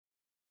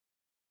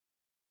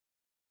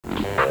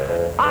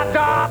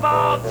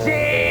double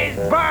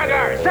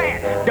cheeseburger. Say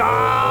it.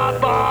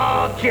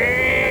 Double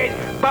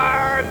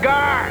cheeseburger.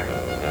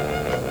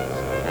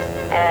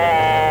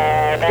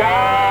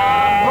 Double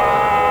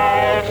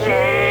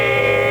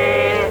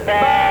cheeseburger.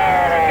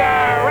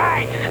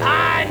 Right.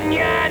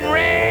 Onion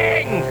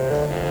rings.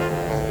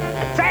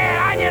 Say it.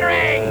 Onion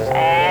rings.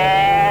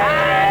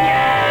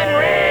 Onion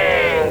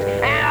rings.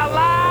 And a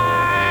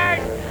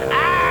large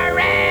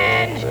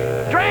orange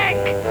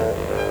drink.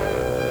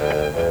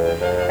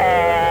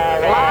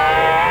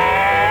 Large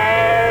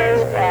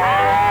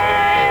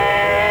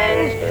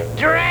orange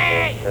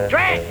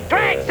drink.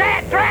 Drink. Say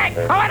it. Drink.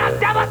 I want a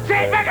double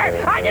cheeseburger.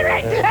 Onion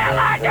rings. And a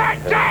large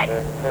orange drink.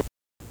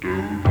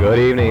 Good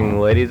evening,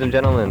 ladies and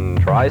gentlemen.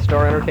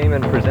 TriStar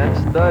Entertainment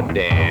presents the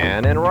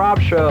Dan and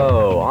Rob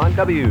Show on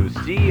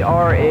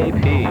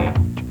WCRAP.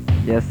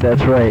 Yes,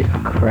 that's right.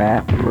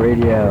 Crap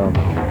Radio.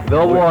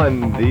 The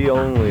one, the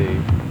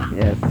only.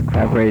 Yes,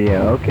 Crap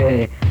Radio.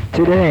 Okay.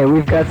 Today,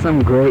 we've got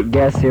some great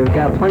guests here. We've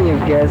got plenty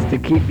of guests to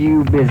keep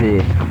you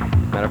busy.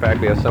 Matter of fact,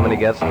 we have so many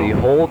guests, the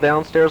whole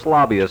downstairs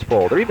lobby is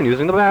full. They're even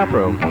using the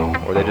bathroom.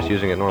 Or they're just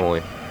using it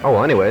normally. Oh,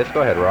 well, anyways,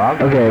 go ahead,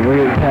 Rob. Okay,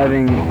 we're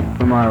having,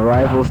 from our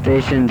rival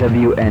station,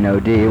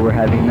 WNOD, we're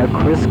having the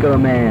Crisco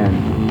Man.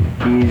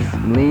 He's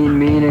lean,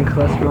 mean, and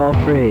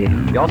cholesterol-free.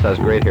 He also has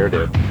great hair,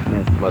 dude.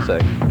 Yes, Must say.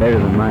 better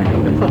than mine.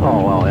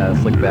 Oh, well, yeah,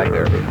 slick back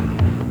there.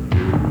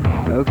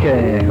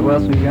 Okay, what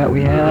else we got?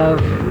 We have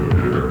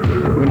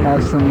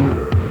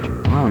some,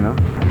 I don't know.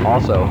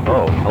 Also,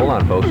 hold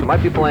on, folks. We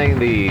might be playing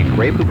the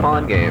Grey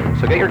Poupon game,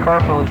 so get your car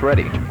phones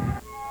ready.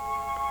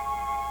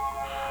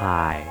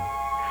 Hi,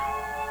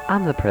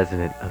 I'm the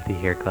president of the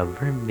Hair Club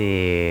for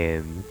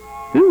Men.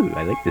 Ooh,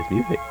 I like this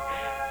music.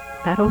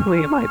 Not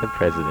only am I the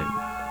president,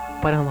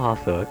 but I'm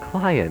also a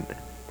client.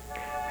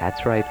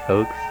 That's right,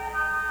 folks.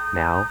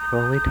 Now, for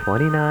only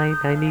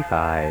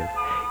 $29.95,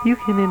 you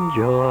can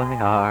enjoy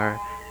our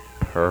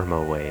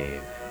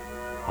Permawave.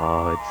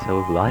 Oh, it's so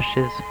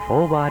luscious,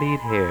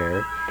 full-bodied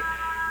hair.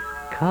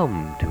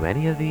 Come to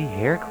any of the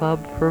Hair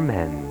Club for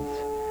Men's.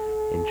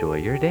 Enjoy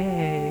your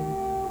day.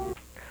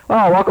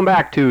 Well, welcome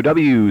back to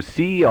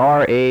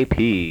WCRAP.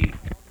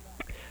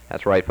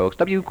 That's right, folks.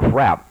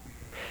 W-Crap.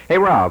 Hey,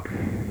 Rob.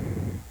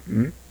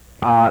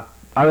 I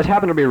was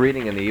happened to be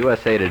reading in the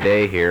USA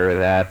Today here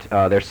that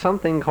there's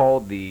something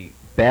called the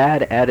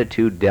Bad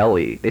Attitude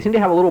Deli. They seem to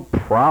have a little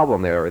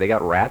problem there. They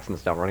got rats and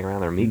stuff running around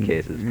their meat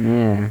cases.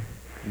 Yeah.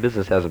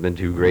 Business hasn't been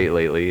too great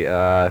lately.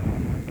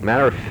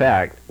 Matter of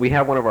fact, we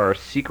have one of our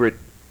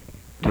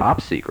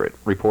top secret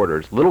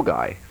reporters, Little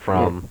Guy,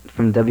 from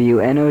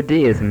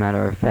WNOD, as a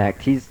matter of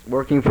fact. He's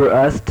working for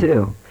us,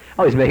 too.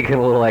 Oh, he's making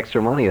a little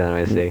extra money then,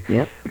 I see.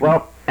 Yep.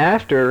 Well,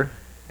 after,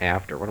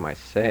 what am I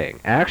saying?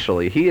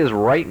 Actually, he is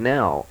right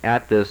now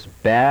at this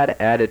Bad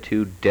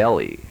Attitude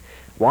Deli.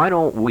 Why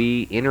don't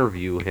we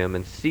interview him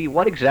and see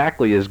what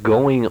exactly is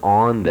going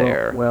on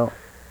there? Well,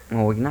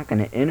 we're not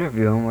going to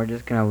interview him. We're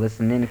just going to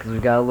listen in because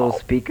we've got a little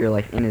speaker,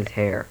 like, in his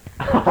hair.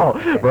 Oh,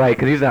 right,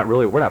 because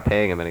we're not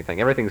paying him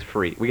anything. Everything's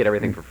free. We get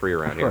everything for free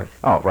around here.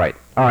 Oh, right.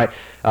 All right.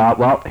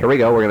 Well, here we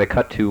go. We're going to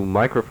cut to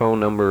microphone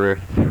number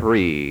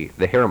 3,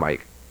 the hair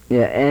mic.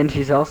 Yeah, and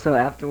he's also,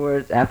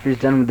 after he's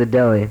done with the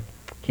deli,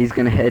 he's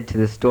going to head to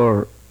the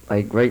store,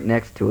 like, right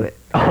next to it.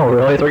 Oh,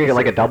 really? So we're going to get,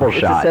 like, a double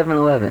shot. It's a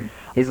 7-Eleven.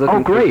 He's looking.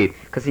 Oh, great!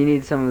 Because he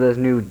needs some of those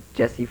new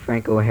Jesse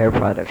Franco hair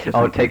products.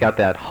 Oh, take out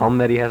that hum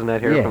that he has in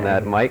that hair from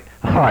that mic.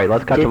 All right,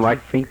 let's cut to Jesse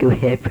Franco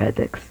hair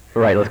products.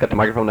 Right, let's cut to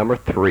microphone number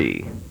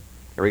 3.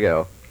 Here we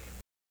go.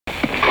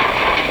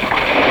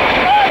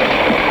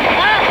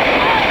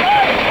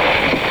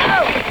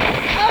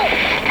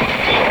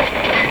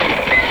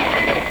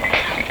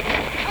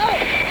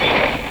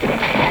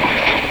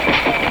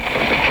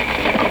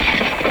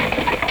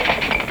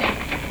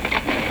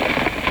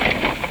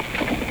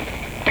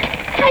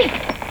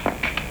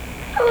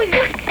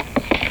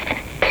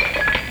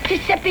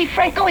 Giuseppe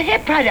Franco hair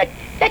product.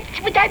 That's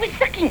what I was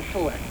looking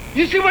for.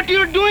 You see what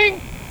you're doing?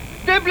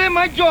 They blame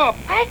my job.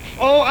 What?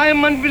 Oh, I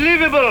am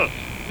unbelievable.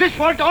 This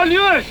fault all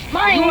yours.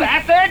 Mine? You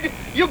acid.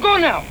 You go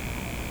now.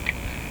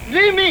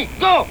 Leave me.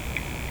 Go.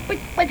 But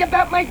what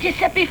about my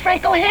Giuseppe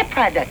Franco hair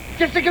product?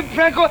 Giuseppe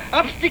Franco,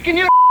 I'm sticking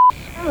your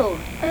Oh.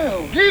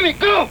 Leave me.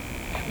 Go.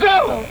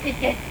 Go.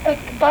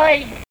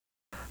 Bye.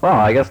 Well,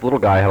 I guess Little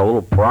Guy had a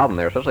little problem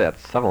there, especially that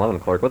 7-Eleven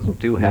clerk wasn't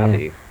too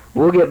happy. Yeah.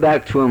 We'll get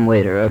back to him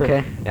later,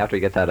 okay? After he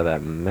gets out of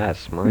that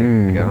mess,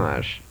 my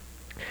gosh.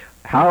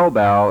 How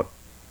about,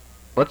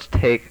 let's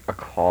take a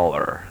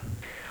caller.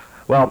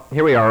 Well,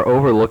 here we are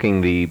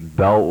overlooking the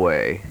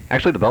Beltway.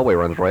 Actually, the Beltway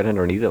runs right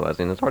underneath of us,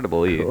 and it's hard to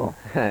believe. Cool.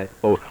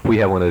 Oh, we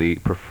have one of the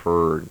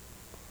preferred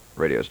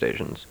radio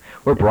stations.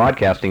 We're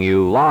broadcasting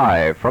you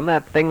live from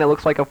that thing that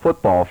looks like a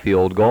football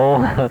field goal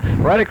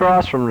right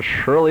across from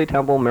Shirley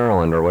Temple,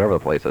 Maryland, or whatever the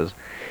place is.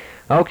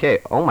 Okay,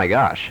 oh my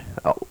gosh.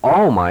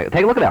 Oh my,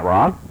 take a look at that,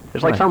 Rob.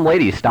 There's like some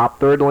lady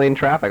stopped third lane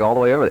traffic all the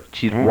way over there.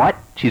 She's what?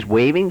 She's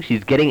waving?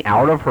 She's getting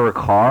out of her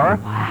car?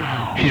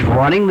 Wow. She's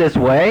running this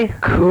way?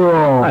 Cool.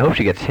 I hope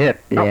she gets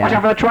hit. Yeah. Oh, watch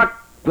out for the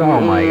truck.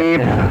 Oh my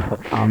god.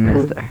 Oh,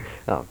 mister.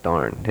 Oh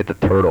darn! Hit the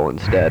turtle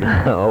instead.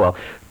 Oh well.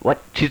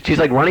 What? She's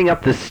like running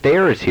up the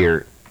stairs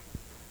here.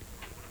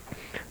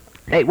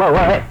 Hey, whoa,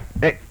 hey,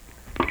 hey,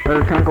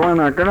 Hey, can't go in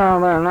there. Get out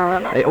of there.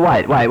 No. hey,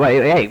 what?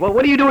 Hey,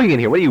 what are you doing in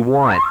here? What do you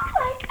want?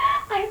 Like,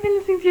 I've been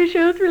listening to your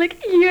shows for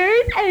like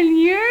years and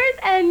years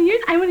and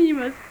years. I'm one of your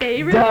most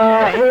favorite.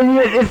 Duh,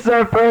 idiot, it's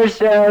our first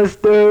show,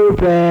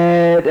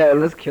 stupid.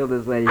 Let's kill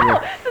this lady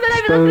here. So then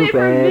I've been listening for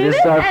Stupid, minutes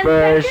it's our and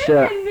first seconds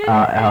show. and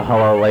minutes.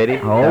 Hello, lady.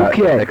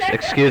 Okay.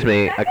 Excuse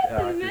me.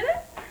 and minutes.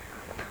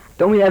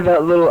 Don't we have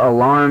that little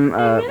alarm,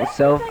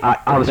 self?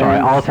 I'm sorry.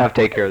 I'll just have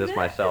to take care of this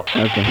myself.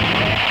 Okay.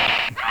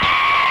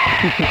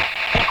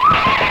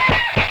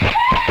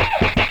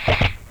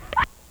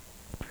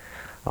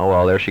 Oh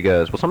well, there she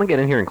goes. Will someone get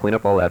in here and clean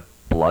up all that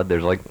blood?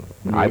 There's like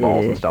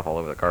eyeballs and stuff all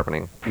over the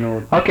carpeting.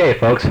 No. Okay,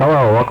 folks.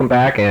 Hello, welcome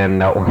back, and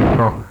now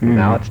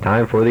it's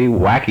time for the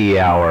wacky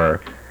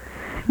hour.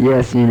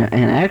 Yes, and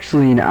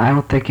actually, I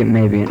don't think it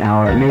may be an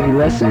hour, maybe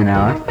less than an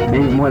hour,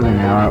 maybe more than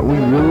an hour. We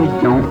really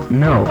don't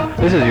know.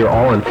 This is your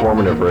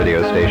all-informative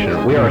radio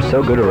station. We are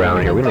so good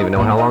around here. We don't even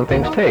know how long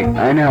things take.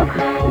 I know.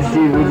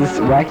 See, with this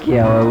wacky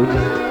hour, we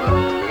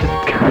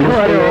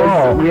Not at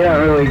all. we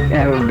don't really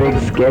have a big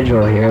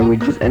schedule here. And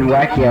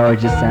wacky hour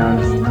just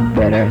sounds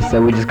better,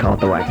 so we just call it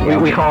the wacky hour.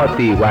 We call it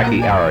the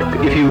wacky hour.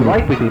 If you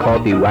like, we can call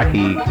it the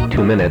wacky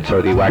 2 minutes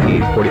or the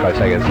wacky 45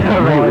 seconds.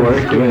 However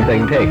the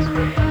thing takes.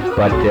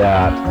 But,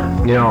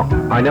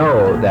 I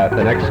know that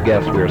the next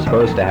guest we are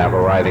supposed to have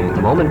arriving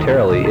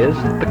momentarily is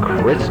the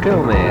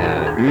Crisco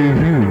Man.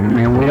 Mm-hmm.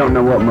 And we don't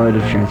know what mode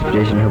of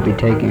transportation he'll be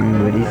taking,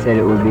 but he said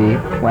it would be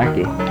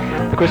wacky.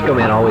 The Crisco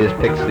Man always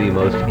picks the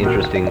most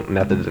interesting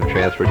methods of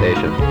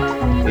transportation.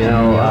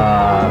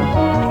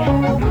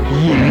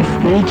 Yes,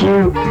 thank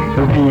you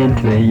for being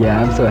today.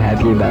 Yeah, I'm so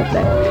happy about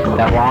that.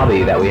 That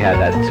lobby that we had,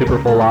 that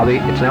super full lobby,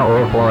 it's now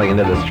overflowing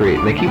into the street.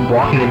 And they keep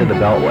walking into the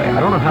Beltway. I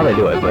don't know how they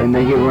do it, but And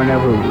they get run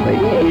over like.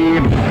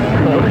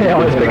 they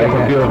always pick up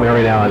a few of them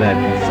every now and then.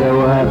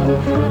 So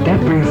that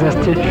brings us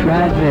to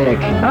traffic.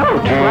 Oh,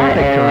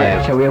 traffic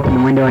time. Shall we open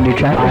the window and do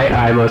traffic?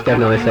 I most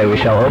definitely say we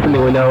shall open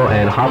the window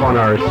and hop on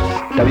our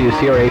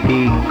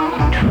WCRAP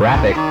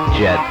traffic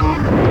jet.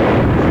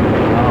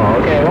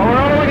 Oh, okay. Well, we're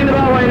all looking the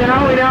Beltway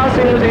now. We now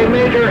see there's a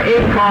major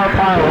 8-car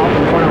pile-up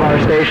in front of our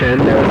station.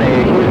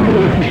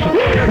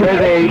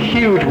 There's a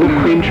huge whipped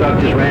cream truck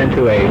just ran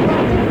into a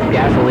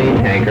gasoline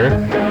tanker.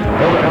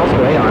 Over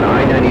elsewhere on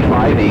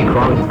I-95, the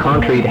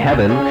concrete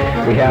heaven,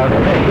 we have a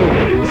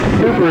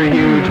super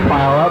huge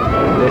pile-up.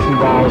 This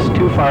involves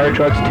 2 fire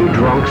trucks, 2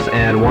 drunks,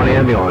 and 1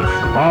 ambulance,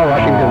 all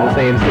rushing to the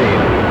same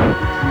scene.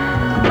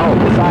 Oh,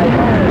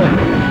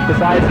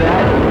 besides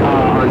that,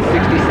 on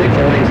 66,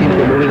 everything seems to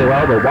be moving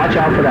well, but watch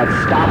out for that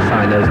stop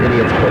sign those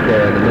idiots put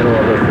there in the middle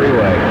of the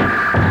freeway.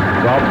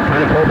 Well,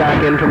 trying to pull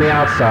back in from the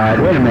outside.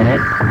 Wait a minute.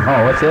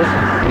 Oh, what's this?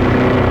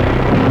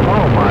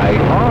 Oh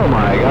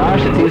my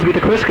gosh, it seems to be the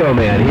Crisco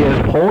Man. He is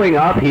pulling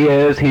up,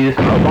 he's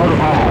above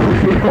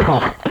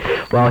all.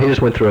 Well, he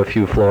just went through a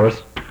few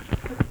floors.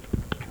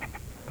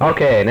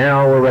 Okay,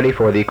 now we're ready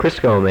for the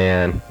Crisco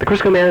Man. The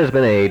Crisco Man has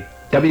been a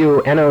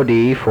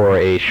WNOD for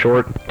a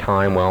short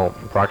time, well,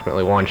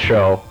 approximately 1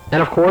 show.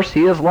 And of course,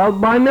 he is loved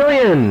by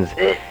millions.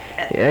 Yeah.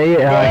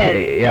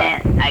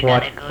 I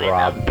What, gotta go to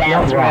Rob? the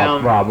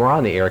bathroom. Rob, we're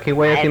on the air. Can you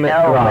wait a I few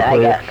minutes? know, Rob,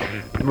 but I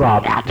please.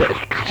 Rob.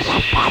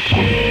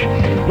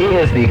 He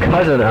is the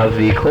cousin of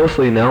the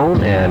closely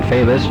known and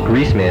famous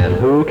Greaseman,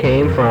 who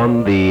came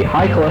from the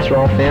high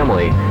cholesterol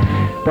family.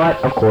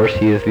 But, of course,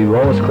 he is the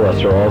lowest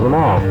cholesterol of them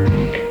all.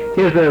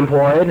 He has been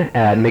employed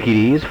at Mickey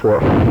D's for,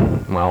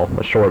 well,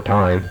 a short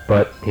time,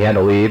 but he had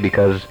to leave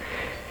because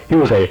he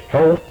was a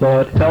health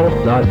nut,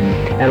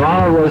 and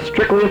Ronald was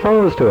strictly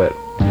opposed to it.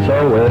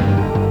 So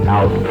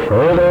without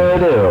further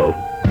ado,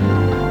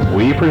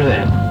 we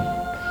present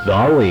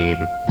the lean,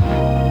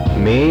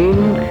 mean,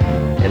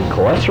 and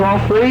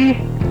cholesterol-free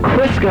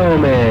Crisco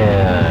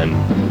Man.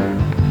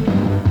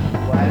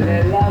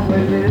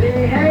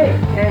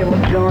 Hey,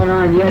 what's going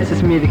on? Yes,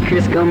 it's me, the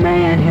Crisco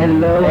Man.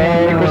 Hello.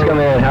 Hey, Crisco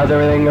Man, how's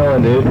everything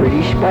going, dude?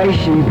 Pretty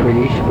spicy.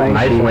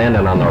 Nice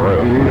landing on the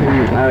roof.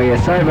 Oh yeah,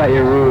 sorry about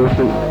your roof.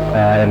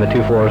 And the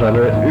 2 floors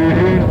under it.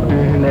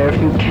 There's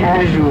some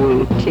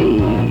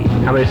casualties.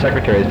 How many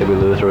secretaries did we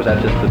lose, or was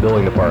that just the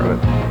building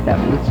department? That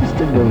was just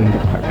the building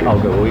department. Oh,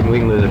 good. Well, we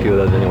can lose a few of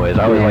those anyways.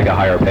 I always like a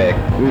higher pay.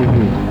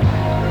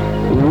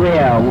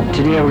 Well,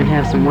 today we're gonna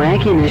have some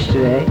wackiness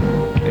today.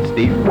 It's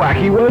the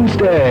Wacky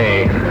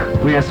Wednesday.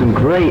 We have some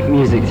great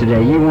music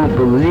today. You won't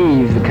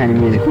believe the kind of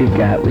music we've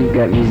got. We've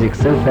got music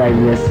so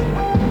fabulous.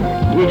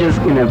 You're just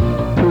gonna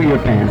poo your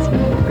pants.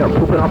 Got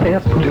poop in our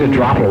pants? Just gonna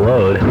drop a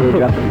load. Yeah,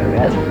 drop a load.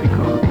 That's pretty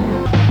cool.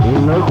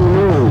 In local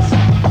news,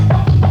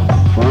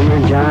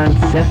 Farmer John's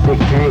septic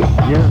tank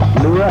just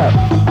blew up.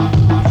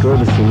 Let's go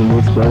to the scene of the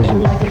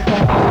explosion.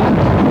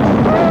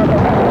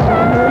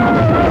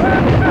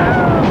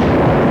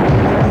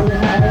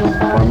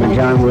 Farmer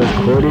John was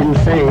quoted in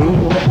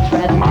saying,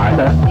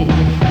 Martha,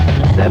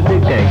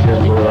 septic tank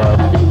just blew up.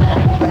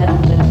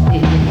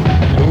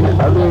 in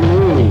other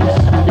news,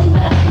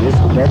 Miss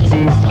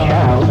Betsy's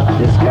cow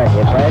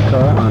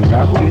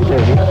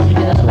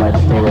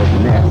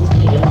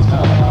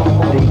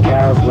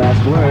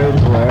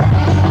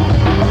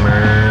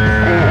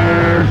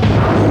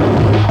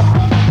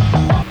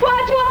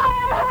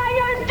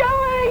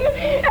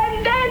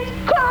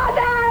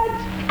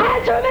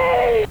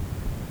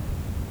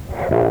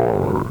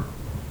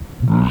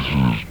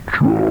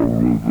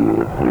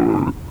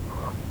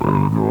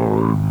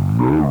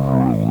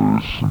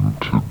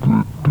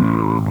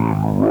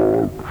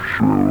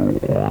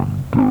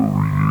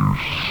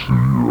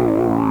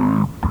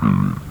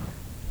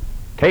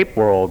Tape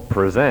World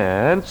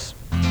presents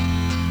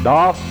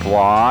the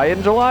Fly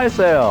in July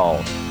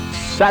sale.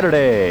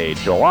 Saturday,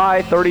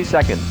 July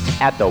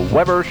 32nd at the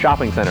Weber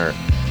Shopping Center.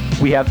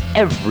 We have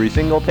every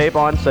single tape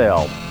on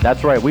sale.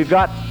 That's right, we've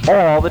got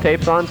all the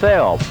tapes on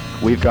sale.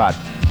 We've got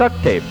duct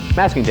tape,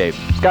 masking tape,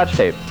 scotch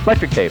tape,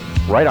 electric tape,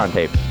 write-on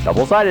tape,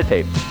 double-sided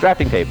tape,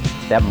 drafting tape,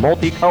 that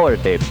multi-color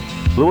tape,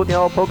 blue and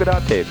yellow polka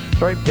dot tape,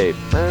 stripe tape,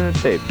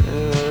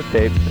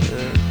 tape.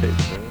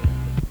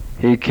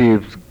 He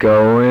keeps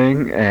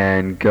going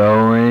and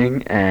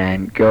going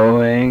and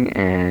going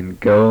and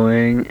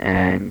going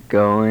and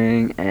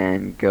going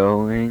and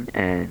going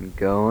and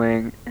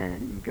going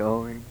and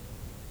going.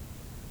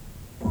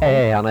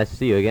 Hey, how nice to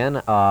see you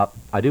again. I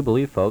do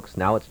believe, folks,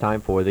 now it's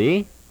time for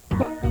the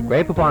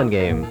Grey Poupon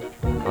game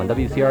on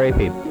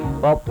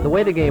WCRAP. Well, the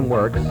way the game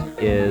works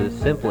is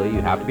simply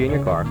you have to be in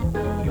your car,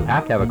 you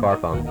have to have a car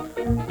phone,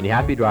 and you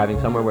have to be driving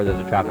somewhere where there's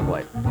a traffic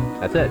light.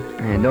 That's it.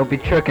 And don't be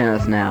tricking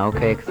us now,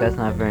 okay? Because that's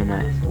not very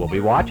nice. We'll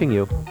be watching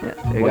you. Yes.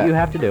 What you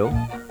have to do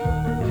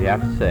is you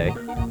have to say,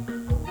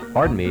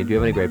 "Pardon me, do you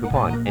have any Grey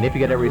Poupon?" And if you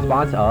get a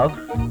response of,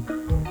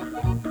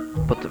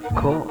 But of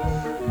course.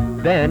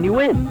 then you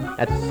win.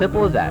 That's as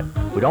simple as that.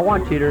 We don't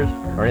want cheaters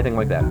or anything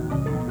like that.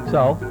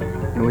 So,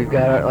 And we've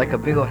got like a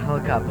big old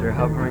helicopter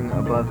hovering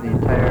above the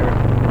entire...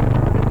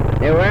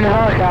 Yeah, we're in a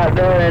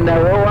helicopter and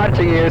we're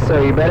watching you,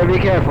 so you better be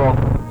careful.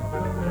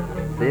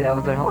 See, that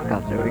was our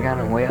helicopter. We got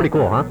him way up. pretty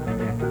cool, huh?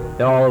 Yeah.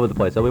 They're all over the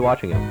place. They'll be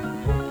watching you.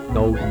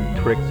 No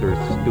tricks or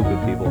stupid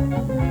people.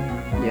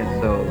 Yeah,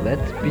 so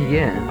let's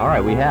begin. All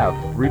right, we have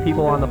 3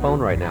 people on the phone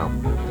right now.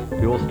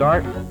 We will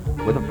start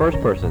with the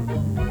first person.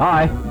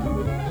 Hi.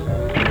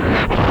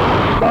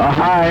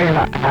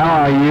 Hi,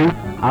 how are you?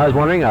 I was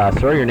wondering,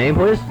 sir, your name,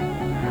 please?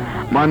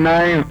 My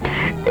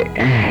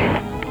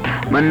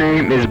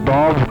name is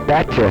Bob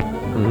Thatcher.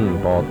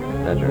 Mm-hmm, Bald.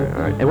 That's right.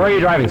 All right. And where are you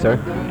driving, sir?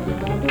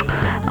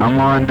 I'm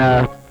on,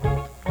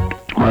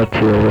 what's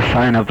the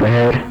sign up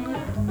ahead?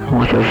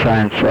 What's the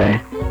sign say?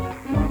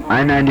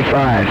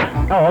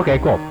 I-95. Oh, okay,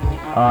 cool. Do you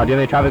have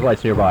any traffic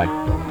lights nearby?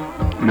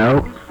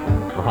 Nope.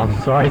 Oh,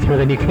 I'm sorry, sir,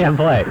 then you can't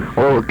play.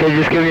 Well, can you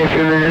just give me a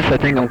few minutes? I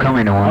think I'm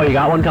coming to Oh, one. you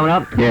got one coming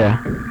up? Yeah.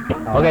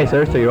 Okay,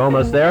 sir, so you're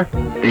almost there?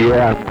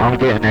 Yeah, I'm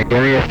getting there.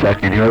 Give me a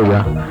second. Here we go.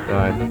 All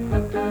right.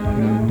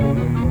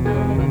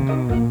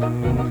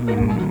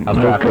 How's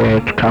traffic? Okay,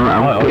 it's coming.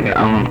 okay.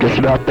 I'm just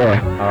about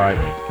there. All right.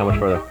 How much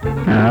further?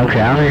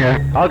 Okay, I'm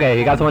here. Okay,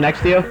 you got someone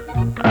next to you?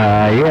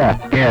 Yeah,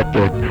 it's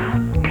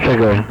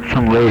like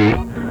some lady.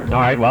 All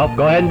right, well,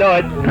 go ahead and do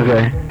it.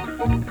 Okay.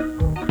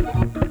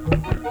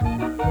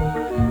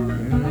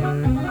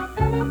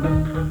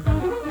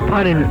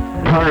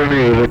 Pardon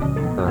me, but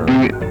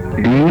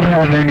do you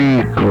have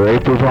any Grey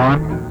Poupon?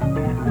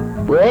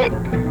 What?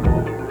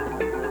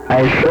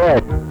 I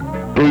said,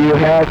 do you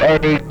have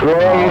any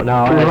Grey Oh,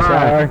 no,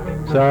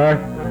 Poupon? sir.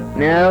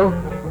 No?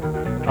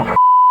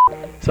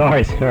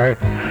 Sorry, sir.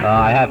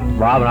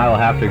 Rob and I will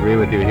have to agree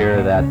with you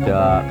here that,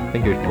 I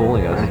think you're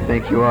fooling us. I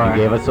think you are.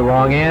 You gave us the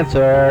wrong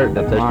answer.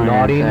 That's just Wrong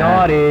naughty, answer.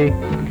 naughty.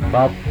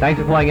 Well, thanks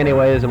for playing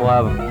anyways, and we'll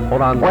have,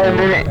 hold on. Wait a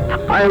minute.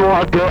 I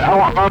want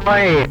my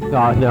money.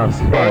 Oh, no,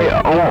 Hey, sorry.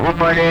 I want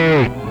my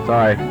money.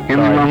 Sorry. Give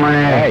me my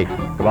money. Hey,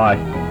 goodbye.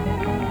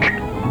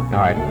 All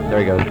right, there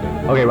he goes.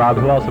 Okay, Rob,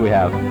 who else do we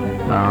have?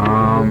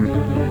 I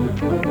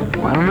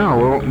don't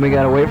know. We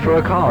gotta wait for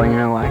a call. You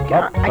know, I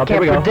here can't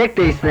we go. predict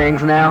these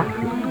things now.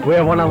 We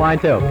have one on line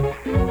too.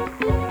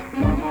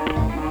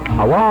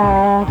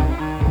 Hello?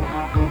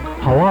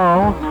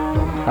 Hello?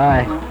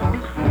 Hi.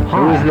 Hi.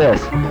 Who is this?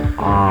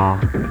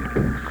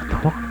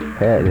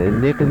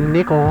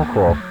 Nico.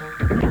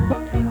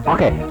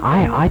 Okay,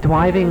 I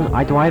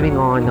driving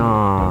on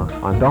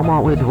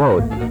Belmont Woods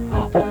Road.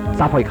 Oh,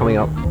 stoplight coming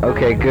up.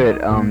 Okay, good.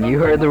 You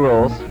heard the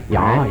rules.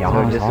 Yeah, Alright, yeah, so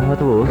I just saw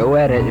the rules. go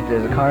at it. If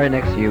there's a car right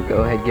next to you,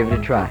 go ahead, give it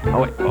a try.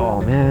 Oh wait,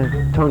 oh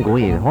man, turn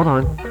green. Hold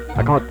on.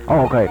 I can't.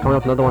 Oh, okay, coming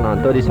up another one on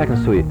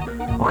 32nd Street.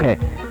 Okay.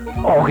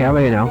 Oh, okay, I'm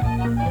ready now.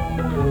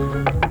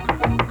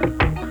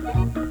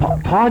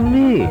 Pardon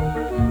me.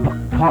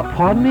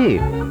 Pardon me.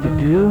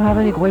 Do you have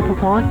any Grey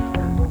Poupon?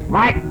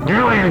 Right.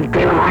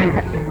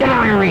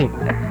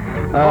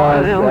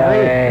 Oh,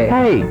 hey,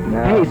 hey,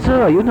 No. hey,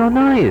 sir, you're not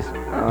nice.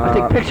 I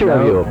take picture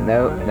of you.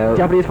 No.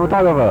 Japanese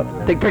photographer.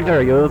 Take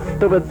picture. You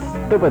stupid,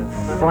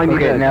 slimy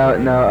Okay, kid.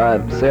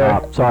 no,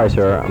 sir. Sorry,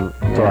 sir. I'm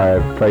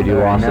sorry. I'm afraid you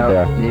lost it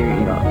there.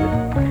 You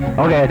lost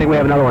Okay, I think we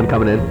have another one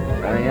coming in. it.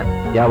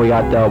 Yeah. Yeah, we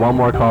got one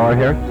more caller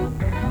here.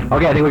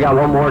 Okay, I think we got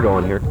one more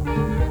going here.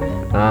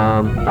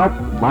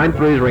 Oh, line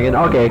 3 is ringing.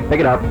 Okay, pick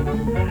it up.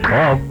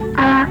 Hello.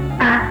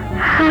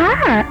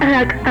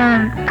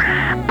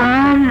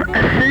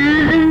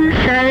 Susan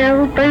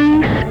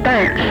Shelby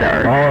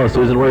Spencer. Oh,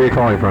 Susan, where are you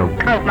calling from?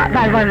 Oh,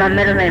 by the way, my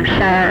middle name's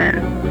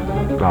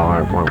Sharon. Oh,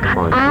 alright,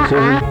 fine.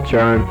 Susan,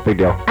 Sharon, big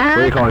deal. Where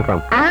are you calling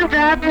from? I'm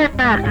driving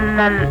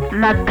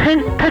my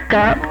pink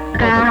pickup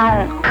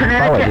down Oh, wait,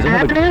 Connecticut does it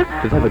Avenue.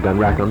 have a gun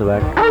rack on the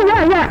back? Oh,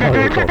 yeah. Oh,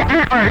 It's cool.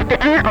 got the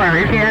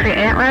antlers. You know the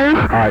antlers?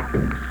 Alright.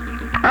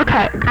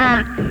 Okay,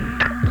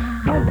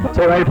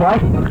 So, ready to play?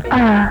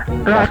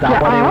 like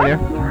Stop letting anyone here?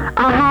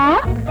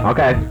 Uh-huh.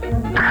 Okay.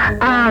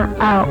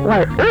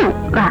 Wait,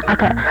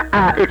 okay,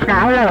 it's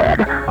now red.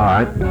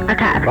 Alright.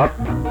 Okay. Up.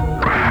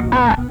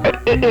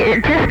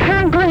 It just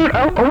turned green.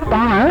 Oh,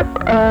 my.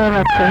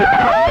 Let's see.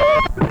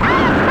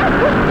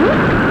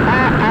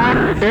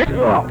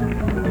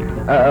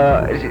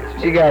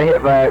 She got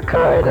hit by a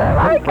car.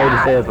 I'm afraid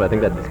to say this, but I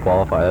think that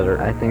disqualifies her.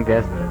 I think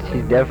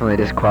she's definitely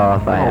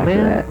disqualified Oh, after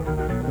man.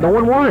 that. No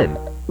one won.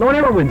 No one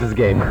ever wins this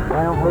game.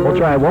 We'll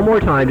try one more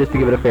time just to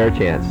give it a fair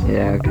chance.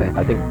 Yeah, okay.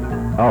 I think.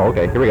 Oh,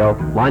 okay. Here we go.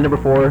 Line number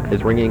 4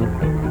 is ringing.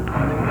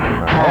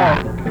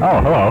 Oh,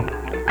 hello.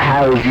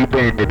 How have you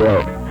been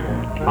today?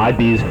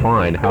 IB's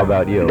fine. How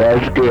about you?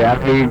 That's good. I'm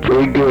feeling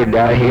pretty good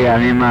out here.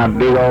 I'm in my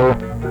big old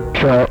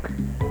truck.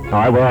 All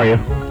right. Where are you?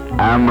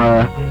 I'm,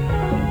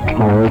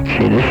 let's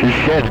see. This is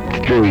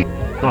 7th Street.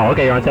 Oh,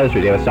 okay. You're on 7th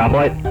Street. Do you have a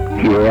stoplight?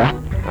 Yeah.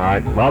 All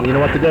right. Well, you know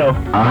what to do.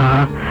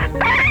 Uh-huh.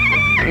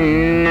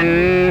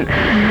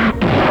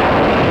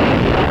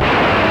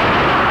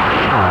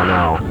 Oh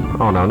no.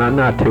 Oh no.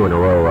 Not 2 in a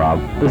row, Rob.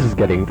 This is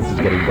getting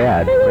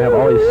bad. We have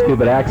all these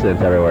stupid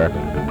accidents everywhere.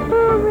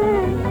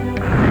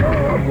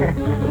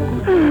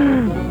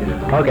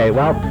 Okay.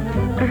 Well,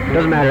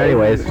 doesn't matter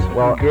anyways.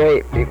 Well,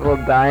 Great. People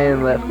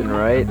dying left and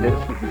right. This is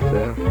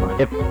so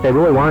fun. if they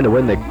really wanted to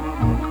win, they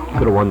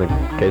could have won the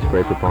case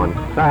Great Poupon.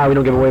 Ah, we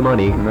don't give away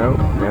money. Nope.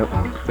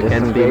 It's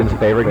Ken Stevens'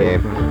 favorite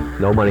game.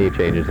 No money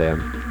changes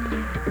hands.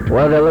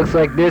 Well, it looks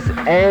like this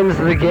ends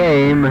the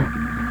game.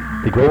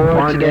 The Great For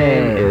Poupon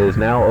game today. is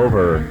now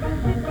over.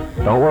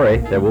 Don't worry,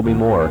 there will be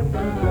more.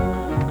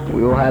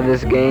 We will have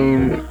this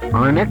game on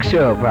our next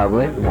show,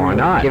 probably. Why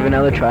not? Give it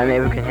another try.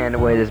 Maybe we can hand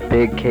away this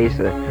big case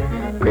of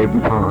Great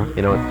Poupon.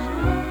 You know,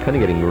 it's kind of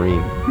getting green.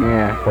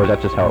 Yeah. Or is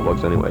that just how it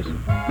looks anyways? No,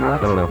 I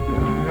don't know.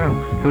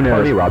 Who knows?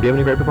 Pardon me, Rob, do you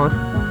have any Great Poupon?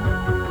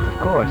 Of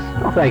course.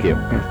 Oh, thank you.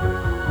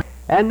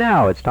 And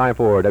now it's time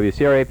for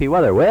WCRAP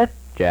Weather with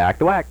Jack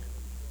the Whack.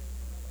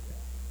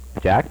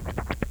 Jack?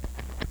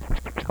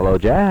 Hello,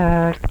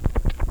 Jack.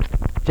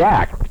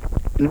 Jack!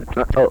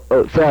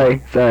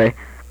 Sorry.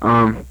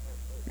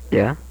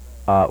 Yeah?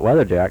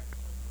 Weather, Jack.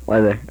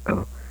 Weather.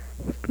 Oh.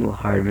 Little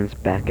Hardman's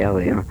back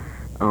alley, huh?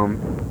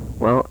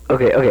 Well,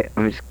 okay. Let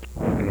me just...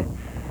 Okay.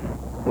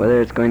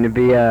 Weather, it's going to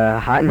be,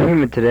 hot and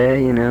humid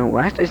today, you know.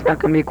 Well, actually, it's not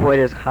going to be quite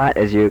as hot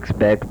as you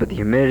expect, but the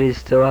humidity's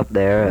still up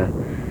there.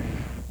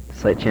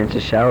 Slight chance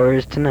of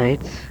showers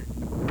tonight,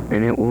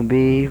 and it will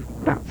be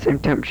about the same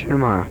temperature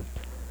tomorrow.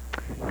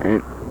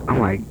 And, oh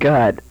my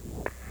god,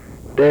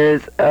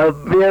 there's a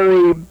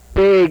very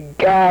big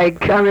guy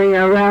coming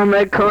around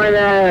the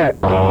corner!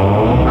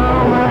 Oh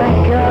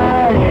my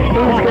god,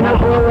 he's gonna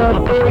blow a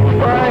big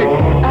fart!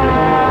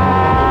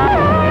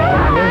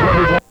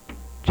 Ah!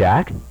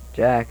 Jack?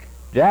 Jack,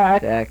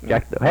 Jack?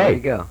 where'd Hey! he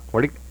go?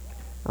 Where'd he...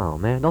 Oh,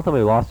 man, don't tell me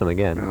we lost him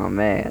again. Oh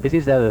man. He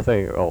seems to have the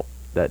thing. Oh,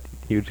 that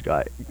huge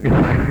guy.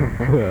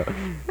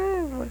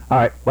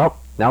 Alright, well,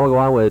 now we'll go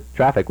on with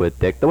traffic with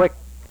Dick the Wick.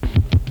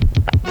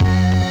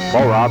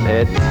 Well, Rob,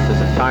 it's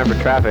time for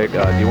traffic. Do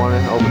you want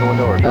to open the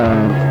window or? I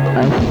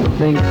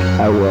think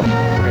I will.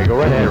 Okay, go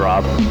right ahead,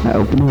 Rob. I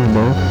open the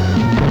window.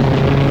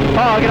 Oh,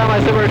 I'll get on my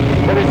super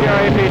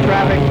WCRAP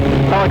traffic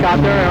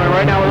helicopter, and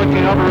right now we're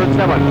looking over Route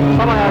 7.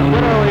 Someone has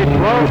literally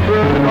drove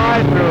through the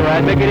drive-thru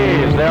at Mickey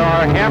D's. There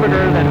are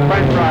hamburgers and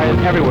french fries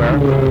everywhere.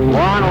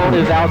 Ronald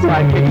is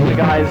outside kicking the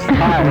guy's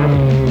tires.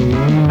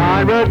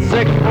 On Route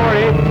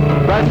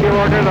 640, rescue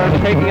workers are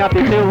taking out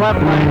the 2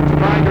 left lanes,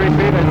 trying to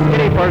retrieve a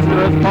skinny person who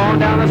has fallen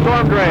down the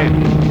storm drain.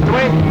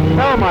 Wait,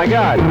 oh my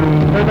god.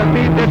 There's a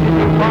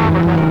B-52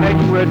 bomber that's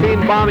making routine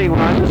bombing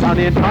runs on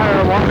the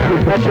entire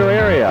Washington metro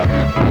area.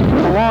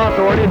 The law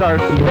authorities are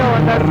still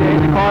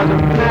investigating the cause of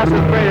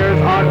massive craters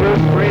on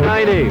Route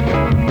 390.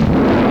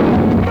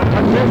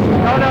 What's this?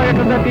 Oh no, here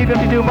comes that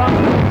B-52 bomber.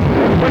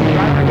 Quick,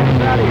 driver, get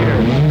us out of here.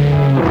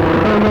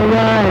 Oh my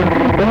god!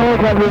 The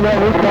helicopter's not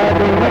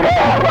responding.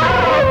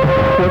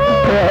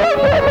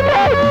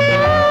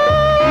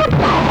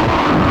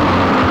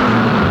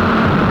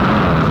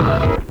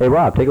 Hey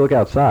Rob, take a look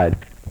outside.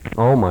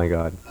 Oh my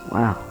god.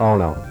 Wow. Oh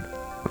no.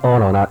 Oh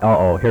no, not.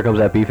 Uh-oh, here comes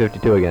that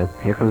B-52 again.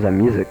 Here comes that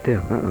music too.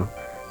 Uh-oh.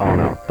 Oh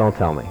no, don't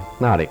tell me.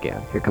 Not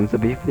again. Here comes the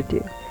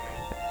B-52.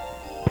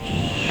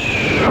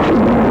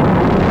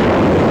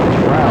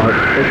 Wow,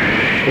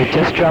 it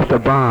just dropped a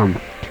bomb.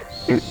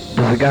 There's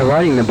a guy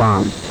riding the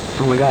bomb.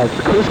 Oh my god, it's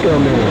the Cusco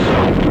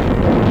man.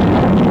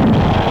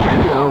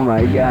 Oh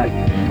my god.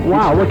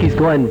 Wow, look, he's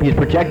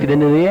projected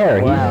into the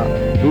air. Wow.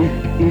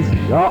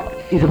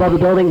 He's above the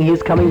building,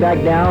 he's coming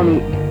back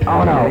down.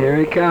 Oh no. Here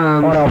he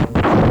comes. Oh no.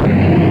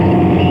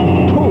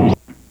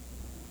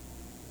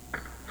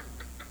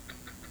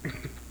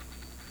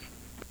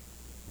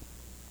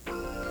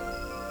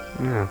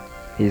 Yeah,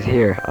 he's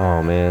here.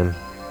 Oh man.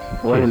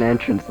 What an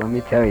entrance, let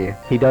me tell you.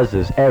 He does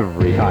this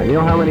every time. You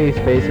know how many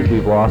spaces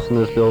we've lost in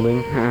this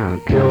building?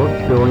 Oh,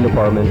 God. Building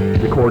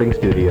department, recording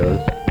studios.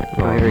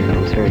 Oh, here he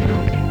comes, here he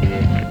comes.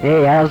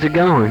 Hey, how's it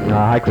going?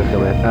 Hi, Crisco,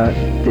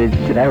 man.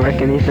 Did I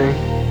wreck anything?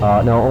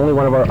 No, only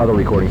one of our other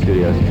recording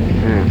studios.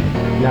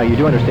 Now, you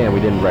do understand we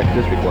didn't wreck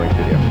this recording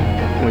studio.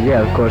 Well, yeah,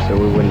 of course, or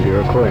we wouldn't be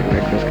recording,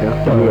 right, Crisco?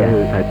 Oh,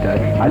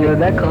 Yeah, I know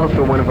that calls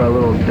for one of our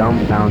little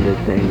dumbfounded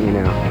thing, you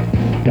know.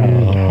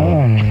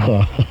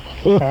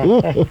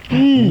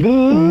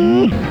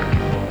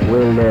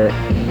 Well,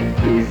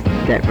 is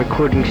that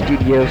recording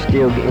studio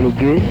still any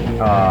good?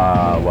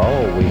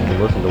 Well, we can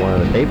listen to one of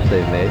the tapes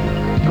they've made.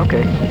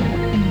 Okay.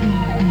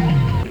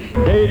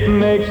 Date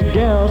makes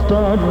gal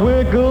start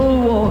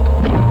wiggle walk.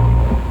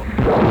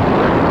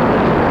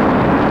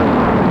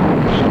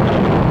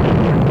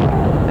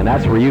 And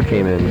that's where you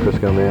came in,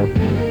 Crisco, man.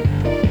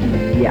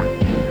 Yeah.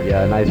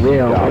 Yeah, nice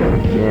Real. job.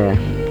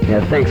 Yeah,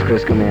 thanks,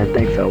 Crisco, man.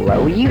 Thanks a lot.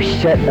 Will you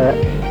shut up?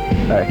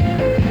 Sorry.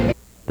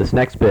 This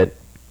next bit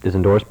is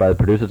endorsed by the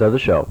producers of the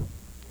show,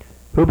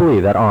 who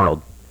believe that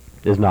Arnold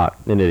is not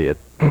an idiot.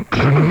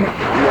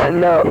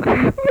 No.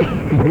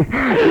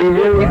 You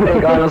really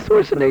think Arnold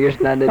Schwarzenegger's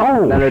not a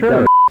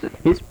dumb?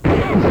 He's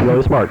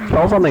really smart.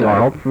 Spell something,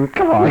 Arnold.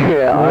 Come on.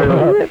 Yeah,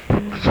 Arnold.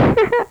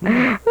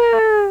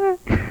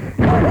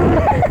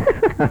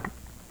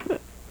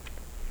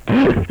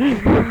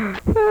 Oh,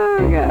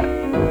 God.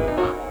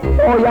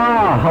 Oh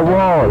yeah,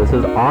 hello. This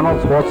is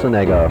Arnold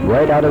Schwarzenegger,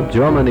 right out of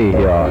Germany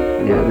here.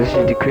 Yeah, this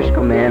is the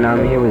Crisco Man.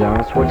 I'm here with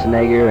Arnold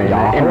Schwarzenegger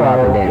and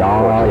Robin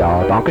Daniels.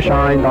 Yeah.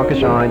 Dankeschön.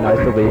 Nice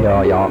to be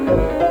here, yeah.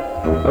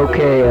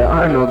 Okay,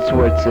 Arnold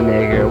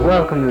Schwarzenegger,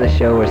 welcome to the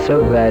show. We're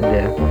so glad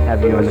to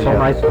have you on the It's show. so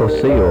nice to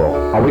see you.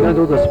 Are we gonna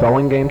do the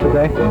spelling game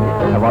today?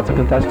 Have lots of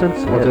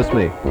contestants? Or Yeah. just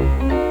me?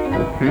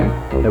 Hmm?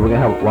 Yeah, we're gonna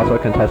have lots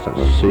of contestants.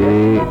 C,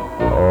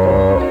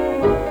 O,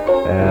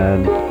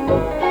 N,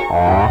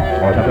 R.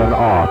 Or type in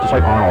R, just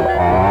like Arnold.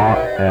 R,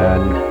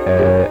 N, A,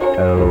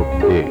 L,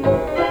 E.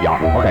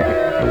 Yeah, okay.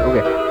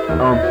 Okay,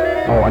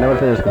 Oh, I never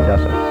finished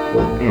contestant.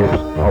 yeah. Oops.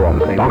 Oh well.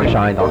 Okay,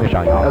 Dankeschön,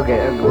 yeah. Okay,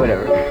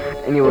 whatever.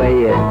 Anyway,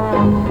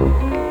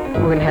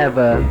 we're gonna have,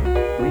 again?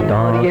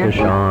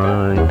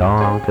 Dankeschön.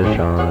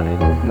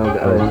 No,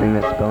 the other thing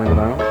that's spelling of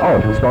Arnold?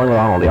 Oh, spelling of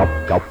Arnold, yep.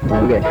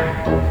 Okay.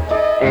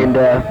 And,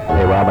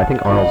 Hey Rob, I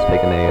think Arnold's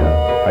taking a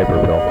hyper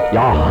pill.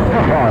 Yeah,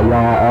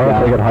 Arnold's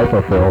taking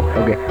hyper pill.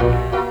 okay.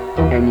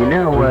 And you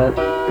know what?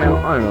 Now,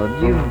 Arnold,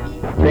 you've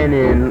been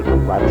in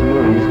lots of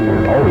movies, you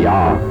know. Oh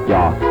yeah.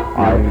 I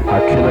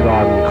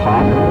kindergarten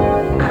cop,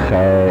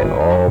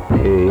 K-O-P,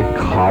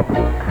 cop.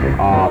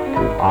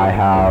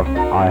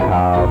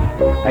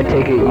 I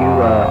take it you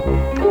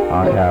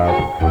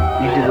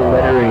did the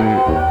lettering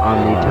on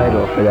the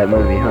title for that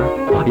movie, huh?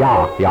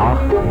 Yeah,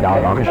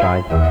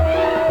 Dankeschön.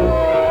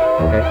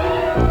 Okay.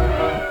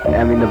 I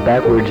mean, the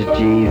backwards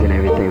G's and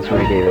everything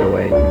sort of gave it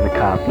away. And the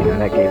cop, you know,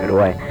 that gave it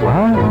away.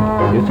 What?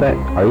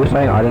 Are you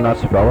saying I did not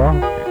spell wrong?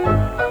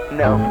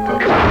 No.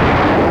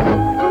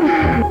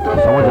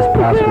 Someone just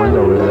passed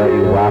windows at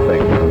you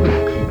laughing.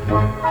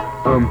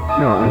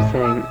 No, I'm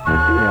saying, you know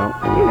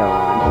what I'm saying.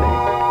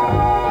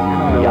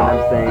 Yeah. I'm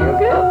saying,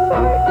 okay, I'm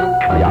sorry.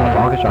 Yeah,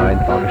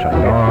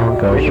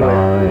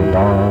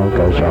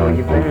 Dankeschön.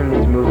 You've been in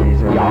these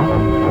movies,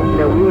 and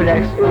we would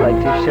actually like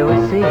to show a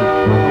scene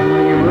from one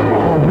of your movies.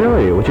 Oh,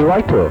 really? Would you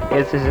like to?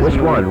 Yes, this is Which a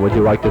movie. one would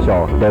you like to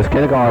show? There's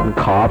Kindergarten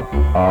Cop.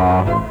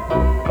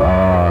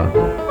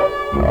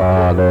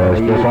 There's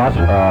lots.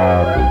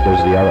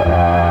 There's the other.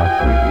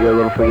 You're a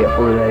little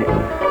forgetful today.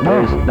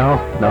 No. Spelling.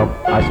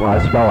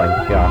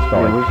 Yeah, Yeah,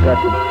 spelling. we've got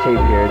the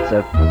tape here. It's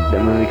the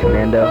movie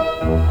Commando.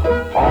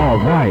 Oh,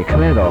 right,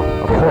 Commando.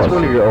 Of course. It's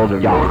one of your older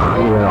movies. Yeah,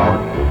 you know.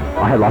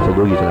 I had lots of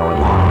loogies in that one.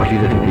 Oh,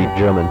 these are to be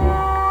German.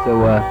 So,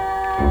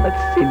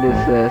 let's see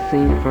this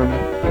scene from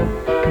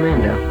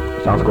Commando.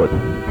 Sounds good.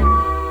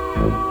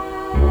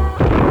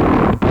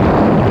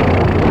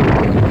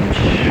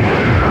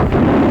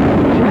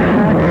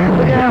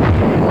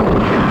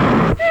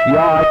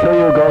 Yeah, I tell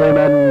you,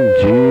 Gullyman.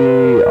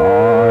 G-I-R.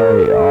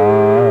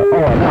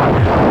 Oh, no.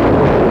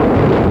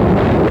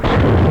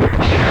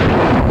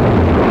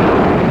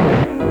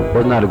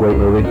 Wasn't that a great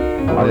movie? I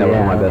think that was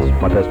one of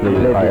my best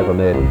movies I ever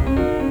made.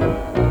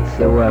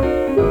 So,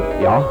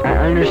 Yeah? I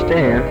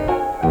understand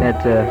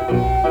that,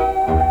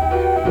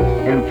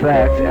 in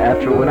fact,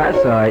 after when I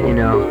saw it,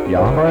 Yeah,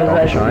 as far as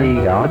I Dankeschön, see,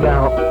 yeah.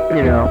 about,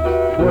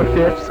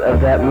 4/5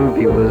 of that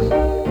movie was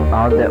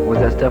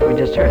that stuff we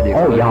just heard. The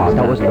Oh yeah, explosion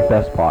that was stuff. the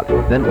best part.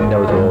 Then there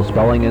was a little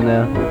spelling in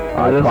there.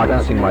 those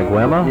Practicing my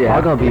grammar. Yeah.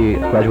 I'm gonna be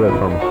graduated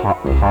from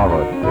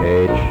Harvard.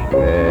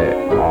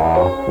 H-A-R.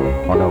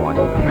 Oh, no one.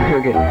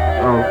 Okay.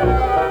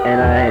 And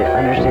I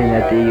understand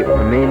that the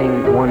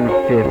remaining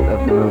 1/5 of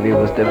the movie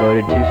was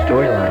devoted to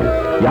storyline.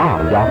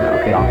 Yeah.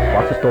 Okay. Yeah.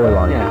 Lots of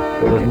storyline. Yeah.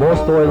 There's more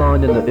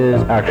storyline than there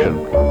is action.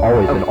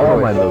 Always in all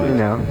my movies.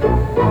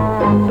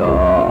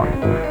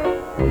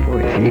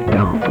 Boys, you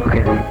don't.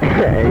 Okay.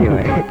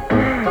 Anyway. I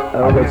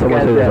heard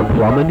someone say there's a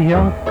plum in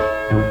here.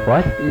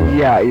 What?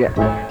 Yeah. I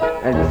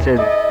just said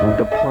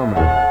the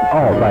plumber.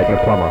 Oh, right, the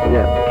plumber.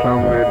 Yeah,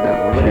 plumber,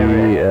 whatever.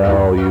 Plumbererpu.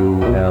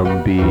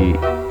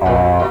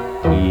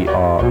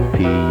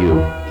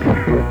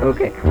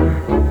 Okay.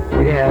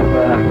 We have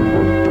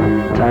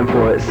time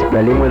for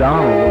spelling with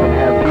Arnold. We'll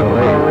have people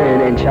call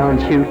in and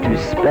challenge you to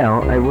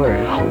spell a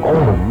word.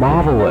 Oh,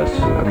 marvelous.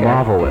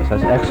 Marvelous.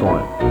 That's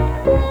excellent.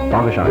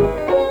 Dankeschön.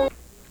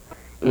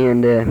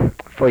 And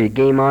for your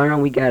game,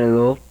 Arnold, we got a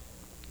little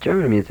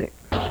German music.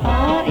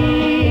 Oh,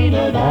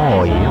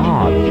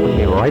 yeah. This will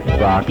be right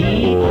back for...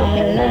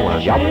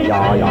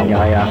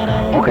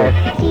 Yeah. Okay.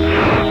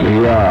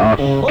 Yeah.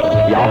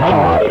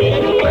 Hallo.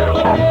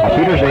 Auf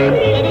Wiedersehen.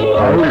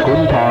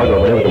 Guten Tag, or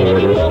whatever the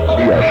word is.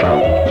 Yes, I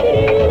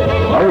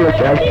would like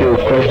to ask you a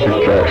question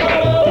first.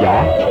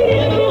 Yeah?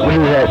 What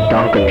does that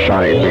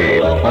Dankenschein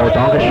mean? Oh,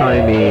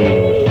 Dankenschein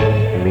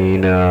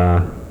mean, oh,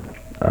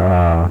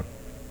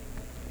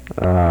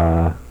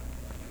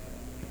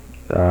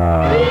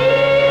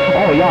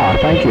 yeah,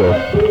 thank you.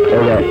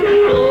 Okay.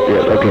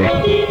 Yeah, okay.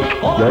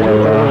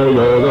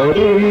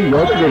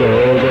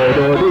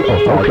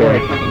 Okay.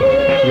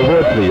 Your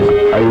word, please.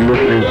 Are you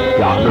listening?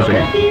 Yeah,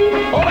 listening.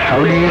 How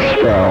do you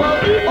spell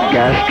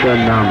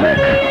gastronomic?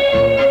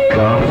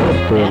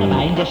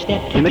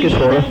 Can you make it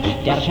shorter?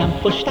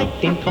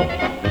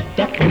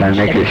 Can I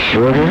make it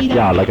shorter?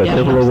 Yeah, like a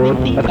simpler word?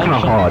 That's kind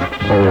of hard.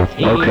 Oh,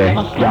 okay.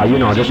 Yeah, you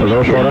know, just a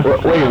little shorter.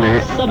 Wait a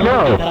minute.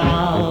 No!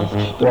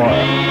 What?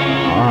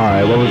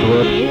 Alright, what was the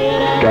word?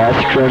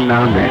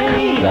 Gastronomic.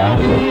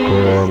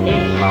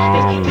 Gastronomic.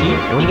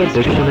 What's the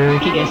dictionary?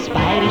 Oh,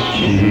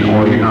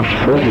 you're not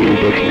supposed to use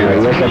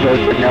dictionary. You're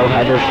supposed to know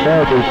how to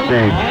spell this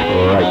thing.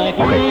 Right,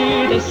 okay.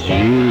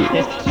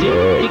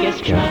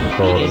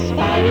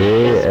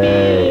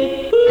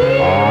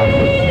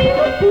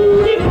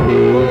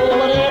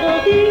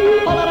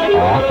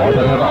 I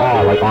don't have an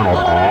R like Arnold.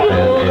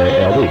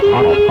 R-N-A-L-D.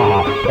 Arnold.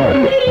 Haha.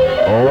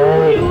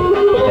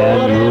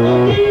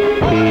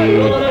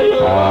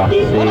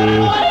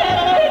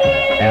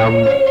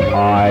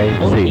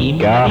 O-N-U-P-R-C-M-I-C.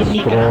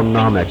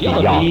 Gastronomic. Yeah.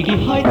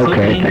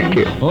 Okay, thank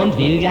you.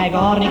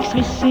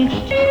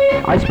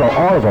 I spell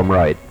all of them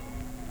right.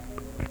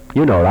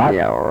 You know that.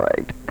 Yeah,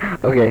 alright.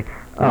 Okay.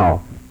 Oh.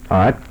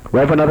 Alright.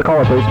 Ready for another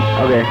caller, please?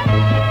 Okay.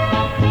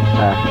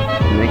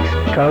 Next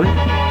code?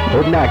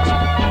 Who's next?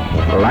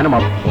 Line them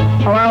up.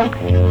 Hello?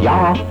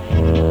 Yeah.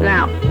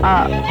 Now,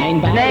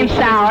 name's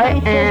Sally,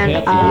 and,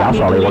 Yeah,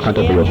 sorry. What can I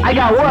do for you? I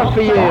got work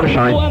for you.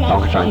 Dankeschön.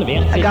 Dankeschön.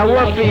 I got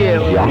work for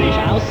you. Yeah.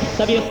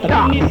 Stop.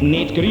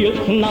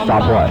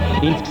 Stop what?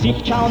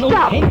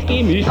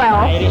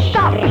 Stop. Spell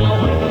stop.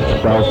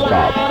 Spell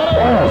stop.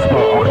 Oh,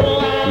 spell. Okay.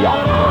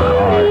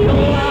 Yeah. Alright.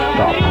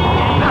 Stop.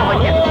 How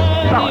about you?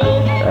 Spell it.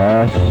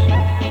 S.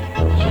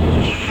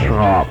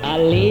 Stop.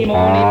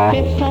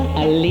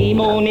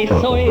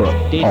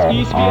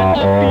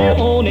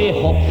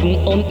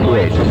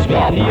 Great.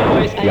 Stop.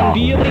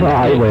 Yeah.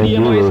 Try when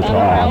you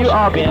stop. You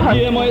are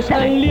pathetic.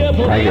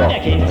 Thank you.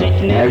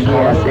 As you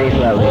are safe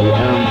level.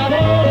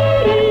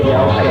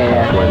 Okay,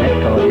 next code.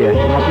 Yeah.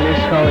 You want the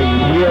next code? You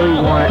really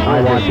want... I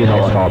want to see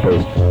next call,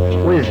 please.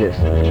 What is this?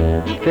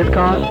 Fifth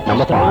card?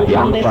 Number 5.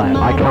 Yeah. Number 5.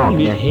 I count. 1,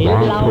 2, 3,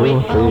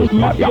 4.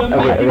 Yeah.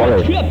 Okay.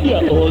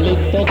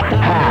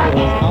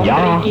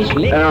 Yeah.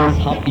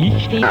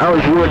 I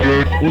was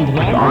wondering.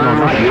 I'm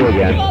not you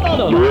again.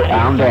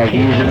 I'm back.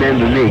 You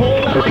remember me.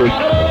 Okay.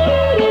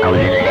 I was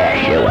in the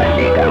last show, I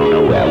think. I don't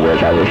know where I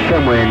was. I was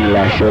somewhere in the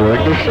last show. Or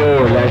this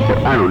show or last show.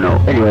 I don't know.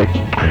 Anyway.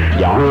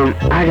 I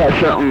got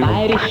something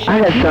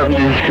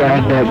to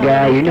describe that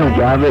guy. You know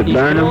Robert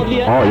Burnham? Oh,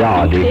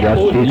 yeah.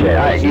 That's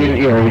DJ.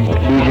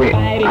 DJ.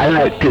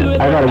 I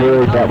got a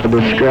word that will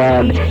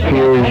describe his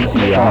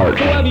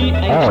farts.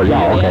 Oh,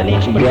 yeah. Okay.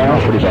 That's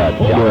pretty bad.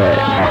 Yeah.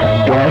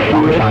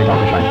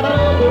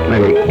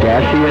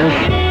 Gaseous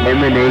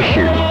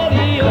emanation.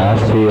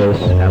 Gaseous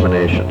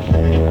emanation.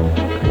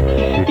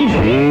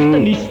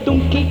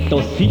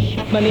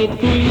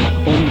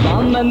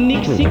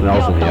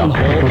 Nelson, ja.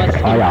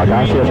 Ah ja,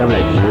 gaseous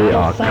emanation.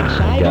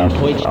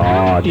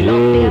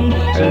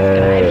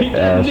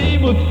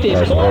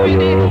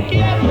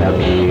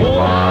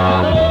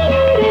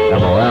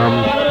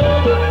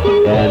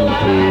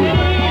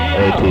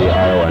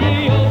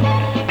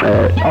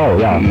 Oh,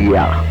 yeah.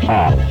 Yeah.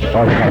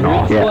 Sorry,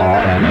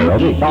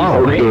 R-N-A-L-D.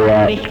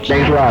 Okay,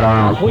 thanks a lot,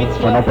 Arnold.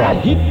 No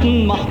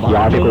problem.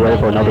 Yeah, I think we're ready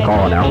for another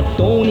caller now.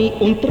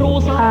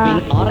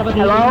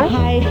 Hello?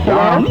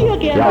 Hello?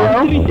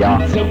 Yeah.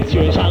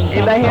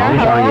 Anybody here?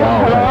 Hello?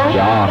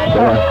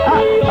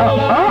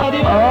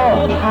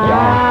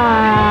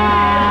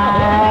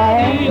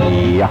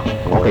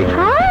 Yeah. Okay.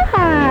 Hi.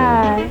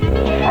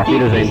 Auf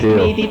Wiedersehen to you.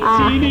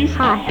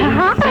 Hi.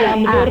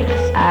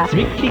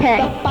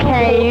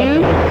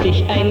 Can you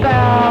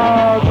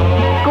spell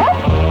golf?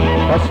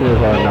 Question is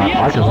whether or not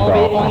I can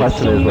spell.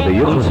 Question is whether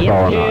you can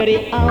spell or not.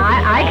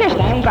 I can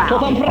spell.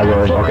 Oh,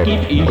 really?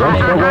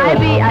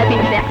 Okay. I be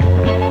next.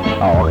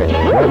 Oh, okay.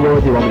 What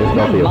word do you want me to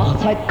spell for you?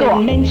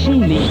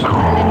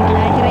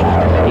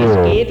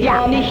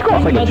 Yeah,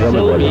 That's like a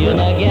German word, isn't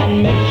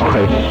it?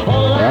 Okay.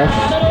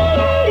 S-C-H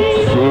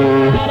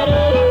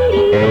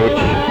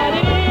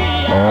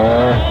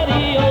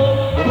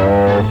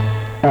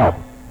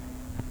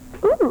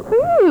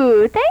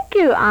Ooh, thank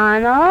you,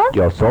 Arnold.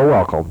 You're so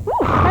welcome.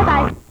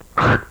 Bye-bye.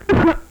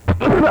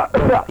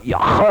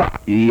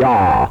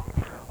 Yeah.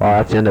 Well,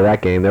 that's the end of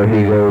that game. There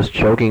he goes,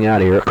 choking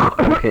out of here.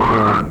 Okay,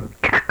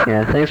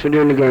 yeah, thanks for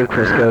doing the game,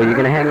 Crisco. You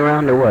gonna hang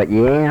around or what?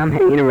 Yeah, I'm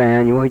hanging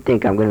around. You won't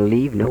think I'm gonna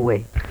leave? No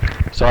way.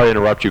 Sorry to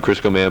interrupt you,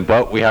 Crisco Man,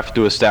 but we have to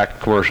do a stack of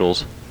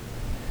commercials.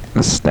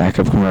 A stack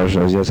of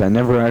commercials. Yes, I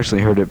never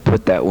actually heard it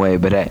put that way,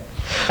 but hey,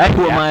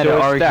 who am I to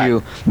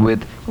argue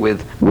with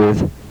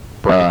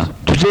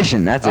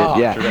tradition? That's it.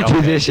 Yeah,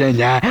 tradition.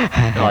 Yeah.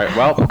 All right.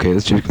 Well. Okay,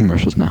 let's do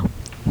commercials now.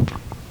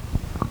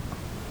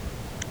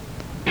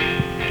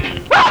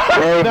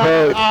 Hey,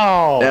 folks.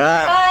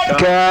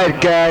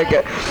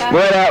 Good.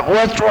 What up?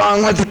 What's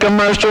wrong with the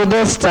commercial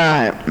this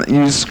time?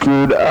 You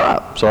screwed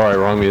up. Sorry,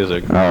 wrong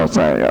music. Oh,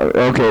 sorry.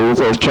 Okay,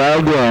 let's try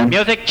again.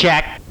 Music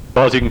check.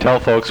 Well, as you can tell,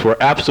 folks, we're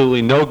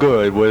absolutely no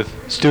good with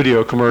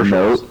studio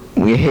commercials. Nope.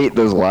 We hate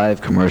those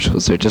live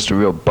commercials. They're just a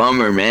real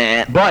bummer,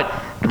 man. But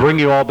to bring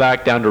you all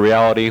back down to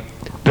reality,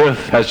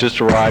 Biff has just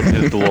arrived in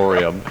his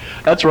DeLorean.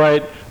 That's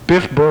right,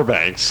 Biff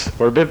Burbanks,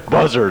 or Biff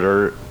Buzzard,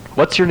 or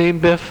what's your name,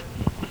 Biff?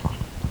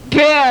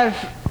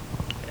 Biff!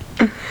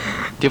 Do you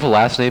have a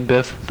last name,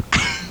 Biff?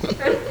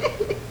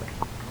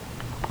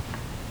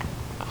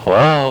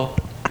 Hello?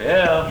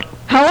 Yeah.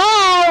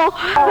 Hello?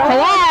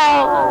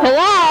 Hello?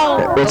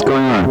 Hello? What's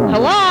going on?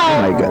 Hello?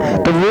 Oh my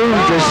God. The room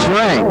just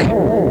shrank.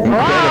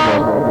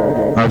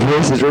 Incredible. Our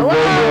voices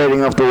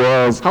reverberating off the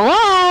walls.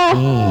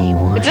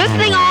 Hello? Is this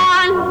thing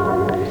on?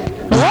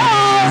 Hello?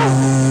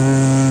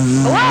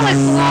 Hello,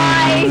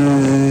 McFly?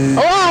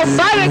 Hello,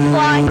 bye,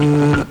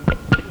 McFly.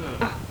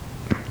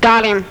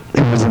 Got him.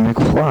 It was a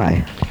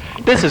McFly.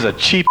 This is a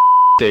cheap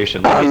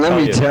station. Let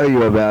me tell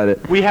you about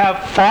it. We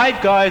have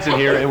 5 guys in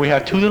here, and we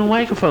have 2 little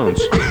microphones.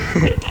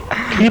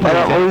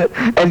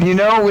 And you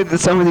know, with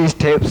some of these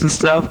tapes and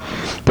stuff,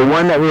 the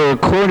one that we're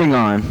recording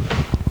on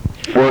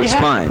works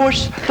fine.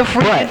 Push the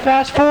freaking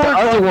fast forward. The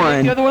other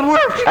one, the other one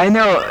works. I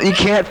know, you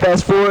can't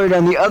fast forward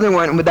on the other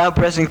one without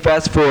pressing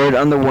fast forward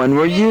on the one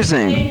we're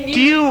using. Do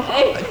you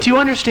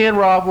understand,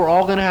 Rob? We're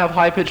all gonna have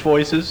high-pitched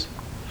voices.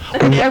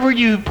 Whenever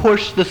you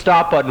push the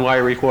stop button while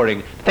you're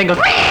recording, the thing goes.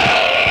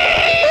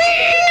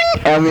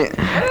 I mean,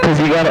 because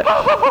you gotta,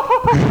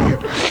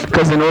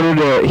 because in order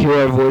to hear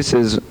our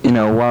voices, you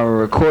know, while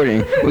we're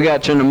recording, we gotta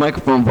turn the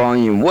microphone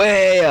volume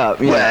way up.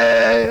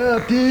 Way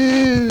up,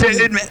 dude.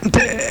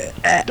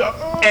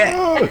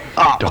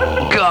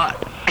 Oh, God.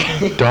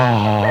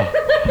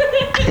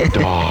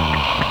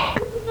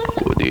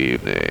 Good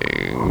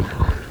evening.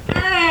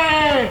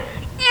 Okay.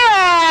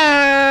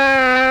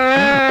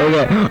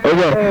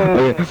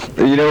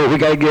 You know what? We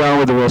gotta get on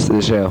with the rest of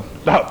the show.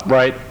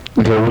 Right.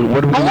 Okay,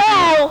 what do we do?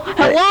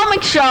 Hello,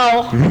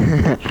 McShow.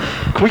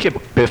 Can we get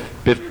Biff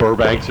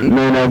Burbanks?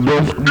 No,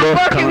 Biff. I'm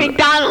working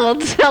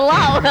McDonald's.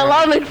 Hello,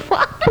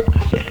 McFly.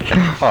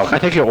 Oh, can I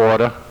take your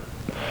order?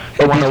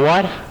 You want a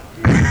what?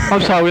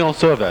 I'm sorry, we don't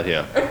serve that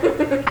here.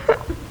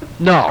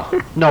 No,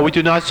 we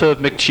do not serve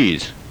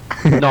McCheese.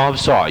 No, I'm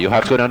sorry. You'll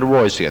have to go down to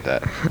Roy's to get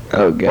that.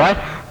 Okay. What?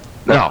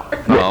 No.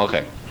 Oh,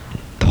 okay.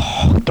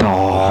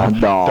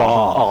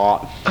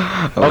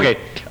 Okay.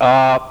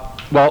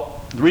 Well,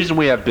 the reason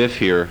we have Biff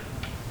here.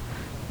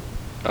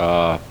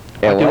 Why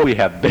do we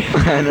have Biff?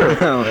 I don't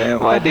know, man.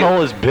 What the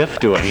hell is Biff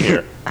doing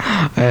here?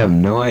 I have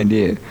no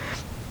idea.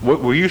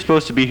 Were you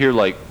supposed to be here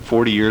like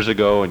 40 years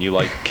ago, and you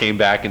like came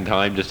back in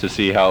time just to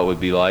see how it would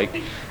be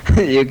like?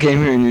 You came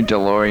here in your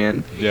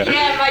DeLorean. Yeah.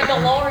 Yeah, my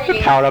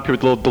DeLorean. Powered up here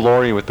with a little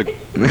DeLorean with the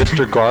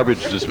Mr.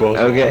 Garbage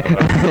disposal. Okay.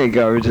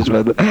 Garbage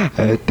disposal.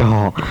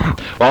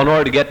 Well, in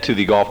order to get to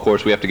the golf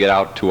course, we have to get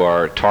out to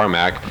our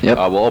tarmac. Yep.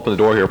 We'll open the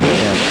door here.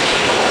 Yeah.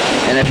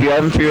 And if you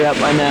haven't figured out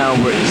by now,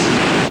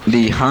 it's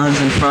the Hans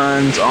and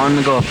Franz on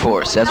the golf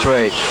course. That's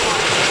right.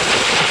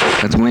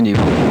 That's windy.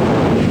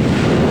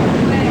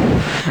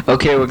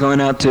 Okay, we're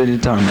going out to the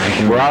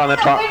tarmac. We're out on the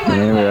tarmac.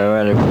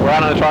 Yeah, We're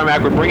out on the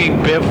tarmac. We're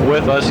bringing Biff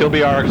with us. He'll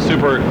be our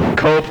super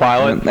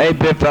co-pilot. Hey,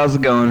 Biff, how's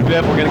it going?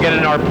 Biff, we're going to get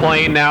in our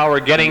plane now. We're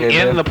getting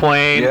Okay, in Biff. the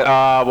plane.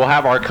 Yep. We'll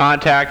have our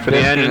contact for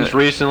Biff's the engines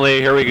gonna-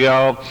 recently. Here we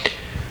go.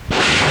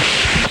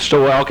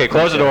 Okay,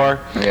 close the door.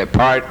 Okay. All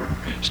right,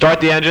 start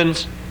the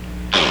engines.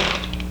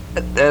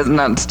 That's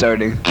not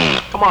starting.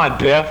 Come on,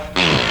 Biff.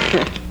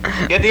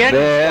 Get the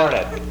engine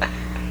started.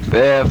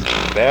 Biff.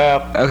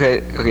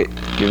 Okay.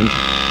 Give him.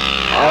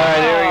 All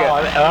right, here we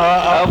go.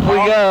 Up we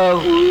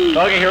go.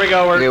 Okay, here we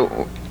go. Okay.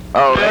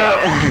 Oh,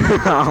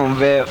 yeah. Oh,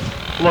 Biff.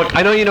 Look,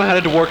 I know you know how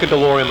to work a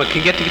DeLorean, but can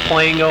you get the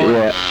plane going?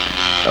 Yeah.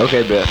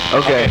 Okay, Biff.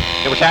 Okay.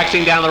 And we're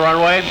taxiing down the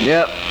runway.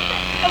 Yep.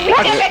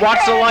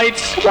 Watch the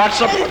lights. Watch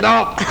the.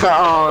 No.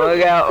 Oh,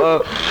 look out.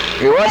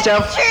 Okay, watch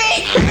out.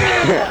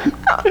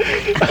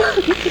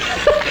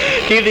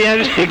 Keep the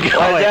engine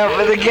going. Watch out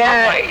for the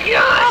gas.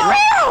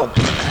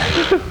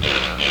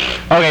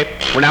 Okay,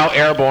 we're now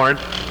airborne.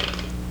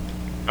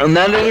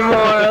 Not anymore.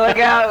 Look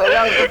out.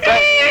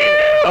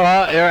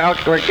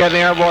 We're getting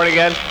airborne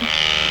again.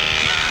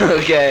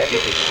 Okay.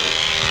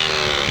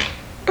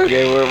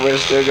 Okay, we're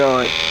still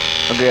going.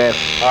 Okay.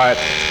 All right.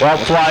 Well,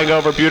 flying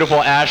over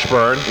beautiful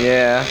Ashburn.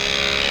 Yeah.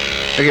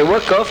 Okay,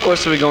 what golf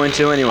course are we going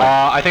to anyway?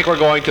 I think we're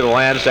going to the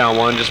Lansdowne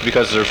one just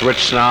because there's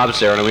rich snobs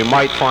there, and we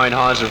might find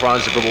Hans and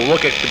Franz, but we'll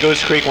look at the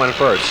Goose Creek one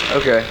first.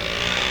 Okay.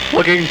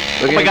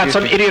 Oh my God,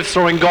 some idiots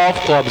throwing golf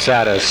clubs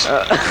at us.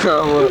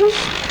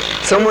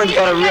 Someone's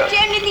got a real...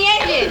 jammed in the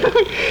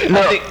engine.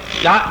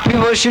 No,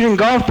 people are shooting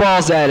golf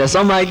balls at us.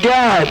 Oh my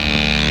God.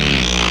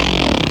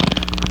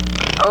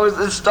 Oh,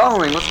 it's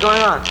stalling. What's going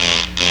on?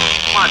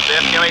 Come on,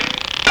 Biff, give me...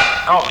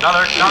 Oh,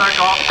 another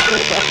golf...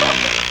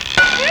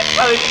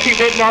 I think he's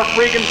hitting our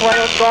freaking play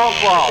with golf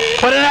balls.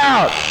 Put it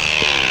out.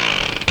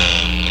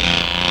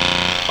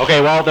 Okay,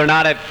 well, they're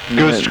not at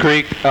Goose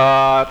Creek.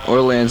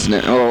 Or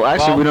Lansdowne. Oh,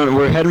 actually, we don't.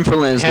 We're heading for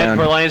Lansdowne. Heading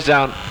for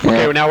Lansdowne.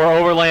 Okay, Yeah. now we're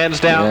over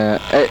Lansdowne. Yeah.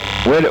 Hey,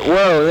 wait,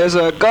 whoa, there's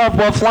a golf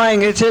ball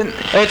flying. It's in.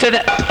 It's in...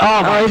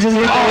 Oh, it just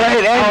hit the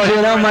right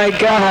engine. Oh my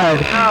God.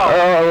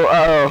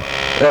 Oh.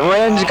 The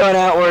wind's going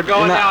outward.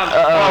 Going down.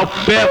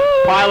 Oh, Biff,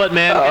 pilot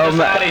man, get us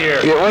out of here.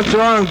 Yeah, what's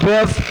wrong,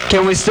 Biff?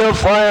 Can we still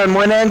fly on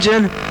one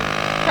engine?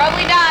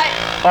 Probably not.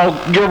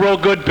 Oh, you're real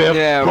good, Biff.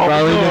 Yeah, Real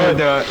probably good.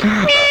 not.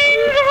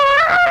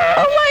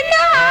 Oh my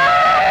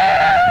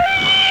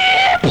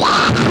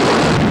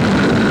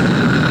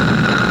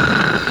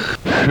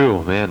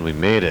Phew, man, we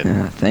made it.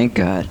 Yeah, thank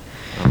God.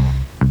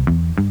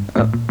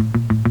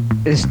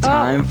 It's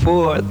time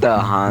for the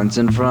Hans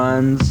and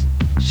Franz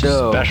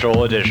show.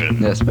 Special edition.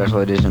 Yeah, special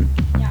edition.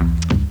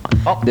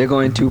 Oh. They're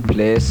going to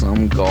play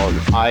some golf.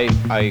 I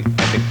think...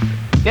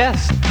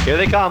 Yes, here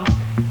they come.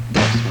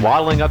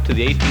 Waddling up to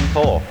the 18th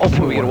hole.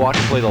 Oh, we get to watch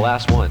them play the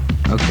last one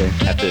Okay.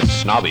 at this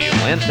snobby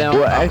Lansdowne.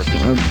 Well, Property.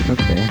 actually,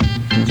 okay.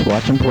 Let's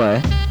watch them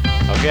play.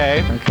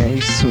 Okay. Okay,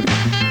 sweet.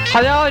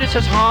 Hello, this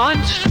is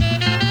Hans.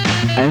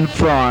 And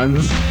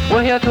Franz.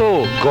 We're here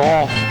to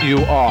golf you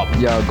up.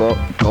 Yeah,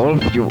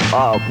 golf you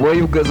up. Well,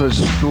 you guys are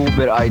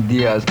stupid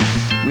ideas.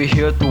 We're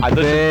here to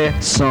play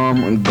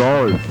some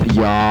golf.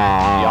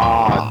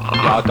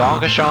 Yeah,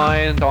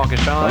 Dankeschön.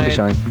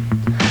 Dankeschön.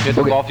 Here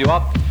to golf you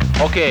up.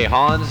 Okay,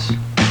 Hans.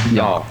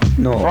 No.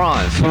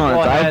 Franz. Franz. Go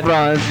I'm ahead.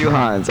 Franz. You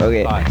Hans.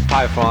 Okay.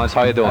 Hi, Franz.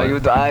 How you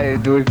doing? I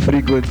do it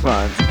pretty good,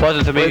 Franz.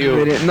 Pleasant to meet Wait a you.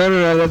 minute.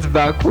 No, that's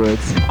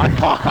backwards. I'm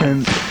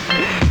Hans.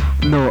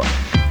 No,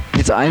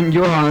 it's I'm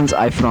your Hans,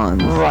 I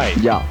Franz. Right.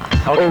 Yeah.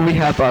 Okay. Oh, we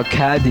have a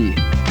caddy.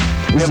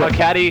 We have a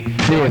caddy.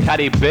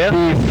 Biff.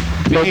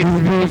 Beef.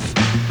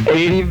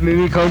 Beef.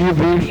 Maybe call you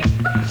beef.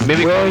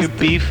 Maybe call you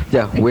beef.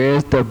 Yeah.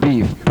 Where's the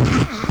beef?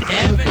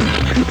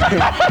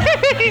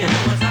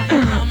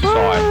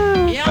 Sorry.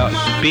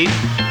 Beef.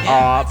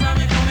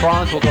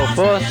 Franz will go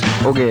first.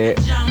 Okay.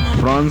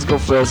 Franz go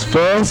first.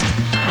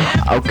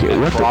 Okay.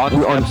 What Franz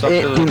we're on steps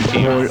up to the 18th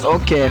tee. hole.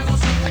 Okay.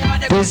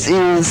 This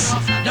is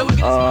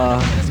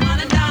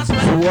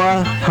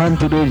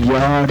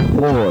 400-yard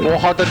hole.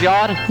 400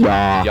 yard?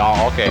 Yeah.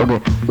 Yeah, okay.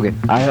 Okay.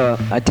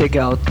 I take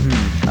out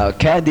a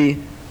caddy.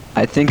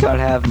 I think I'll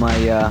have my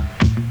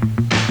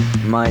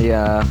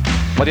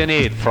What do you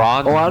need,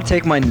 Franz? Oh, I'll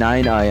take my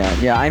 9-iron.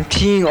 Yeah, I'm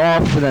teeing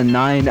off with a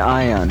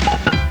 9-iron.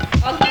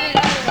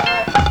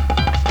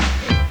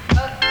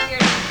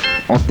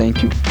 Oh,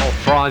 thank you. Oh,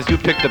 Franz, you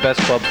pick the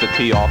best clubs to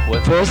tee off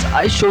with. First,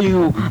 I show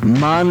you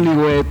manly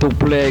way to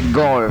play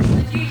golf.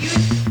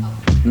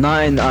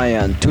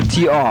 9-iron to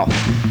tee off.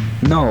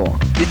 No,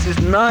 this is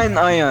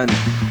 9-iron.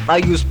 I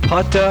use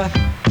putter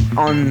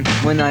on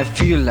when I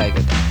feel like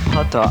it.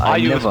 Putter, I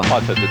use never.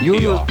 putter to You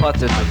tee use off.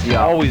 putter to tee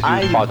off. always use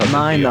I putter to tee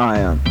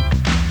off. 9-iron.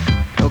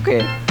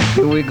 Okay,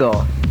 here we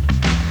go.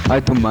 I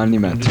do money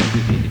match.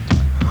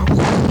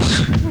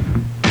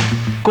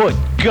 Good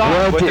God,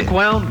 Where where'd the did-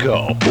 ground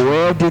go?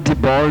 Where did the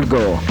ball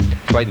go?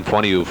 It's right in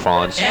front of you,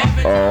 Franz.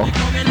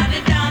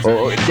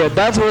 Oh, yeah,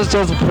 that was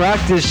just a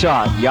practice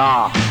shot.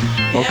 Yeah.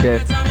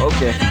 Okay.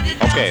 Okay.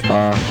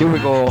 Here we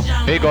go.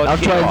 Here you go. I'll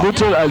tee try off.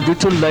 a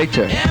little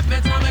later.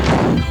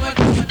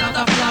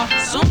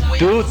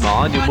 Dude,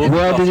 man, you moved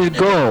Where up. did it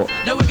go?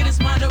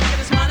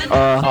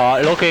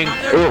 Looking.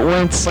 It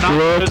went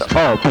straight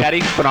up.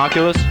 Caddy,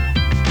 binoculars.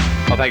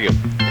 Oh, thank you.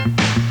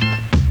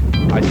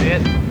 I see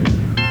it.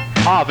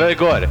 Ah, very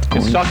good.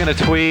 It's stuck in a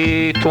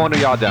tree 200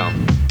 yards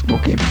down.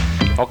 Okay.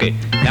 Okay,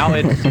 now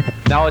it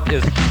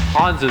is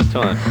Hans's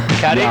turn.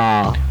 Caddy,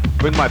 Yeah.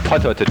 bring my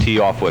putter to tee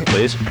off with,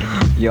 please.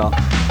 Yeah.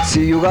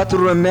 See, you got to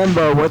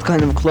remember what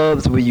kind of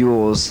clubs we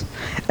use,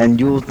 and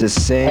use the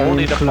same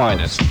Only the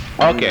clubs. finest.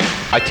 Okay,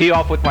 I tee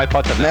off with my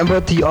putter now. Remember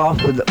tee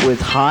off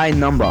with high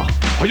number.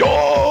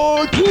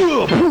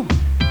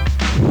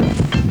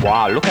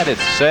 Wow, look at it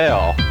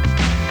sail.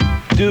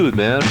 Dude,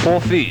 man,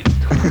 4 feet.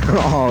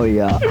 Oh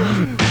yeah.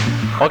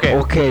 Okay.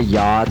 Okay,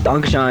 yeah.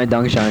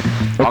 Dankeschön.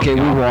 Okay,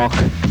 we walk.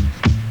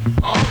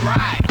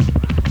 Alright.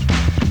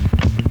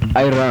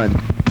 I run.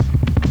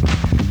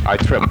 I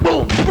trip.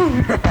 Boom.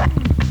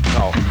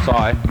 Oh,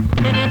 sorry.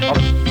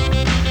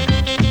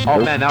 Oh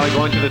man, now we're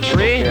going to the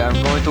tree? Okay,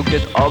 I'm going to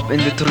get up in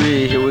the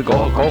tree. Here we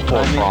go. Go for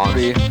it, I'm in the Franz.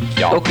 tree.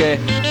 Yeah. Okay.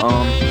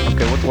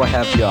 Okay. What do I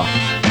have here?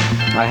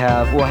 I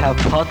have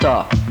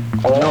putter.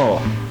 Oh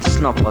no, it's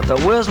not putter.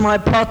 Where's my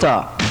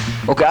putter?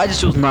 Okay, I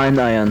just use 9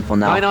 iron for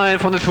now. 9 iron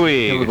from the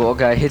tree. Here we go.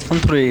 Okay, I hit from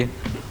 3.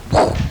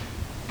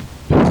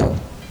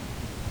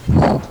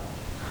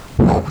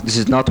 This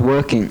is not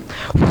working.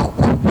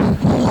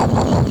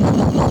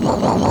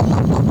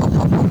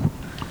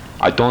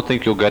 I don't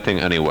think you're getting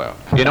anywhere.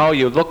 You know,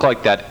 you look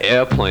like that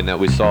airplane that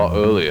we saw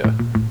earlier.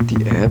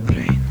 The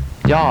airplane.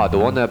 Yeah, the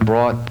one that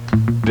brought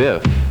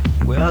Biff.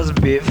 Where's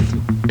Biff?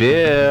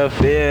 Biff.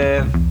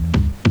 Biff.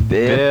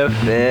 Biff.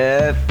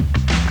 Biff.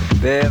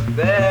 Biff.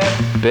 Biff.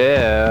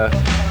 Biff.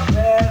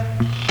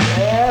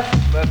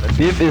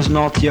 Biff is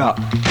not here.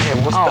 Hey,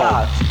 what's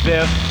that?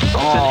 Biff. It's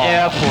an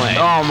airplane.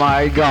 Oh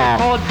my god.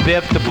 Called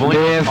Biff to bring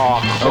Biff.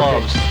 our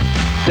clubs.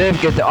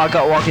 Biff, get the. I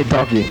got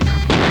walkie-talkie.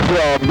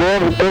 Yeah,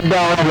 Biff, get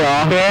down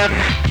here. Biff.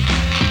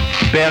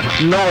 Biff.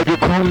 No, you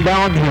come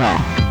down here.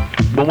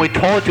 When we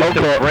told you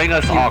to bring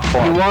us our You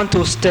clubs. want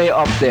to stay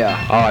up there.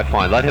 Alright,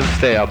 fine. Let him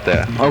stay up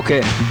there.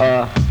 Okay,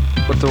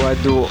 what do I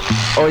do?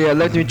 Oh yeah,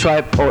 let me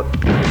try. Oh,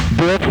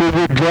 Biff, will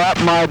you drop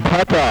my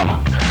putter?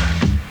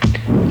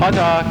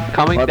 Putter,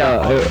 coming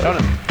down.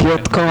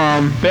 Get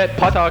calm.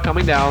 Putter,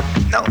 coming down.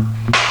 No.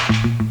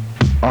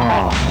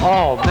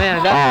 Oh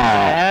man, that's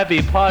a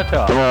heavy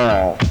putter.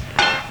 Oh.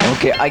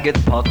 Okay, I get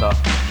putter.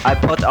 I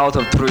put out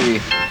of 3.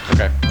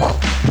 Okay.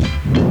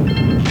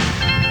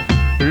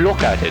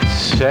 Look at it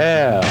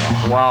sail.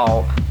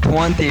 Wow,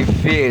 20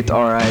 feet,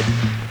 alright.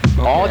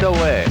 All the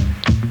way.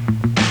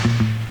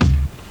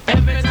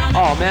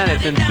 Oh man,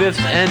 it's in Biff's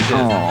engine.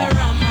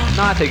 Oh.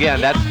 Not again,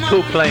 that's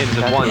 2 planes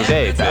in one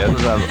day, That Biff.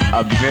 was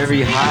a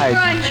very high,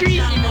 Run,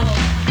 trees.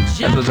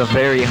 that was a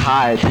very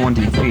high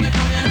 20 feet.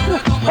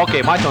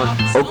 Okay, my turn.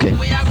 Okay.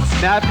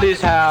 May I please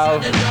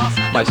have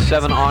my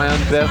 7 iron,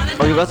 Biff?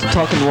 Oh, you got to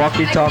talk in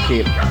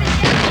walkie-talkie.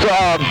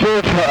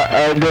 Biff,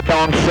 get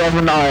down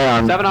 7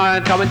 iron. 7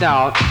 iron coming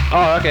down.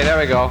 Oh, okay, there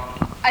we go.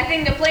 I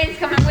think the plane's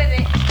coming with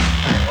it.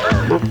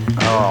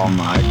 Oh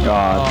my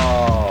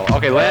god. Oh,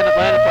 okay, land.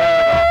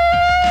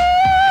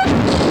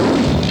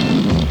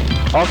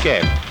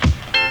 Okay.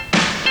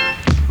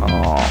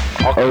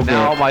 Oh. Okay,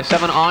 now my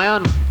 7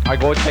 iron, I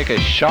go take a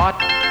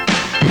shot.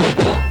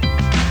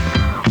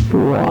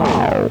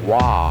 Wow.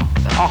 Wow.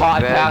 I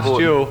very passed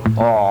good. you.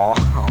 Oh.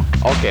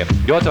 Okay,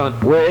 your turn.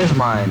 Where is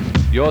mine?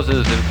 Yours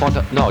is in front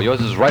of, no,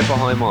 yours is right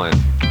behind mine.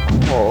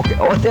 Oh, okay.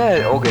 Oh,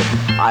 there. Okay.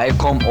 I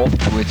come up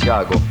to it,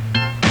 Thiago.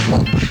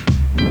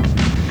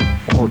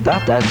 Oh,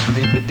 that's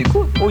actually pretty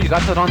good. Oh, you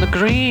got that on the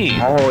green.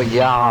 Oh,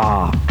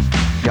 yeah.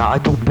 Yeah, I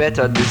do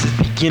better. This is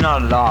beginner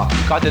luck.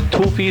 Got it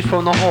 2 feet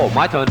from the hole.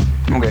 My turn.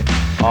 Okay.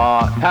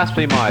 Pass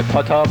me my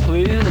putter,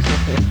 please.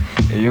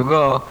 Here you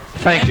go.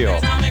 Thank you.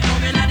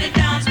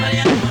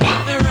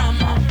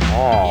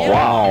 Oh,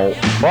 wow.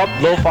 Up,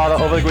 low father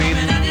over the green.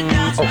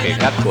 Okay,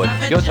 that's good.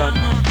 Your turn.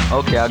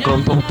 Okay, I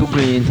come up to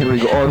green. Here we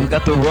go. Oh, we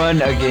got to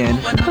run again.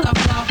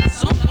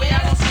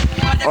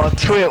 Oh,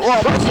 3.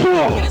 Oh, that's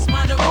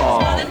 4. Oh,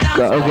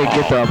 God. Okay,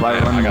 get up. I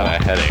run. I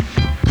got a headache.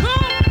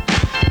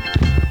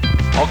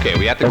 Okay,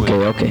 we have to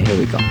Okay, here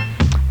we go.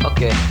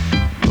 Okay.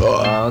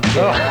 Okay,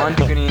 on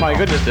the green. My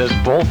goodness, there's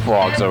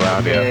bullfrogs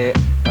around here.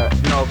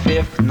 Okay, no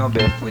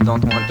Biff. We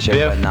don't want chip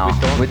Biff, right now.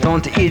 We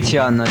don't eat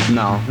here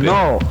now.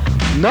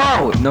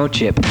 Biff. No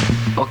chip.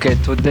 Okay,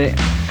 today.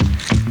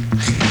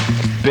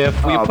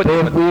 Biff, will you put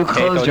Biff, the will you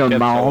potato close your chips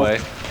mouth? away?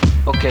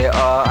 Okay,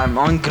 I'm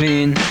on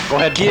green. Go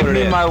ahead, Give put it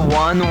me in. my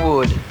 1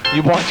 wood.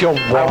 You want your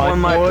I want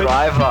my wood?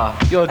 driver.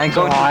 Your I'm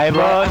going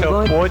driver I'm to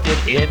going put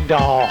it in the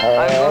I'm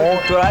hole?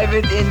 going to drive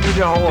it into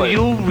the hole. Do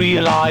you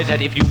realize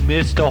that if you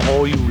miss the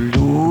hole, you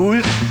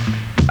lose?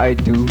 I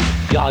do.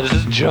 Yeah, this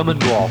is German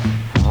golf.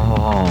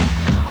 Oh.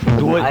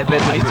 Do it I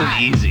bet nice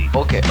and easy.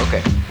 Okay.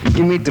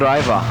 Give me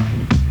driver.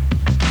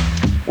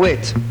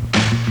 Wait.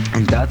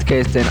 In that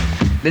case, then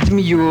let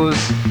me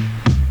use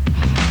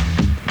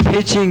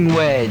pitching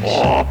wedge.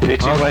 Oh,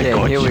 pitching wedge,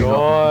 good here we go.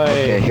 choice.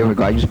 Okay, here we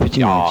go. I use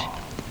pitching wedge.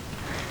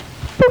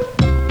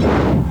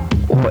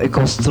 Oh, it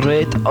goes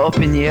straight up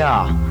in the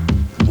air.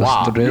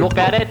 Wow, look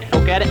at it.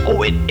 Oh,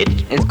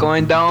 It's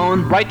going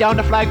down. right down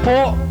the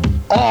flagpole.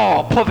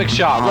 Oh, perfect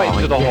shot, right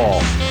into the hole.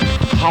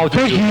 How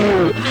did you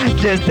do it?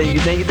 Yes,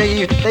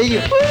 thank you.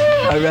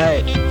 All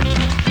right.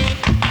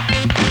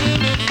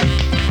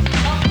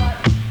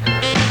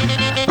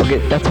 Okay,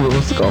 that's what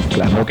was golf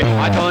clap. Okay,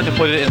 my turn to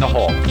put it in the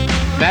hole.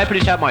 May I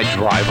please have my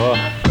driver?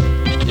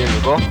 Here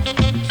we go.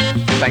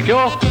 Thank you.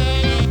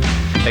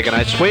 Take a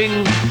nice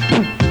swing.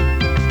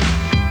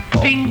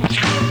 Ping,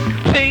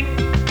 ping.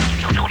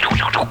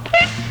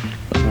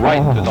 Right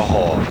into the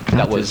hole.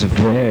 That was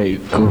very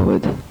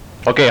good.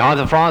 okay. Hans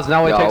and Franz.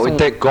 Now we Yeah, take we some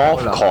take golf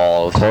cola.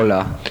 calls.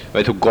 Cola.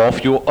 Way to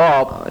golf you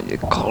up.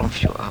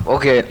 Golf you up.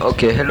 Okay.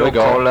 Here Hello, we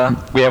go. Cola.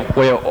 We have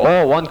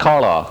one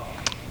caller.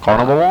 Call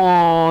number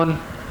 1.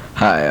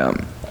 Hi.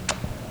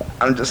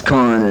 I'm just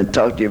calling to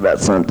talk to you about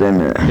something.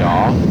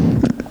 Yeah.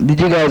 Did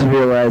you guys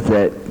realize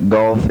that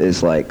golf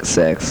is like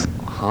sex?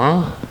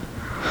 Huh?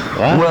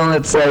 What? Well,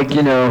 it's like,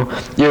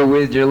 you're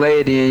with your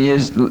lady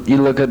and you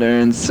look at her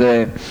and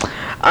say,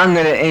 I'm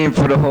gonna aim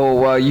for the hole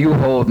while you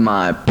hold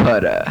my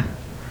putter.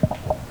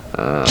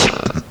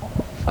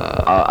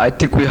 I I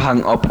think we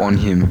hung up on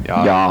him.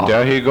 Yeah.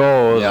 There he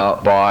goes. Yeah.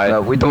 Bye.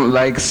 We don't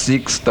like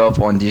sick stuff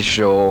on this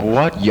show.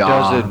 What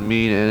does it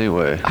mean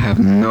anyway? I have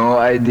no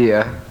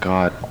idea.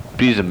 God,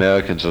 these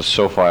Americans are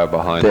so far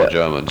behind the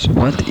Germans.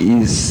 What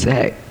is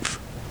sex?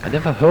 I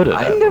never heard of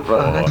I that.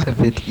 never heard of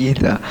it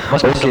either.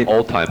 Must be some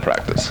old time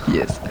practice.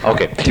 Yes.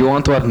 Okay. Do you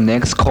want to have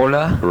next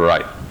caller?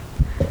 Right.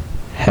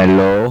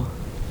 Hello.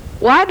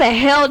 Why the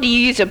hell do you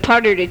use a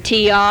putter to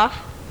tee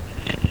off?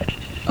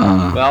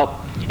 Well,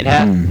 it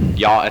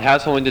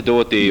has something to do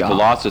with the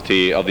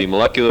velocity of the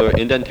molecular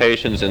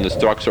indentations in the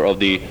structure of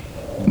the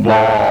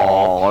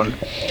ball.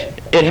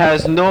 It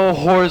has no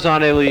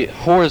horizontally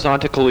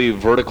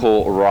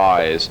vertical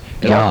rise.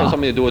 It also has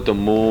something to do with the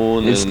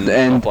moon and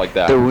stuff like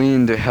that. The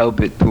wind help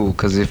it too,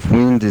 because if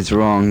wind is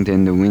wrong,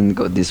 then the wind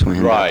go this way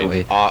and that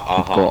way. It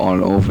go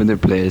all over the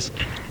place.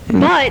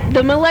 But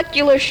the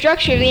molecular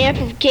structure of the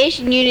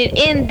amplification unit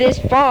in this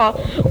ball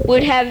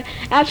would have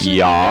absolutely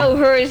no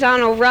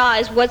horizontal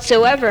rise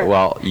whatsoever.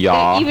 Well,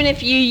 even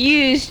if you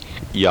used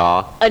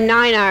a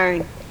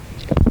 9-iron.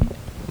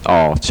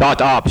 Oh,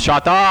 shut up.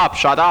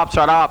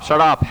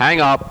 Hang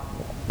up.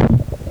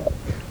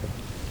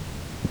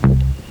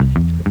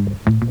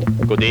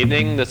 Good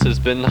evening, this has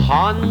been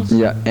Hans.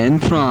 Yeah,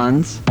 and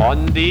Franz.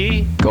 On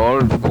the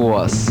golf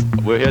course.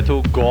 We're here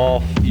to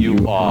golf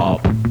you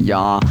up.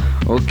 Yeah,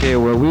 okay,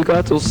 well, we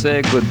got to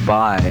say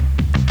goodbye.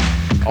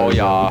 Oh,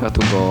 yeah. We got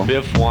to go.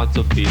 Biff wants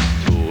a piece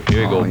too.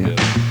 Here you go, Biff.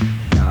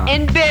 Yeah.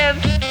 And Biff.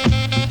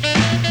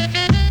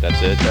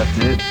 That's it? That's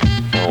it.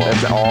 Oh,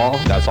 that's all?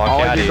 That's all,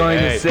 Caddy. You're going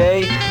to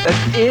say?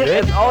 That's it?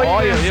 That's all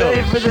you're going to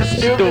say for the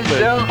stupid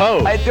show?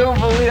 Host. I don't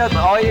believe that's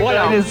all you're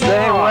going to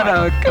say. What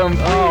a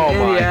complete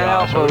idiot.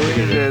 I don't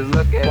believe this.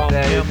 Look at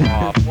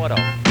that. What a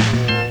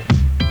fool.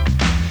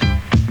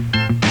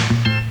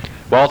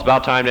 Well, it's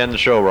about time to end the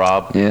show,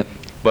 Rob. Yeah.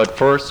 But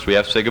first, we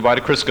have to say goodbye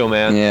to Crisco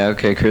Man. Yeah,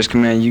 okay, Crisco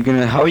Man,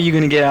 how are you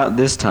gonna get out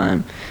this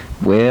time?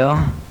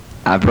 Well,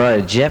 I brought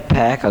a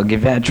jetpack. I'll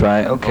give that a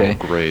try. Okay.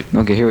 Oh, great.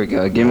 Okay, here we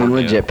go. Give me a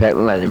little jetpack.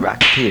 Let it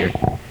rock here.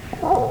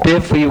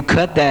 Biff, will you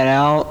cut that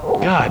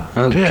out? God.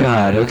 Oh, Biff.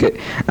 God. Okay.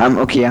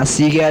 Okay, I'll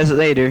see you guys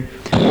later.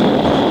 No,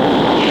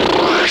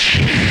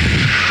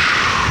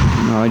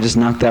 I just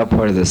knocked out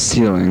part of the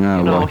ceiling.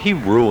 Oh, well. He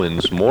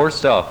ruins more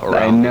stuff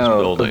around this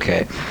building.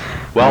 Okay.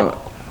 Well,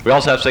 we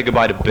also have to say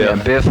goodbye to Biff.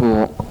 Yeah, Biff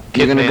will...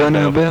 You're gonna go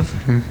now, Biff?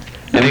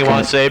 Anything you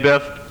want to say,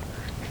 Biff?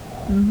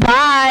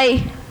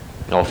 Bye.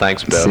 Oh,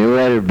 thanks, Biff. See you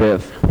later,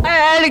 Biff. I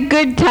had a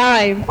good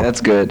time.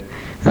 That's good.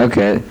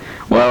 Okay.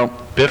 Well...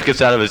 Biff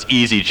gets out of his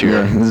easy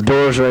chair. Yeah, his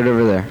door's right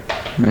over there.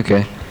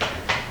 Okay.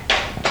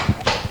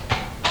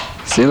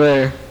 See you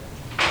later.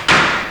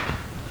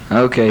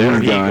 Okay, there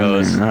he's he gone.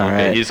 goes. All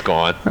okay, right. he's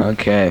gone.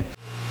 Okay.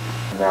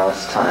 Now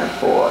it's time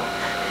for...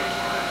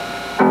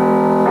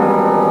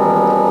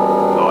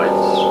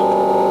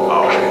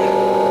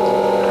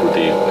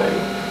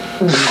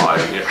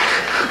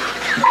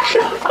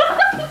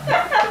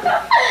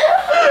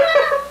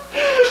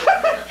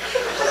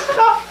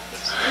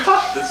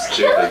 Stop this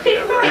stupid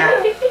camera.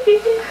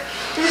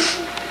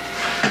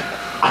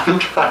 I'm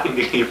trying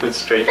to keep a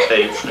straight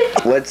face.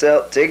 What's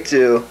up? Take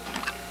 2.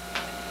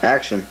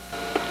 Action.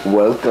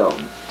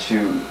 Welcome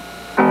to...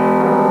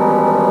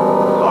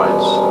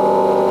 Lights.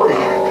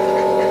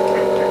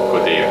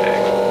 Good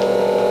evening.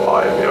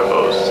 I am your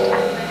host,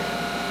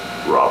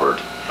 Robert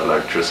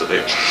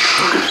Electricity.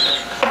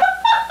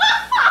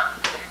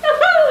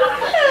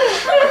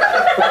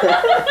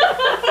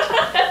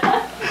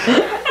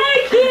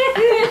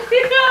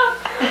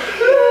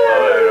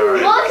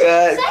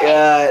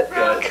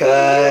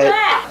 Cut.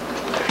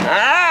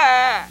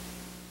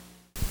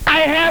 I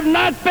have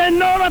not been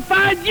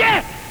notified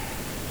yet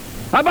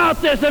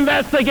about this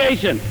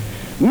investigation.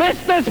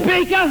 Mr.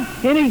 Speaker,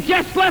 and he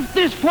just left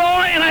this floor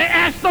and I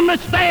asked him to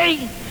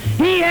stay.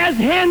 He has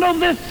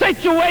handled this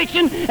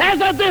situation as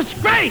a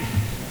disgrace.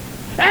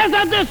 As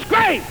a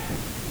disgrace.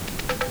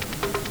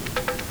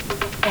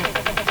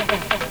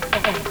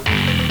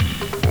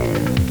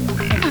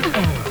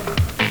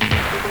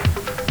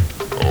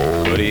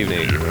 Good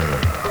evening.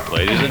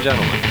 Ladies and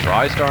gentlemen,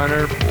 TriStar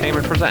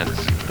Entertainment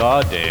presents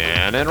The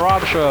Dan and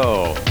Rob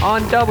Show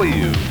on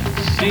WCRAP.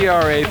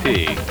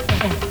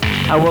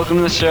 Hi, welcome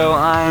to the show.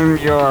 I'm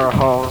your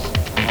host,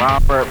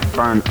 Robert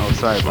Burnham. Oh,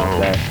 sorry about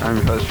that. I'm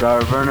your host,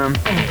 Robert Burnham.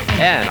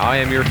 And I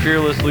am your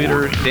fearless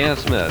leader, Dan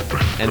Smith.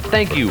 And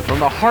thank you from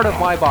the heart of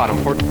my bottom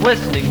for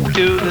listening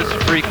to this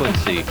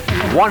frequency,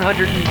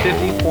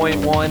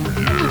 150.1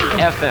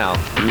 FM,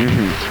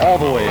 all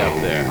the way up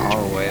there.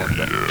 All the way up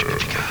there.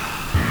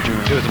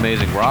 It was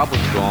amazing. Rob was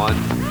gone.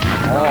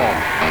 All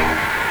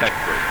tech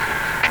breaks.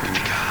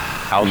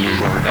 House was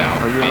burned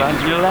down.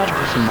 You're allowed to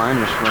do some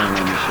minor swearing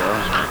on the show.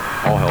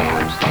 All hell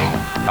breaks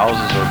loose.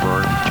 Houses are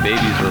burned.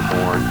 Babies are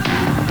born.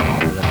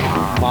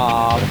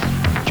 Mobs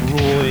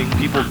ruling.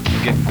 People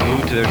get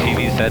glued to their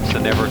TV sets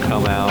and never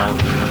come out.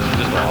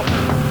 Just awful.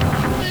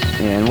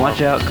 Yeah, and watch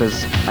out,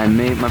 because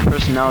my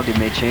personality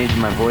may change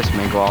and my voice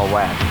may go all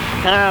whack.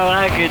 Kind of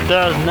like it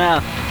does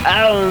now.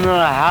 I don't know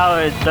how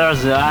it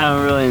does it. I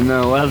don't really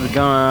know what's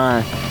going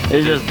on.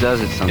 It just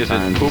does it Is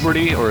sometimes. it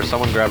puberty or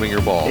someone grabbing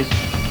your balls?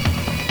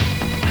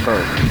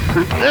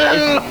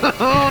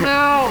 Oh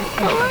no!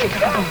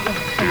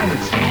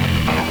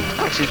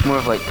 Actually, it's more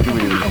of like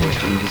puberty than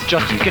question.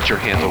 Justin, get your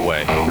hands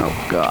away.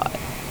 Oh God.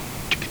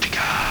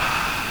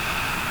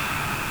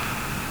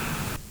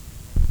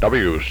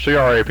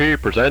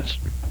 WCRAP presents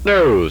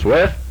News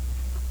with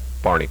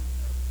Barney.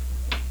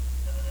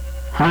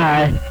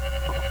 Hi,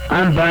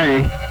 I'm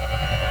Barney.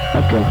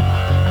 Okay.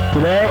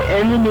 Today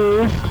in the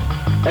news,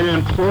 an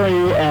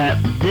employee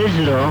at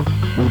Digital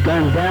was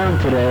gunned down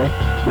today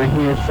when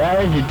he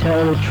decided to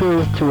tell the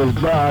truth to his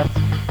boss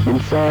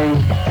and saying,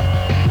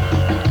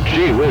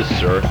 Gee whiz,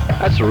 sir.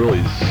 That's a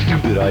really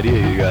stupid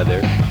idea you got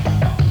there.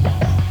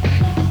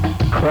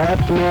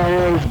 Kraft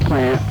mayonnaise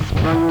plant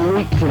sprung a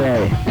leak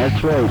today.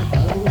 That's right.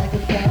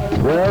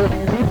 12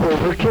 people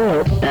were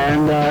killed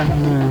and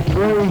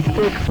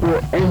 46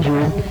 were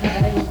injured,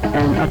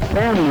 and a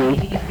family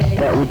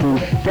that was in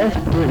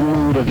desperate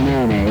need of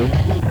mayonnaise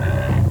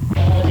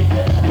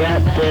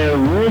got their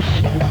wish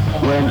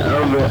when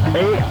over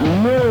 8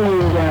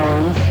 million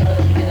gallons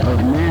of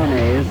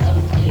mayonnaise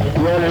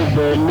flooded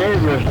their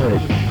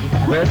neighborhood.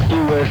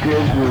 Rescue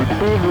workers were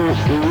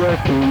feverishly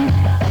working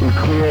to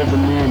clear the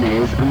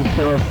mayonnaise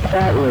until a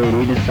fat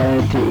lady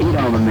decided to eat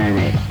all the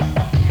mayonnaise.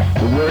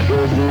 The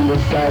workers then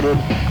decided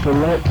to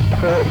let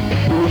her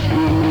finish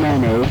eating the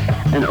mayonnaise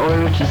in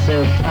order to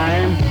save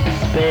time,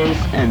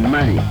 space, and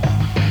money.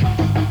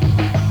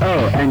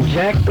 Oh, and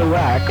Jack the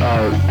Whack,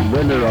 our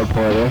weather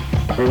reporter,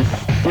 is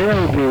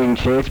still being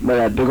chased by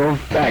that big old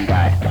fat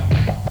guy.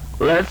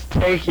 Let's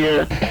take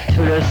you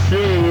to the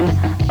scene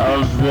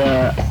of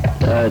the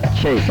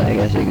chase, I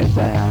guess you could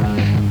say.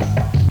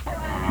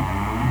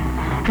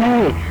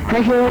 Hey,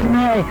 get away from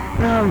me!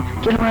 No,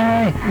 get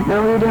away! No,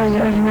 what are you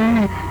doing? Get away from me!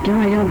 Get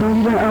away, don't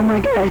you do it! Oh my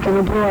God, it's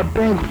gonna blow a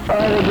big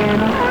fire again!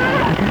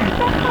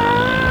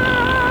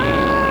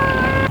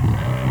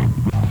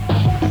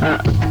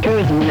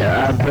 Excuse me,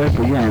 I'll break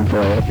again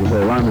for you if you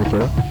really want me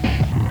to.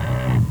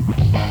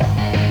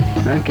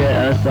 Okay,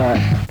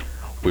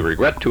 We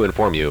regret to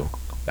inform you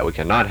that we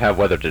cannot have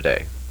weather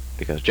today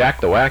because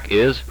Jack the Whack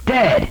is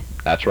dead!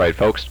 That's right,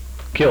 folks.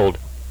 Killed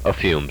of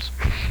fumes.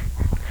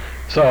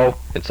 So,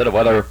 instead of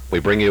weather, we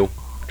bring you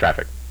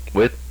traffic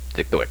with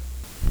Dick the Wick.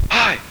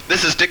 Hi,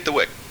 this is Dick the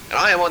Wick, and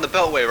I am on the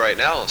Beltway right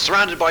now,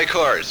 surrounded by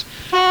cars.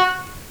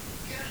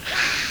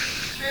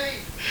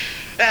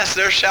 Yes,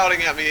 they're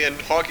shouting at me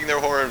and honking their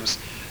horns,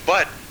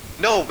 but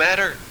no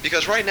matter,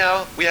 because right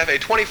now we have a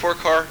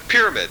 24-car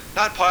pyramid,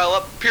 not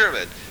pile-up,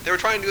 pyramid. They were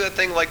trying to do that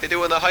thing like they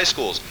do in the high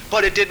schools,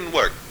 but it didn't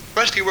work.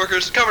 Rescue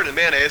workers covered in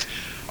mayonnaise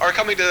are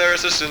coming to their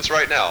assistance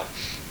right now.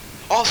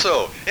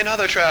 Also, in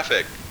other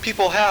traffic,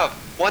 people have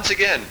once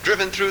again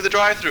driven through the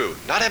drive-thru,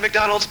 not at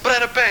McDonald's, but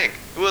at a bank.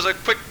 It was a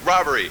quick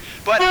robbery.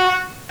 But,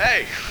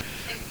 hey,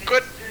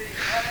 quit,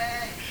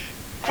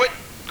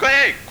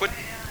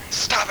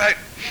 stop it.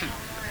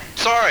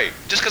 Sorry,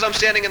 just because I'm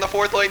standing in the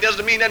fourth lane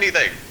doesn't mean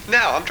anything.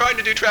 Now, I'm trying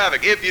to do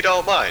traffic, if you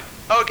don't mind.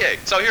 Okay,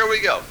 so here we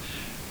go.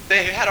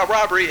 They had a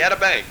robbery at a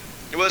bank.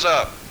 It was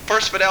a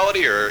First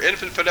Fidelity or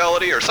Infant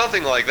Fidelity or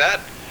something like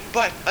that.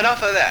 But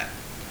enough of that.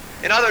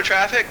 In other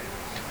traffic,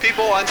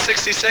 people on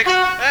 66,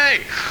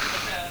 hey!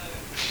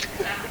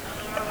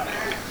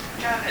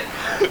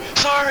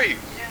 Sorry.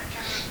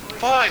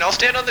 Fine, I'll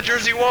stand on the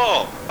Jersey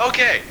wall.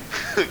 Okay,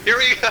 here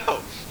we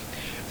go.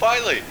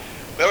 Finally,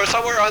 there was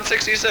somewhere on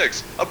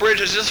 66. A bridge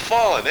has just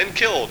fallen and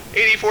killed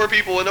 84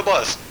 people in a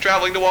bus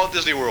traveling to Walt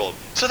Disney World.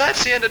 So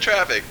that's the end of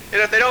traffic. And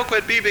if they don't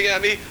quit beeping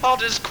at me, I'll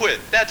just quit.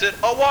 That's it.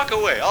 I'll walk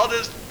away. I'll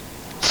just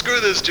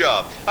screw this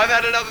job. I've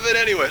had enough of it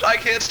anyways. I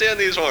can't stand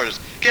these horns.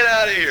 Get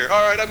out of here.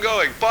 All right, I'm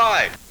going.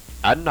 Bye.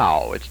 And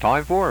now it's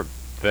time for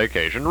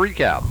Vacation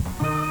Recap.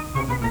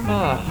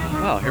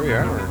 Well, here we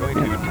are. We're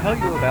going to tell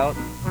you about...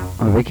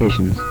 Oh,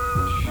 vacations.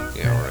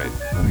 Yeah, right.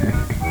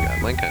 Yeah,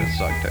 mine kind of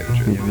sucked,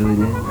 actually. It really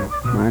did.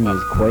 Mine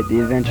was quite the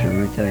adventure,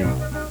 let me tell you.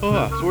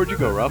 Oh, so where'd you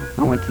go, Rob?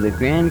 I went to the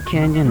Grand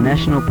Canyon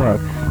National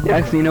Park.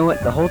 Actually, you know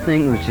what? The whole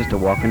thing was just a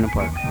walk in the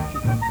park.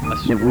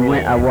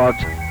 I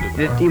walked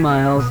 50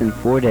 miles in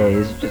 4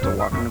 days, just a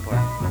walk in the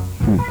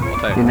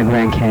park. In the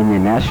Grand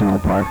Canyon National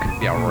Park.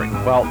 Yeah, right.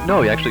 Well,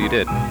 no, actually you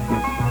did.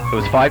 It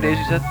was 5 days,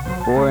 you said?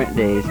 4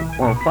 days.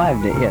 Well,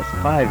 5 days. Yes,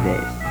 5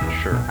 days.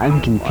 Sure.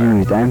 I'm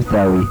confused. I'm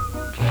sorry.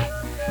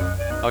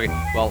 Okay,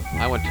 well,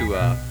 I went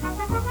to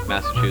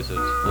Massachusetts,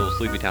 a little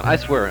sleepy town. I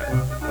swear,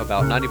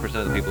 about 90%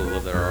 of the people who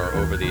live there are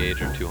over the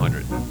age of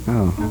 200.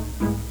 Oh.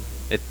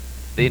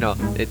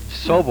 It's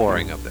so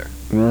boring up there.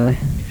 Really?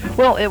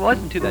 Well, it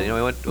wasn't too bad.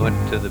 We went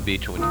to the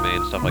beach and went to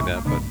Maine and stuff like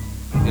that, but,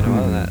 other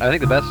than that, I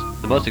think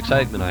the most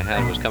excitement I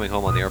had was coming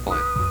home on the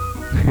airplane.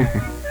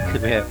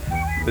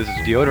 This is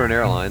Deodorant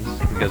Airlines,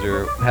 because we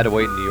had to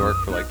wait in New York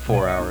for like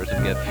 4 hours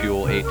and get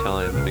fuel 8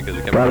 times because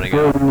we kept running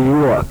out. I'm from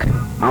New York.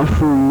 I'm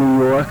from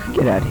New York.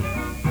 Get out of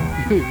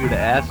here. You're the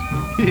ass.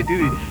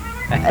 Dude.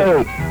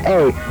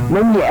 Hey,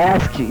 let me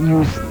ask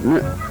you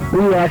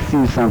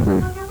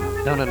something.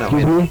 No.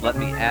 Excuse me? Let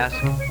me ask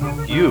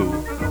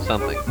you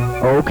something.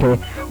 Okay,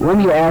 let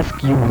me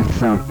ask you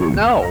something.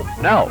 No.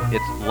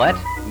 It's Let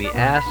me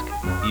ask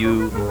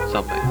you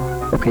something.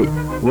 Okay,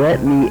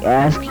 let me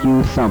ask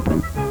you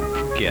something.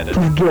 Get it.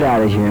 Just get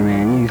out of here,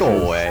 man. You Go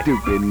so away.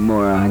 stupid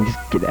moron. Just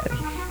get out of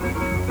here.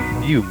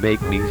 You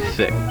make me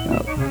sick.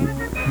 Oh,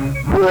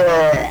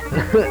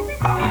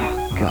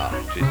 God.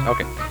 Jeez.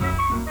 Okay.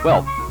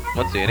 Well,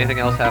 let's see. Anything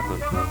else happen?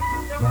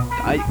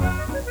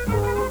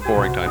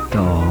 Boring time.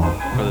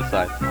 For the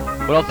side.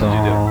 What else did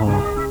you do?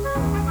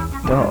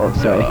 Oh,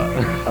 sorry. I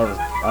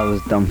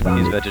was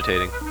dumbfounded. He's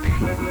vegetating.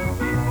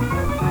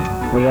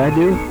 What did I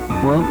do?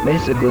 Well,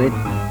 basically,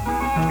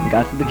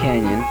 got to the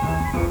canyon.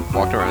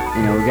 Walked around.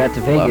 You know, we got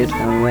to Vegas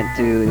and we went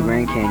to the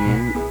Grand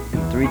Canyon.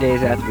 And 3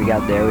 days after we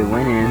got there, we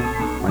went in.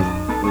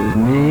 It was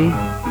me,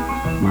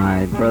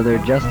 my brother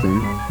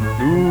Justin,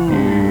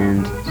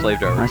 and slave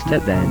driver. my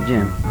stepdad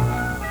Jim.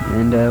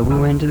 And we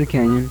went to the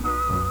canyon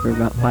for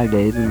about 5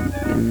 days, and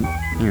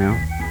you know,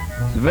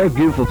 it's a very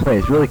beautiful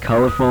place, really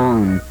colorful,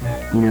 and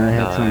you know, it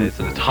had Nice,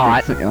 and it's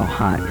hot.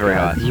 hot. Very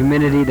hot. The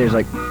humidity, there's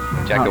like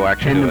Jacko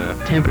actually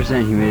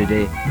 10%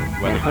 humidity,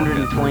 Weather and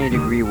 120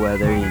 degree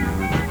weather, you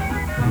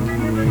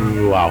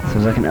know. Wow. So it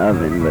was like an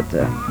oven,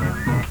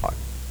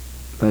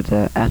 but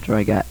after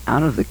I got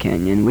out of the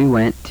canyon, we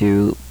went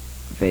to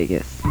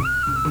Vegas.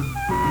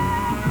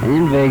 And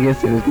in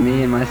Vegas, it was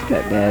me and my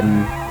stepdad,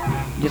 and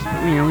just,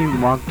 you know, we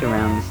walked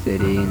around the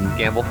city and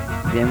Gamble?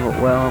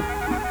 Well,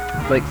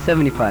 like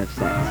 75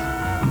 cents.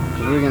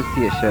 'Cause we were gonna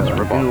see a show. I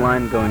was in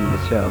line going to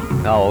the show.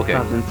 Oh, okay.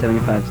 Popped in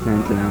 75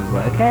 cents, and I was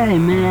like, "Hey,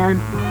 man,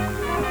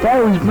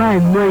 that was my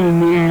money,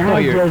 man.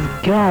 I just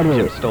got it."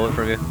 Jim stole it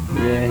from you?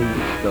 Yeah, he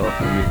stole it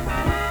from me.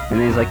 And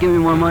then he's like, "Give me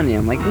more money."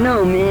 I'm like,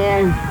 "No,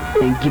 man, I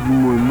ain't give you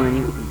more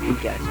money. You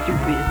got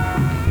stupid."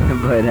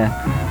 But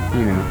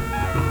you know.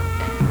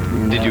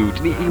 And, Did you?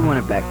 He won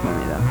it back for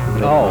me though.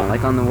 Oh.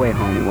 Like on the way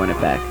home, he won it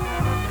back.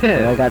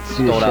 But I got to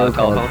see a Stole it out show of the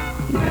called. telephone?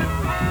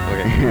 Yeah.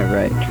 Okay. Yeah,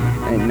 right.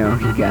 And no,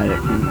 he got it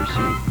from the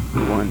machine. He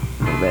won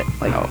a bet.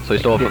 Like. Oh, so he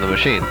stole it from the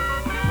machine.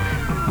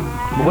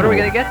 But when are we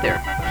gonna get there?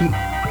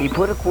 He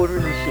put a quarter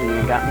in the machine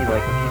and got me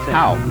like a few cents.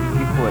 How? A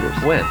few quarters.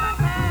 When?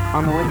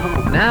 On the way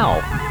home. Now.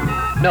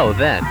 No,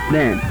 then.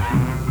 Then.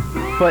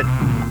 But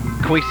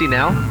can we see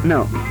now?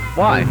 No.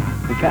 Why?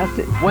 We passed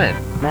it. When?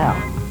 Now.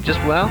 Just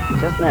now?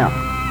 Just now.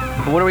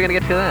 But when are we gonna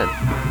get to then?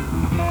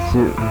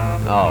 Soon.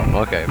 Oh,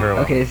 okay, very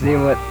well. Okay, see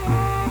what?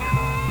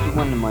 He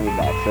won the money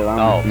back, so I'm.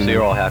 Oh, so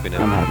you're all happy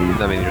now. I'm happy now.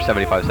 I mean, you're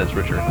 75 cents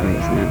richer. Oh,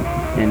 yes, man.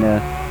 And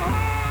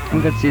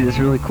we got to see this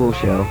really cool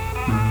show,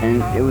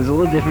 and it was a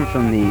little different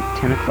from the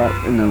 10 o'clock.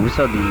 No, we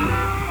saw the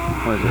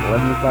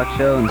 11 o'clock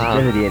show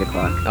instead of the 8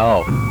 o'clock.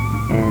 Oh.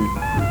 And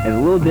it's a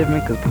little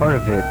different because part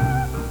of it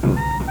was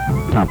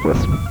topless.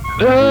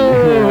 It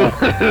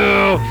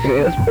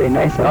was pretty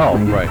nice. Oh,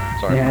 actually. right.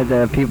 Sorry. They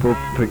had people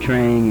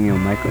portraying, you know,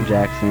 Michael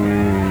Jackson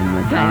and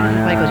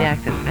Madonna. Michael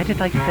Jackson. I just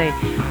like to say,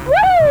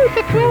 woo, it's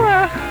a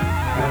thriller.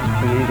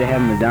 We need to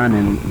have Madonna,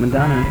 and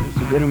Madonna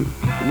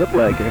looked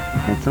like her,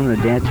 and some of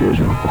the dancers,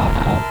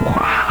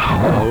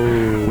 wow,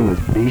 it was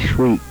pretty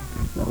sweet.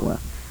 So,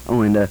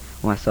 and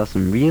I saw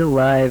some real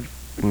live,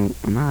 I'm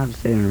not allowed to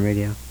say it on the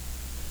radio.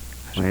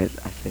 Wait,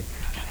 I say,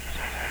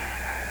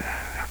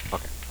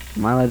 Okay.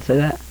 am I allowed to say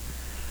that?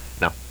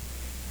 No.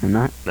 I'm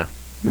not? No.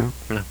 No?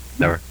 No.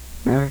 Never.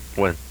 Never?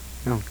 When?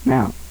 No.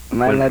 Now.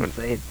 Am I When- allowed when- to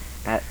say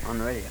that on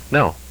the radio?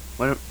 No.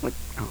 What?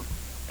 Oh,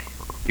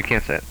 You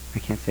can't say it. I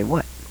can't say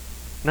what?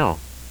 No.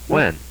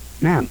 When?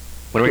 Now.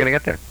 When are we gonna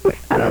get there?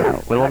 I don't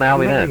know. When will now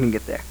be I might then? even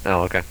get there.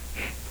 Oh, okay.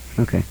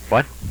 Okay.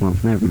 What? Well,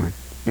 never mind.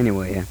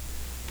 Anyway, yeah.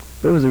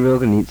 But it was a real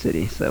neat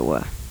city, so,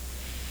 is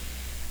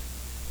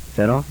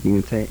that all?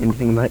 You can say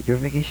anything about your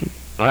vacation?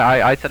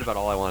 I said about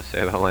all I want to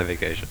say about my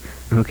vacation.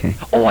 Okay.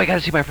 Oh, I got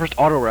to see my first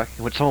auto wreck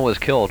in which someone was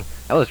killed.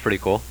 That was pretty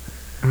cool.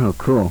 Oh,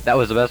 cool. That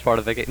was the best part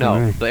of vacation. No,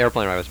 Alright. the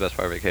airplane ride was the best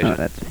part of vacation. Oh,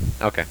 that's it.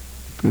 Okay.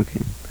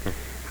 Okay.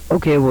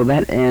 Okay, well,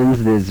 that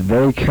ends this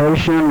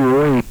vacation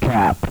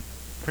recap.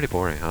 Pretty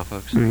boring, huh,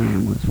 folks? Yeah,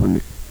 it was, wasn't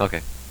it?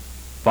 Okay.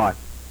 Bye.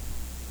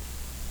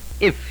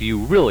 If you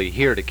really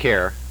care to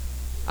hear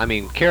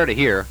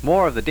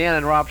more of the Dan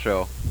and Rob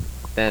show,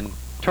 then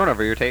turn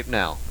over your tape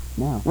now.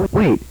 No.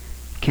 Wait.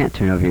 Can't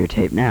turn over your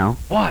tape now.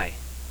 Why?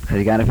 Because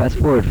you gotta fast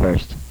forward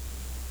first.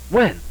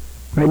 When?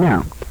 Right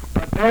now.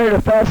 Prepare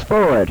to fast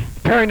forward.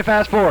 Preparing to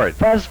fast forward.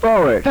 Fast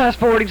forward. Fast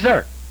forwarding,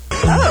 sir.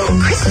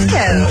 Oh,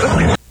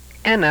 Crisco.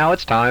 And now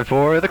it's time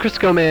for the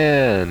Crisco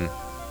Man.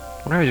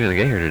 When are we gonna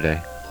get here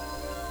today?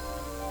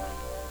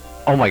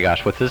 Oh my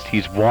gosh, what's this?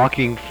 He's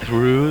walking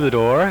through the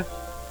door?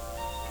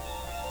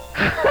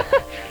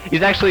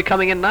 He's actually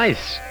coming in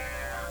nice.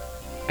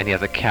 And he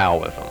has a cow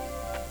with him.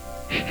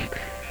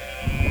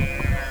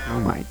 Oh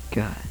my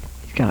god.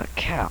 He's got a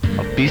cow.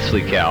 A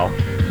beastly cow.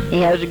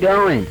 Hey, how's it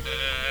going?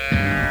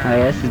 Oh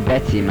yeah, this is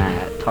Betsy, my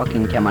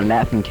talking cow, my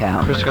laughing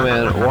cow. Crisco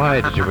Man,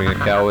 why did you bring a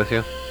cow with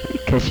you?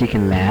 Because she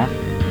can laugh.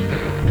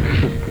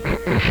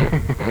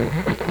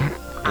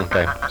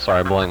 Okay, sorry,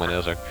 I'm blowing my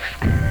nose there.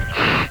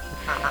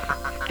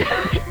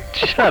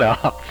 Shut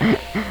up.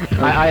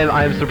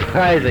 I'm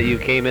surprised that you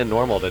came in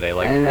normal today,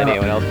 like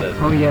anyone else does.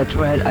 Oh yeah,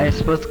 Troy, I'm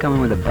supposed to come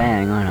in with a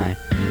bang, aren't I?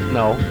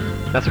 No.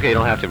 That's okay, you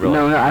don't have to really.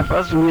 No, I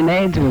brought some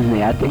grenades with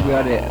me. I think we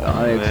ought to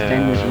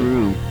extend this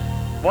room.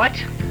 What?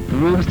 The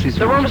room's too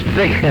small. The room's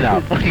big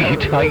enough. What are you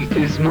talking?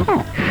 Too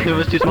small. It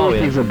was too small. What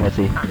do you think so,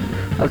 Betsy?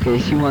 Okay,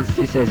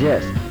 she says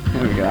yes.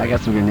 There we go. I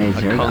got some grenades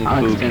here. Kung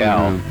I'll Fu extend the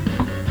cow. room.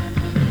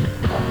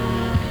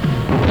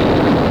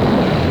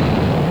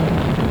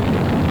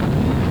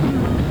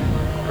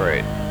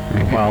 Great.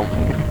 Well,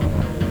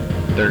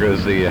 there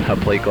goes the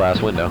plate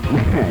glass window.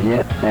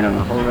 Yeah, and on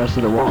the whole rest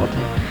of the wall.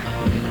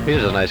 He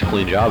does a nice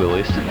clean job at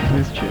least.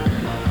 That's true.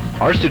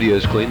 Our studio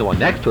is clean, the one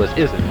next to us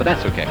isn't, but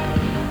that's okay.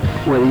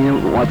 What, you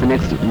want the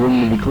next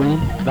room to be clean?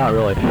 Not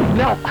really.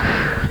 No!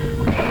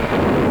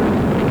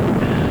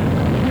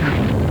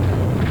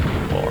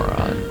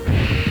 Moron.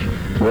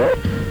 What?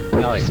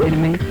 What did you say to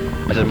me?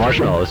 I said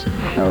marshmallows.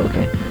 Oh,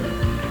 okay.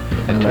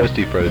 And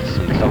toasty fruits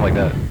and stuff like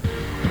that.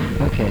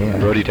 Okay, yeah.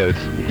 Roadie toads.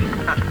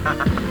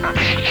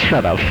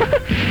 Shut up.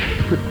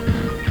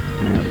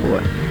 Oh,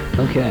 boy.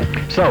 Okay.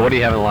 So, what do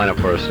you have in the lineup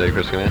for us today,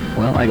 Chris Command?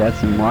 Well, I got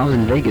some. Well, I was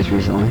in Vegas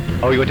recently.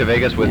 Oh, you went to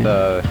Vegas with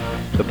the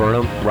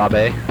Burnham,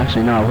 Rabe?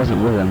 Actually, no, I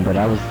wasn't with him, but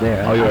I was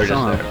there. Oh, you I were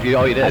saw just him. there.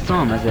 Oh, you did? I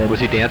saw him. I said, was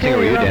he dancing hey, or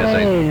were you Rabe.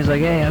 dancing? And he's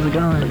like, hey, how's it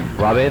going?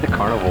 Rabe the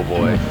carnival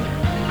boy.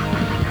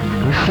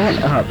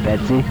 Shut up,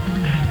 Betsy.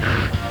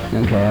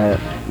 Okay,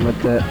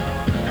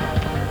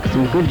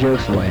 some good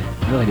jokes for you.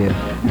 Really do.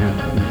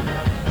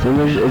 Yeah. So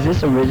is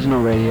this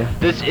original radio?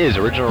 This is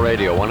original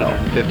radio,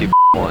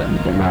 151.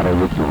 They're not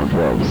original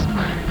drugs.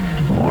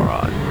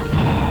 Moron.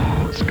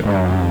 Let's go.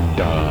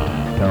 Duh.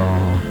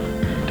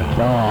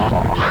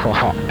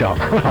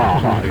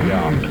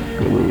 Yeah.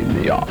 Good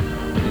evening. Yeah.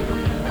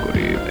 Good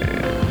evening.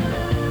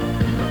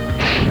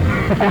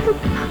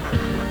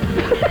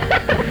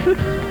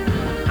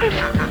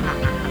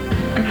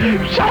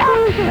 Shut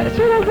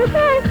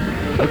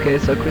up. Okay,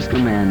 so Chris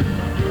Command.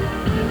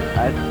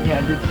 I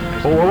did.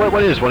 Well,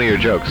 what is one of your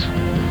jokes?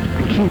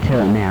 I can't tell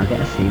it now. I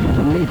gotta see it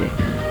later.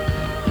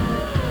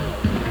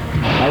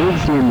 I did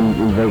see him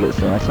in Vegas,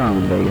 so I saw him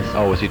in Vegas.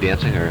 Oh, was he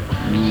dancing or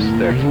just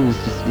there? He was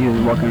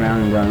walking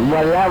around and going,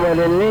 whatever it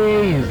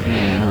is.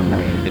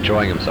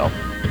 Enjoying himself.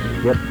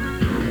 Yep.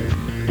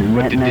 And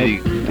What that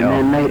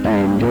night I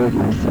enjoyed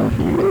myself.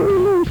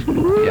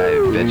 Yeah,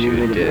 I bet you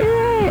did.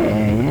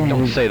 Yeah.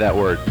 Don't say that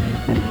word.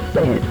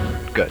 Say it.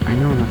 Good. I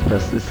know I'm not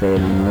supposed to say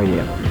it on the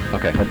radio.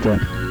 Okay. But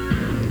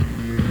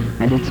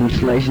I did some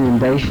slicing and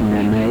dicing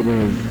that night. It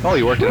was... Oh,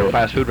 you worked at a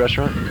fast food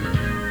restaurant?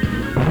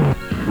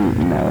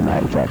 No,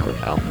 not exactly.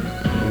 Oh.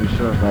 It was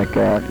sort of like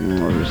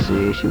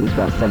overseas. She was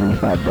about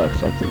 $75.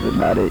 That's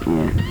about it.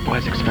 Yeah. Boy,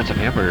 it's expensive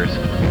hamburgers.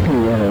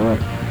 Yeah, they were.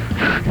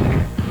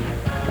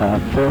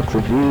 Folks,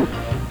 if you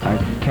are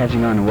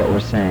catching on to what we're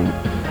saying,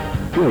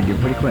 good. You're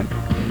pretty quick.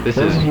 This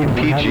is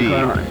PG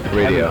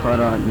radio. Haven't caught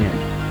on yet.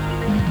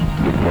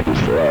 You're pretty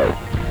slow.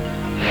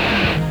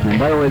 And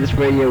by the way, this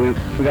radio, we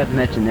forgot to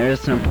mention, there is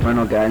some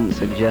parental guidance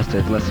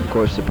suggested, unless of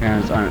course the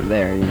parents aren't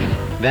there, you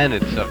know. Then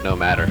it's of no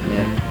matter.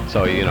 Yeah.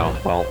 So, you know,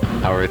 well,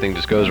 how everything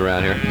just goes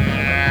around here.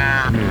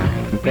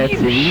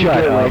 Betsy, you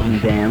shut get away up. from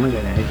Dan, look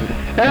at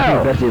that.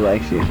 Hell. Betsy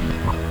likes you.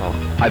 Oh,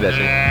 hi,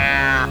 Betsy.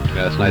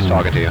 Yeah, it's nice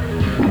talking to you.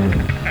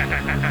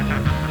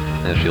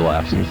 And she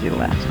laughs. And she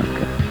laughs,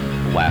 okay.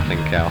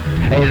 Laughing cow.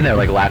 Hey, isn't there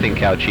like laughing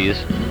cow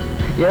cheese?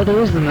 Yeah, there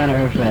is, as a matter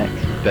of fact.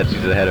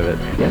 Betsy's the head of it.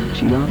 Yep,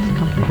 she owns the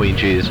company. Queen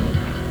cheese.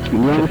 You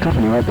own the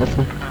company, right,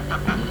 Betsy?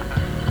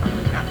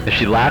 Is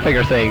she laughing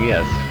or saying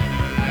yes?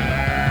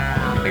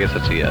 I guess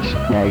that's a yes.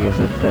 Yeah, I guess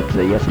that's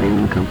a yes, I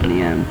own the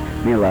company and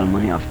made a lot of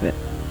money off of it.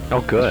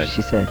 Oh, good.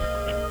 She said.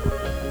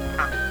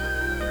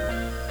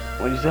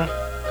 What did you say?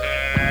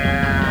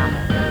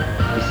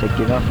 He said,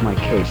 get off my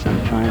case.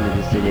 I'm trying to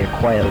just sit here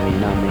quietly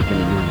and not making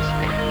a noise.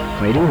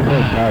 Well, you're doing a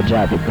very bad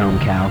job, you dumb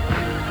cow.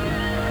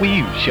 Will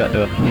you shut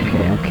up?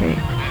 Okay.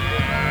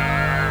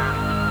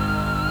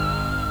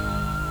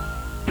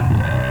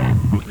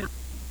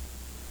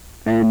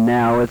 And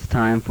now it's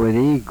time for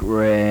the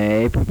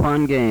Grey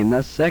Poupon game,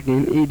 the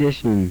second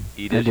edition.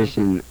 The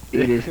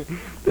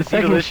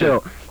second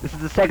show. This is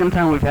the second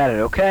time we've had it,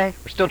 okay?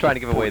 We're still trying to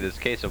give away this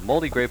case of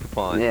moldy Grey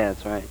Poupon. Yeah,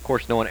 that's right. Of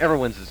course, no one ever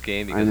wins this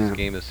game because this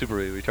game is super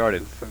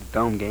retarded. It's a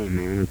dumb game,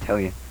 man, I tell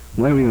you.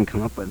 Where did we even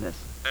come up with this?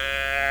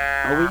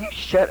 Oh, will you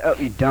shut up,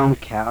 you dumb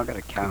cow? I got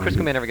a cow. Chris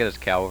may never get his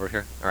cow over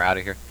here, or out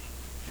of here.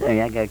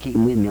 Sorry, I gotta keep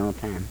him with me all the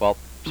time. Well,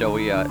 shall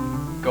we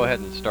go ahead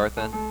and start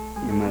then?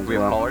 You might as Do we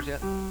have well. callers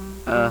yet?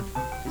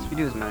 Yes, we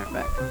do, as a matter of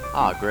fact.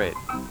 Ah, great.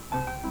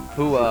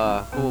 Who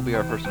will be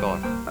our first caller?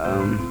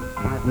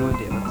 I have no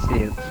idea. Let's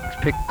see. Let's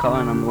pick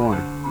caller number one.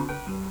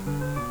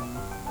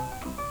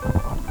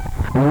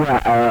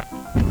 Yeah,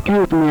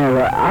 excuse me,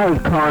 I was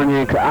calling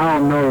in because I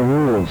don't know the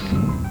rules.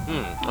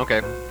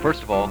 Okay.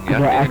 First of all, I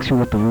gotta ask you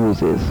what the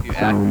rules is. You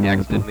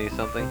asked me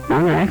something?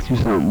 I'm gonna ask you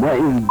something. What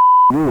is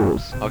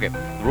rules? Okay, the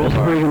rules What's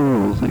are... friggin'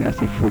 rules? I gotta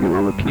say friggin'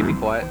 all the time. Keep me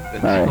quiet.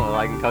 Sorry.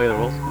 I can tell you the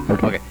rules.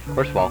 Okay.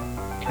 First of all,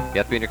 you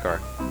have to be in your car.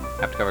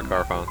 Have to cover a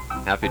car phone.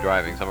 Have to be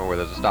driving somewhere where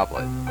there's a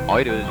stoplight. All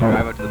you do is you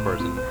drive up to the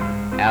person,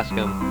 ask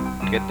them,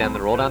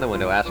 roll down the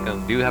window, ask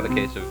them, do you have a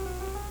case of...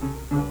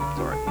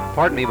 Sorry.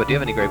 Pardon me, but do you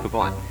have any Grey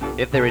Poupon?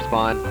 If they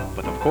respond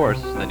with of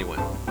course, then you win.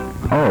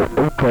 Oh,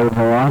 okay,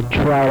 well, I'll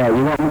try that.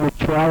 You want me to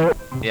try it?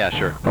 Yeah,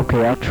 sure.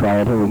 Okay, I'll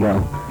try it. Here we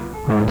go.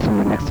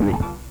 Someone next to me.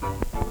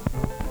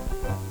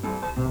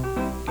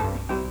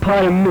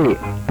 Pardon me,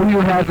 do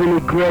you have any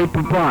Grey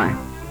Poupon?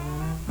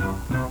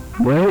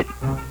 What?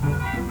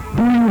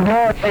 Do you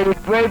have any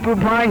Grey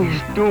Poupon, you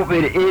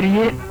stupid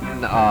idiot?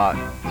 Sorry.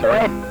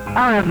 What?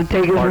 I don't have to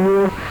take this from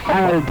you. I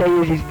don't have to take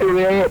this, you stupid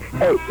idiot.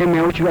 Hey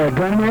man, what, you got a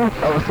gun here?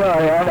 Oh,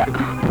 sorry.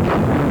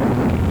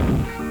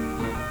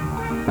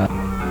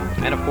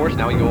 And of course,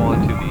 now we go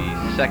on to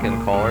the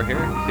second caller here.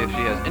 See if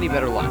she has any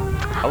better luck.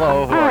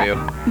 Hello, who are you?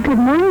 Good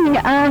morning.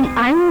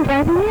 I'm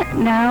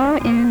driving now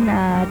in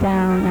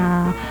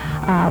down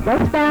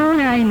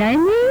westbound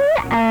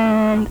I-90,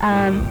 and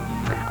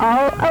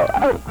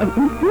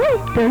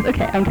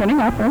okay, I'm turning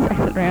off this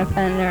exit ramp,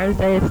 and there's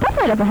a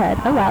stoplight up ahead.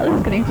 Oh wow, this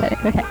is getting exciting.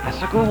 Okay.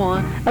 That's a good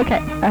one. Okay,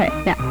 alright,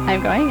 now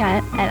I'm going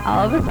on, and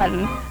all of a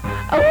sudden,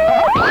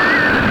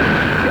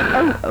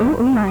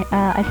 oh my,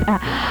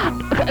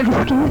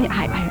 excuse me, I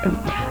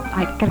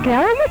gotta get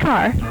out of my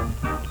car.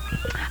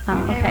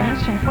 Okay.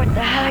 What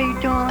the hell are you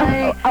doing?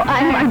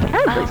 I'm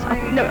terribly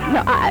sorry. No,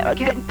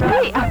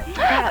 please,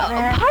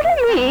 pardon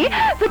me,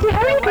 but do you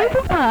have any Grey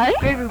Poupon?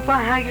 Grey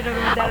Poupon, how you doing?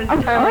 That is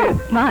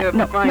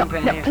no,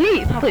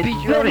 please, I'll beat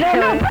you over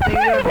no, put the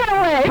frying pan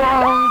away.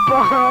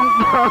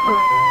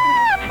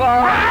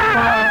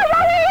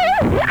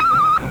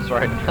 I'm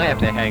sorry, I have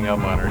to hang up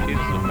on her. She's in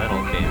a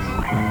mental case.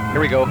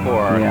 Here we go for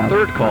our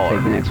third I'll caller.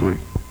 take the next one.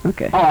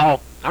 Okay. Oh,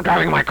 I'm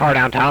driving my car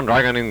downtown,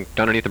 driving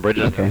underneath the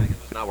bridges. Okay.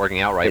 It's not working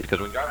out right because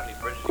when you drive underneath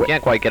the bridges, you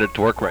can't quite get it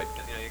to work right.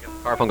 Because, you got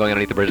the car phone going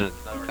underneath the bridge and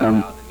it's not working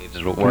out. It needs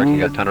to work. You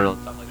got tunnel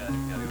and stuff like that.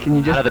 Can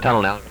you just... Out of the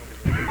tunnel now.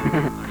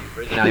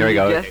 Now, here we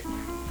go. Just,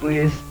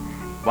 please.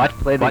 What?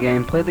 Play the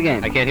game. Play the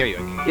game. I can't hear you.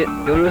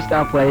 Go to a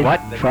stoplight.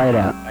 What? Try it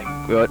out.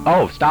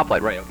 Oh,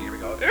 stoplight. Right. Okay, here we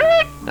go.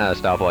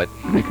 Stoplight.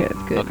 Okay,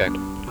 that's good. Okay.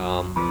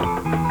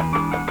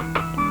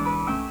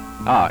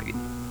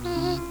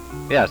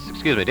 Yes,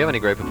 excuse me. Do you have any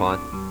Grey Poupon?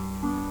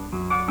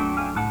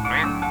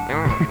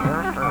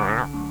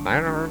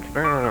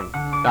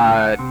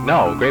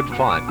 No, Grey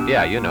Poupon.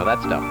 Yeah, you know that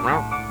stuff.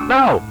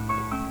 No!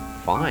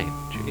 Fine.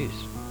 Jeez.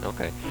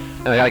 Okay.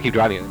 No, I gotta keep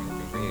driving.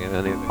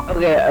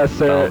 Okay,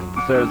 sir,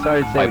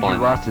 sorry to say, but you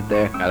lost it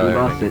there. You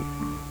lost it.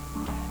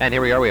 And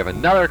here we are. We have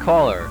another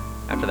caller.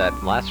 After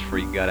that last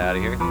freak got out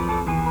of here.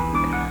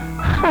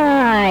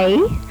 Hi.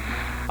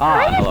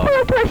 I just hello. pulled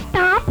up to a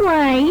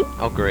stoplight,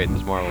 Oh, great.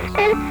 That's marvelous.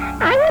 and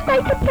I would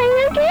like to play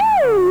a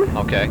game.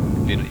 Okay.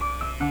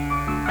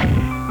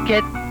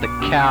 Get the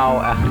cow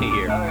out of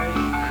here.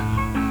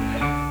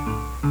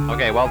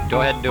 Okay, well,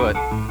 go ahead and do it.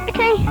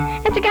 Okay,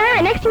 it's a guy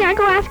right next to me. I'll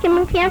go ask him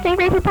if he has any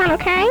Grey Poupon,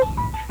 okay?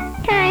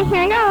 Okay,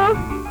 here I go.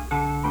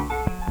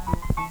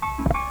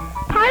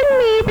 Pardon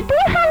me, but do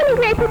you have any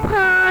Grey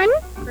Poupon?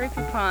 Grey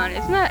Poupon,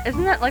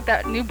 isn't that like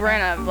that new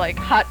brand of like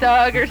hot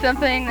dog or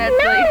something? That's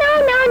No.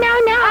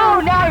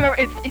 Oh, now I remember.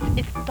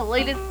 It's the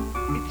latest.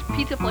 It's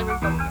pizza flavored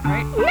pumpkin,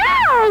 right?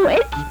 No,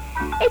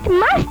 it's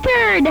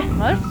mustard.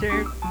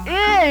 Mustard?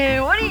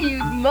 Ew, what do you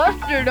use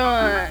mustard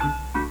on?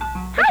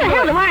 How the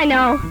hell do I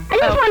know? I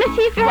just want to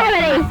see if you have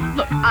any.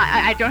 Look,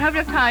 I don't have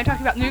enough time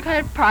talking about new kind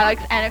of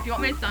products, and if you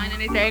want me to sign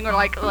anything or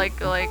like I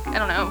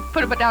don't know,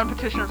 put it down a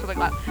petition or something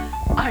like that,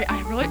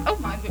 I really, oh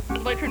my, the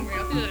light turned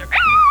green.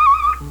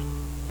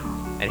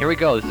 And here we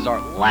go. This is our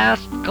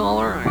last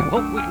caller. I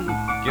hope we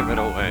can give it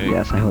away.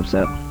 Yes, I hope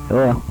so.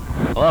 Hello.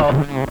 Hello.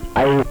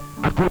 I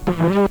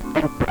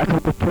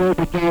got to play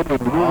the game and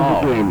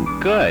win the game.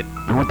 Good.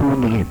 I want to win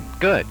the game.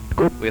 Good.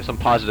 We have some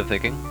positive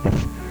thinking.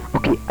 Yes.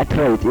 Okay, I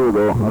tried it. Here we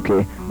go.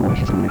 Okay. Oh,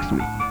 she's coming next to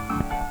me.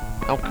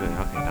 Okay.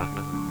 No,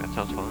 that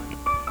sounds fine.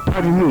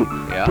 Pardon me.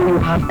 Yeah? Do you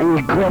have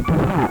any Grey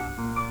Poupon?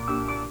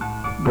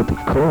 But of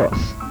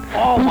course.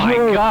 Oh my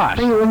gosh.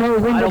 I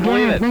don't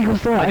believe it.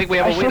 I think we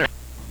have a winner.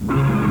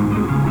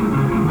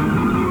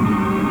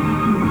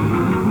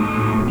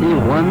 He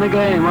won the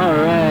game. All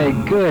right.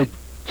 Good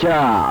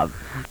job.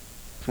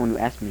 Someone who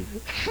asked me.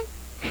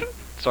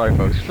 Sorry,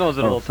 folks. Someone's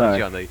a little sorry.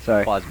 touchy on the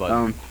Sorry. pause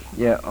button.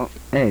 Yeah. Oh,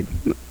 hey.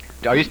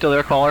 Are you still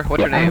there, caller? What's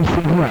your name?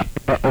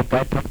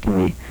 Right talk to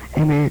me.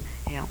 Hey, man.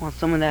 Hey, I want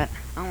some of that.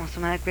 I want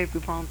some of that Grey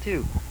Poupon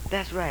too.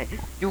 That's right.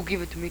 You'll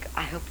give it to me.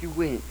 I help you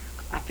win.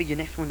 I figure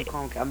next one you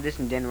call, I'm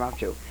listening to Dan Rock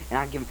Show, and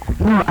I'll give him.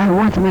 No, I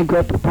want some of that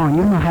Grey Poupon.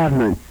 You don't have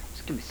none.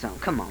 Just give me some.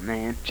 Come on,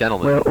 man.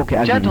 Gentlemen. Well, okay,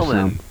 I'll give you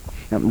Gentlemen.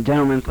 some.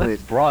 Gentlemen, please.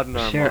 Let's broaden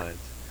our minds.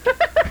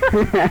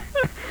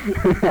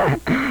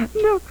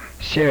 No.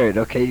 Share it,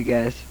 okay, you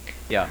guys?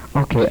 Yeah.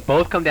 Okay. Just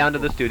both come down to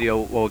the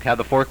studio. We'll have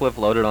the forklift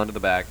loaded onto the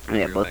back.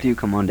 Yeah, both of you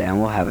come on down.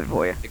 We'll have it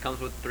for you. It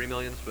comes with 3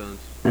 million spoons.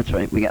 That's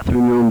right. We got 3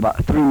 million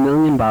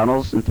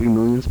bottles and 3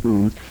 million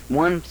spoons.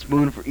 1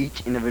 spoon for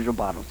each individual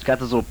bottle. It's got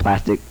those little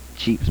plastic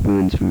cheap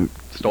spoons from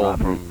Stolen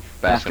from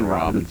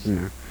Baskin-Robbins.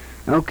 Yeah.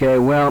 Okay,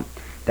 well,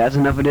 that's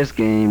enough of this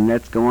game.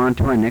 Let's go on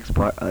to our next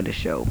part of the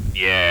show.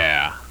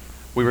 Yeah.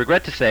 We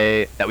regret to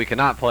say that we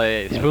cannot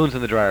play Spoons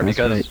in the Dryer That's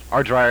because right.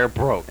 our dryer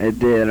broke. It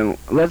did.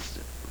 Let's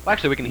Well,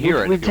 actually, we can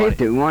hear it. We if you want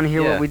taped it. We want to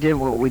hear Yeah. what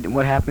we did,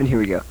 what happened. Here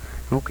we go.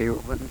 Okay, we're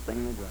putting this thing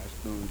in the dry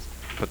spoons.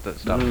 Put the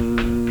stuff.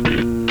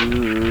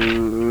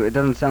 It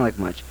doesn't sound like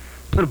much.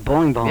 Put a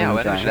bowling ball Yeah, in we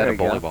the dry. should add a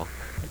bowling ball.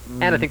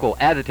 And I think we'll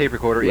add the tape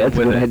recorder Yeah, in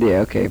that's a with good it. idea.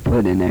 Okay, put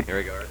it in there. Here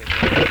we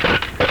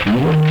go.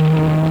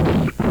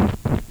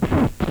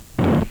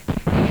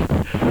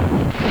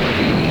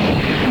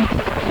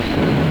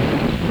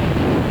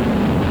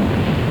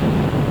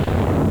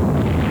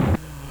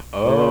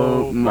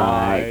 Oh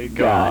my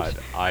gosh.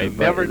 I The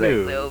never butt is,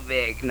 knew. like, so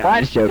big. No, What?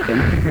 I'm just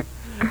joking.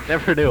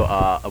 Never knew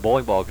a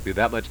bowling ball could do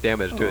that much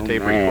damage to a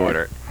tape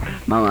recorder.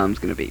 My mom's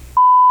gonna be.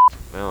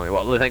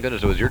 Well, thank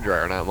goodness it was your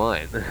dryer, not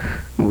mine.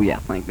 Oh yeah,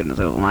 thank goodness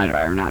it was my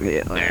dryer, not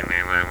it.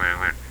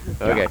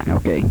 Okay.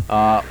 Okay.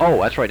 Oh,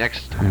 that's right.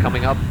 Next,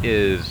 coming up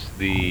is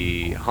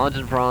the Hans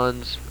and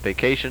Franz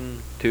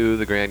vacation to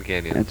the Grand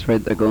Canyon. That's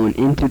right. They're going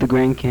into the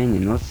Grand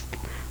Canyon. Let's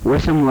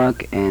wish them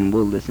luck, and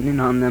we'll listen in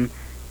on them.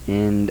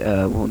 And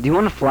well, do you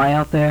want to fly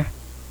out there?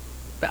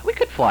 We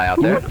could fly out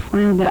You there. wanna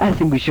fly out there? I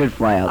think we should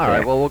fly out All there.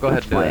 right. Well, we'll go ahead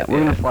Let's and do fly that. out. We're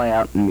gonna fly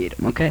out and meet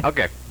them. Okay.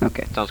 Okay.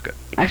 Okay. Sounds good.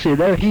 Actually,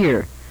 they're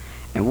here,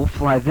 and we'll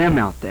fly them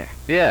out there.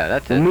 Yeah,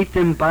 that's We'll it. meet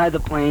them by the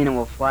plane, and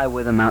we'll fly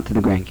with them out to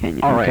the Grand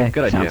Canyon. All right. Okay?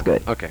 Good idea. Sounds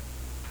good. Okay.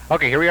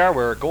 Okay. Here we are.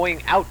 We're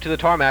going out to the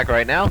tarmac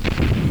right now.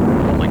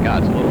 Oh my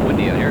God, it's a little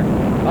windy out here.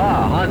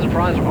 Hans and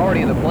Franz are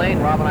already in the plane.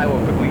 Rob and I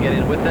will quickly get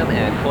in with them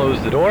and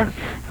close the door.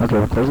 Okay,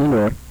 we're closing the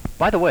door.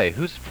 By the way,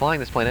 who's flying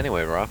this plane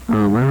anyway, Rob? I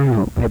don't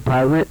know. Hey,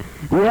 pilot.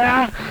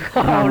 Yeah.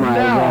 Oh, my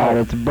no. God,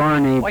 it's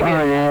Barney. Why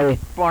Barney.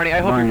 Barney, I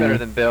hope Barney. you're better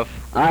than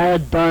Biff. I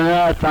don't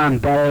know if I'm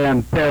better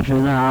than Biff,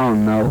 and I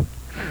don't know.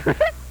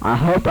 I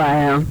hope I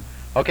am.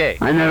 Okay.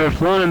 I never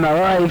flown in my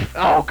life.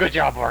 Oh, good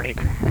job, Barney.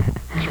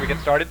 Should we get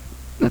started?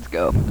 Let's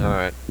go. All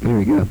right. Here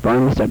we go.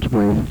 Barney, start the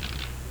plane.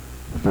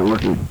 It's not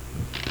working.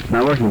 It's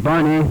not working.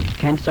 Barney,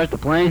 can't you start the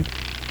plane?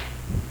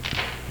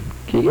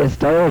 Can you get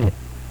started?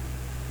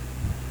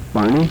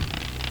 Barney?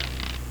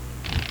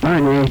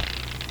 Barney?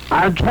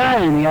 I'm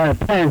trying to get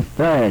a plane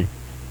started.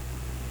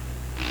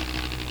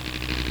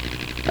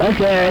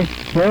 Okay,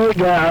 here we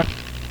go.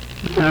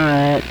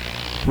 Alright.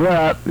 We're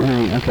up.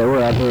 Okay,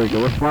 we're up. Here we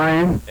go. We're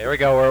flying. There we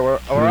go. We're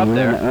up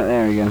there.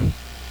 There we go.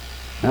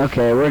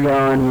 Okay, we're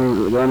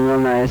going. We're going real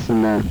nice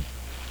and A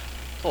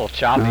little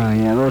choppy. Oh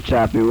yeah, a little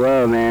choppy.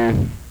 Whoa,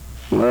 man.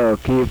 Whoa,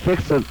 can you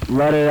fix the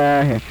rudder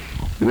out here,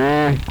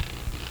 man?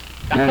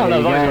 No, Okay, no,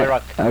 you got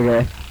right. it.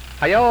 Okay.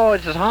 Hiyo,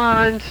 this is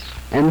Hans.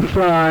 And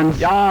Franz.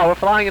 Yeah, we're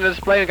flying into this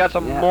plane and got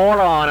some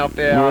moron up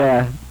there.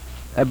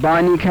 Yeah.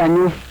 Barney, can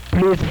you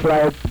please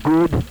fly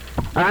good?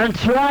 I'm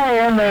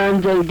trying,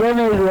 man. Just give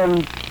me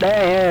some.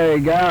 There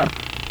we go.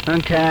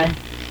 Okay.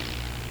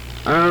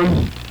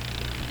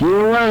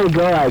 You want to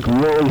go like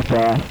really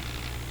fast?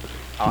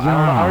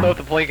 I don't know if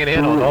the plane can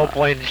handle the whole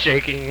plane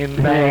shaking and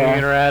banging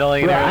and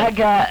rattling. Well, I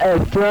got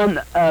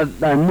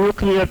a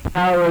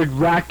nuclear-powered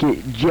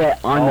rocket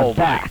jet on the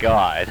back. Oh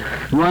my God!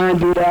 You want to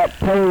do that?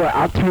 Tell you what,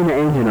 I'll turn the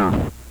engine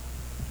off.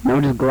 No,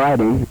 just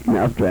gliding in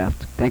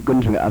updraft. Thank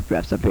goodness we got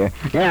updrafts up here.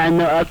 Yeah, I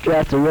know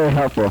updrafts are really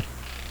helpful.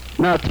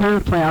 No, turn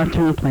the plane. I'll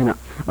turn the plane up.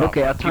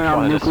 Okay, I'll turn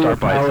on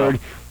nuclear-powered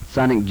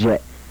sonic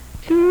jet.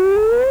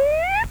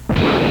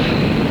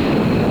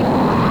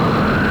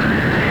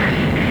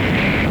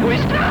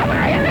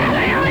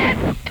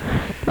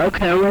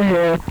 Okay, we're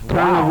here.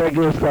 Turn the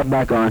regular stuff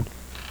back on.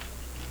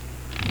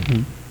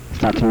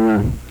 Stop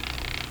turning on.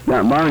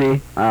 Got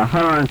Barney.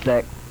 Hold on a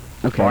sec.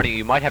 Okay. Barney,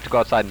 you might have to go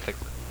outside and fix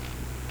it.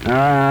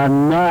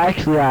 No,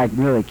 actually, I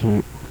really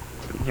can't.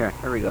 Here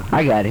we go.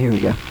 I got it. Here we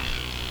go.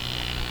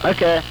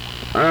 Okay.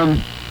 We're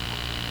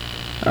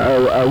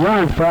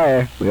on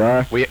fire. We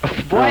are. What?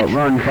 We're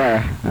on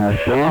fire.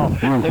 We're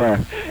on fire.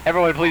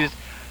 Everyone, please.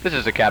 This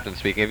is the captain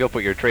speaking. If you'll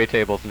put your tray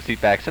tables and seat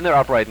backs in their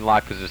upright and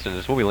locked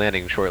positions, we'll be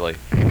landing shortly.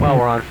 Well,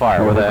 we're on fire.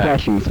 We're with that.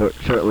 crashing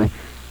shortly.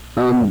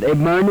 Hey,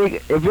 Barney,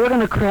 if you're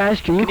gonna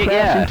crash, can you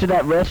crash into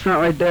that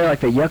restaurant right there, like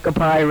the Yucca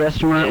Pie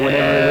restaurant,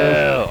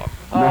 whatever it is?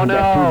 Oh no!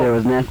 That food there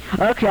was nasty.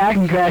 Okay, I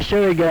can crash.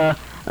 Here we go.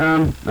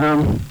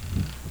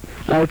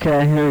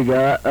 Okay, here we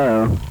go.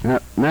 Oh,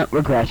 no,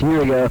 we're crashing.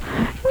 Here we go.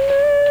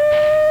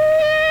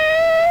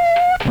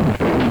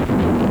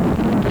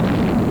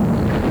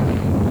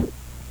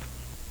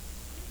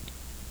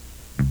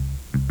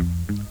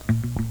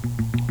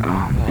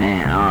 Oh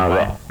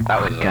man,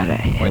 that was got a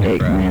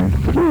headache, man.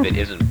 It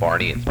isn't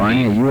Barney, it's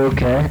Barney, me. are you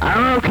okay?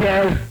 I'm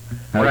okay.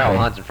 What how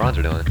Hans and Franz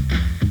are doing?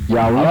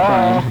 Yeah, we're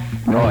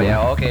fine. Oh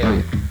yeah,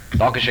 okay.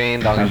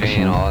 Dankeschön,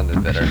 all in this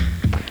better.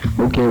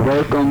 Okay,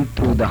 welcome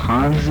to the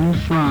Hans and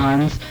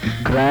Franz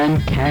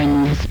Grand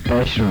Canyon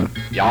Special.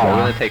 Yeah, we're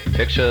gonna take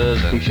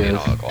pictures and you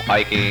know, go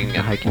hiking.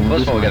 And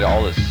first of all, we get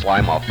all this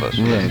slime off us.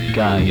 Yeah,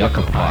 God,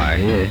 yucca pie.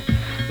 Yeah.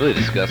 Really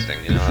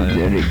disgusting, you know. It's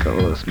very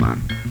gross, man.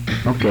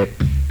 Okay,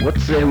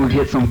 let's say we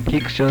get some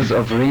pictures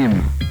of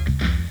him.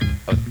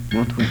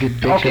 Won't we get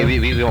pictures? Okay,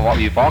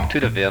 we walk to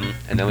the Vim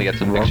and then we get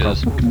some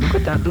pictures. Look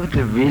at that! Look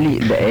at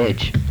the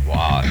edge.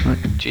 Wow.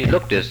 Gee,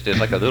 look, there's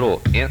like a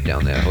little ant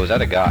down there. Oh, is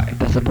that a guy?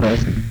 That's a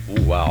person.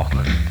 Ooh, wow.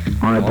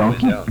 On a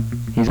donkey.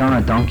 He's on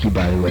a donkey,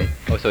 by the way.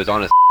 Oh, so he's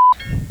on his.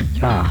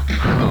 Yeah.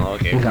 Oh,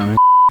 okay. He's on.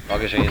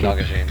 Nakasheen,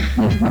 Nakasheen.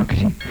 Yes,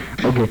 Nakasheen.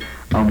 Okay.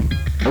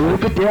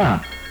 Look at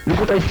there. Look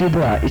what I see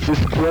there. It's a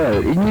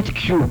square. Isn't it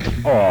cute?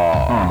 Oh,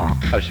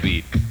 how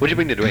sweet. What'd you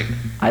bring to drink?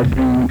 I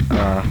bring,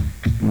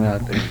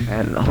 nothing.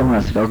 Hold on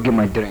a second. I'll get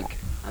my drink.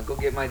 I'll go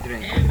get my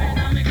drink.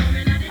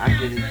 I'm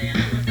getting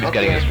Who's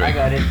getting his drink?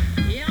 I got it.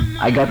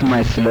 I got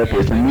my Slurpee.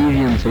 It's a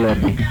medium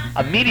Slurpee.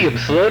 A medium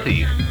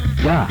Slurpee?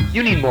 Yeah.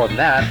 You need more than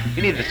that.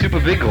 You need the super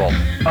big one.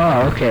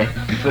 Oh, okay.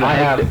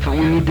 We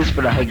need this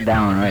for the hike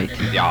down, right?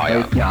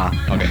 Yeah. Right? Yeah.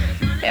 Okay.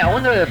 Hey, I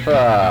wonder if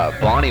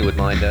Bonnie would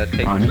mind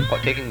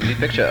taking the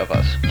picture of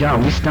us. Yeah,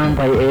 we stand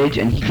by Edge,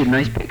 and he get a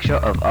nice picture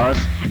of us,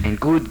 and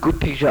good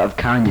picture of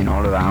Canyon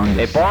all around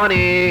Hey, us.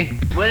 Bonnie!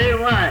 What do you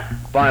want?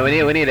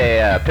 Bonnie, we need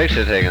a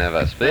picture taken of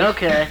us, please.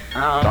 Okay.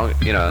 Don't,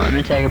 you know. Let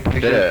me take a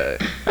picture.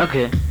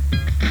 Okay.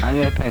 I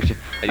got a picture.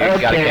 You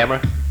got a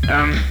camera?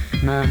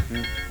 No.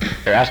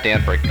 Here, ask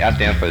Dan for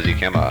the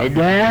camera. Hey,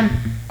 Dan?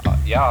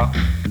 Yeah.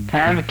 Can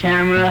I have a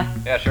camera?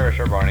 Yeah, sure,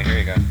 Barney. Here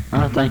you go.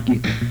 Oh, thank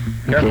you.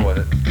 Careful with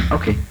it.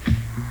 Okay.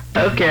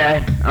 Okay.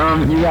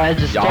 You guys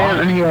just stand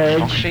on the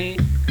edge.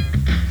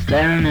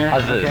 Stand there.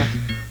 How's this?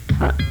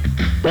 Okay.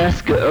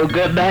 That's good. Oh,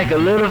 go back a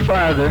little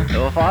farther.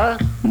 Little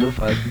farther? Little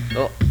farther.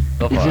 Little Is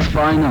farther. this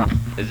far enough?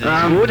 Is this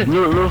good?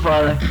 Little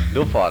farther.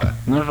 Little farther.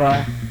 Little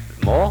farther.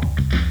 More?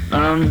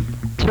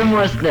 2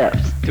 more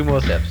steps. 2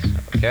 more steps.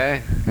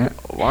 Okay. Yeah.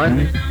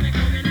 1.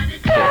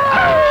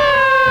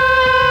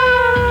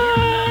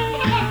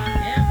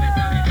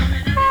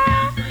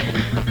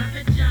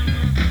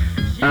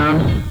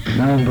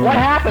 What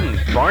happened,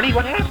 Barney?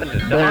 What happened?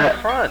 They're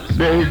friends.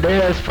 They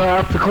just fell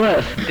off the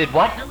cliff. Did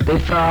what? They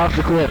fell off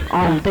the cliff.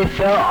 They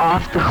fell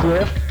off the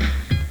cliff.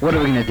 What are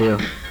we gonna do?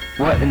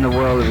 What in the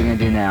world are we gonna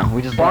do now?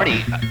 We just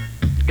Barney.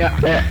 You know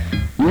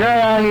what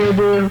I'm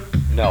gonna do?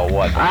 No,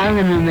 what? I'm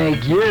gonna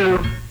make you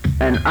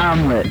an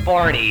omelet.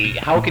 Barney,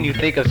 how can you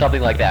think of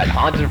something like that?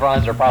 Hans and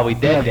Franz are probably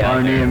dead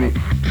down Barney, there. I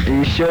mean, are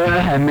you sure?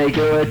 I make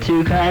it with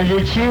 2 kinds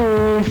of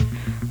cheese.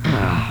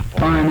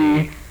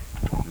 Barney.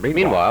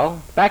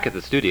 Meanwhile, back at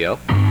the studio.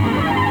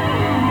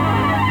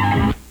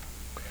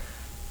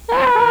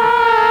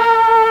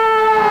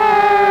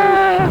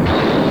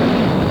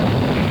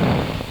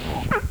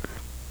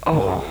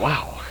 Oh,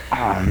 wow.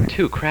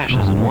 2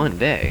 crashes in one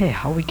day. Hey,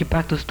 how we get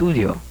back to the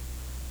studio?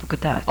 Look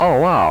at that. Oh,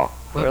 wow.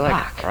 We're like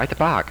back. right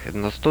back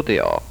in the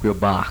studio. We're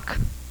back.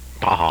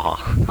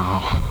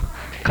 Oh.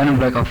 Kind of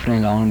like our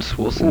friend Arnold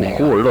Schwarzenegger. Oh,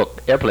 cool.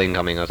 Look, airplane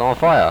coming. It's on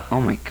fire. Oh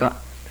my god.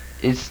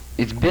 It's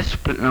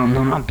Biff. No,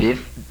 not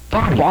Biff.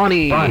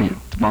 Bonnie.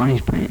 It's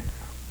Bonnie's plane.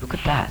 Look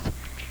at that.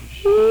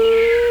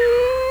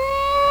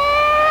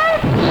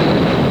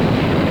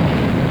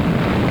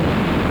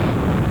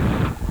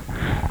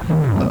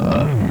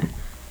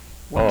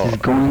 What is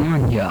going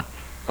on here?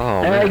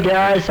 Oh, Hey man.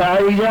 guys, how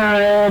you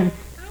doing?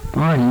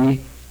 Bonnie,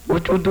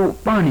 what you do?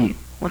 Bonnie,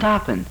 what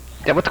happened?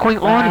 Yeah, what's going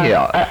on here?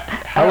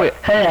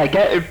 Hey, I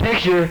got your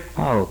picture.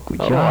 Oh, good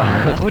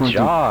job. Good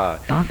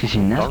job. Dr.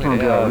 Sheen, that's Okay, gonna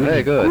be yeah, a very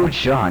really good. good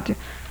shot.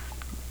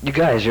 You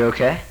guys, you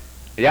okay?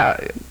 Yeah. Are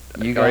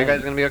You you guys-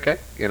 guys gonna be okay?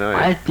 You know.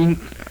 I think,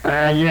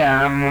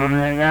 yeah,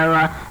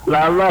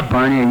 la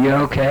Barney, are you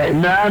okay?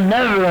 No, I'm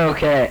never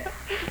okay.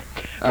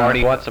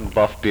 Marty, want some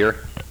buff beer?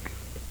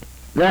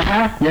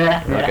 Yeah.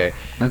 Okay.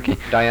 Okay.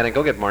 Diana,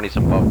 go get Marnie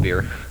some buff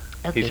beer.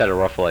 Okay. He's had a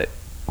rough flight.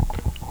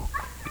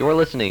 You're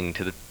listening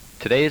to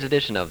today's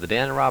edition of the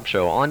Dan and Rob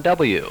Show on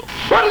W.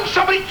 Why didn't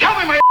somebody tell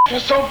me my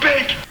was so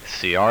big?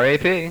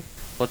 CRAP.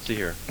 Let's see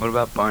here. What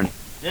about Barney?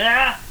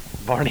 Yeah?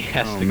 Barney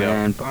has Oh to go.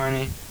 man,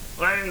 Barney,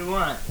 What do you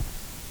want?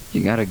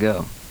 you gotta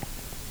go.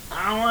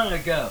 I don't want to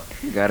go.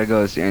 You gotta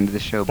go. It's the end of the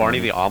show. Barney,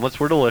 the omelets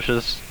were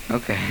delicious.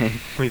 Okay.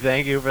 We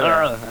thank you for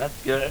that. Oh,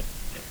 that's good.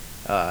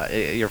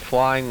 Your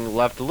flying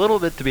left a little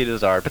bit to be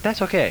desired, but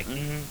that's okay.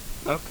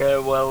 Okay,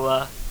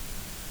 well,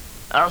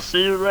 I'll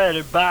see you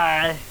later.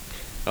 Bye.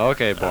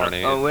 Okay,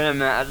 Barney. Oh, wait a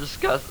minute. I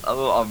just got a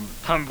little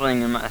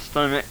tumbling in my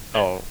stomach.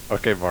 Oh,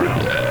 okay, Barney.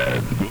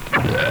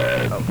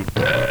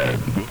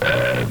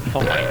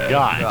 Oh my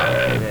God.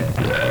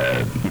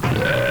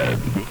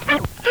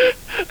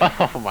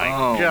 Oh my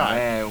Oh God.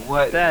 man,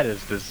 what? That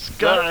is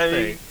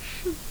disgusting.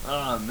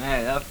 Oh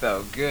man, that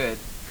felt good.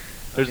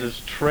 There's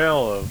this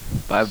trail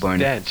of Bye,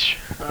 Barney. stench.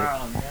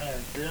 Oh, man.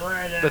 See you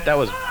later. But that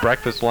was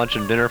breakfast, lunch,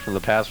 and dinner from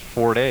the past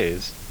 4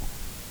 days.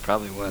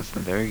 Probably was.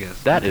 There he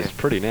goes. That is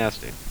pretty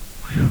nasty.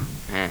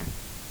 Man,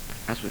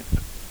 that's what.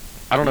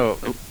 I don't know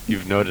if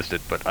you've noticed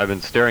it, but I've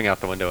been staring out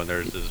the window and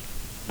there's this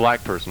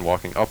black person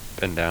walking up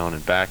and down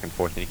and back and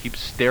forth, and he keeps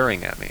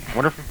staring at me. I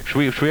wonder if should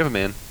we have him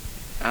in?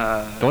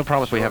 The only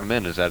problem if we have him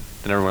in is that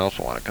then everyone else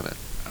will want to come in.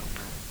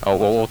 Oh,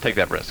 well, we'll take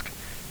that risk.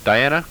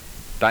 Diana,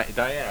 Diana,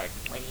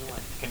 What do you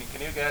want? can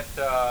you get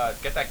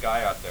that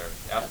guy out there?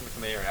 Ask him to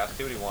come in here and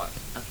see what he wants.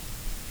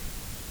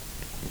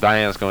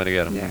 Diana's going to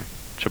get him. Yeah.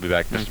 She'll be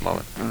back in just a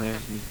moment. Oh, there,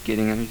 he's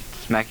getting him,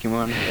 smacking him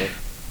on the head,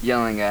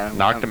 yelling at him.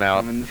 Knocked him out.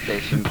 I'm in the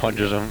station.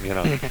 Punches him, you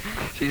know.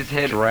 She's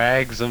hit.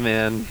 Drags him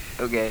in.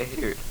 Okay,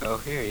 here. Oh,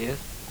 here he is.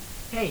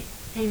 Hey,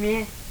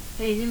 man.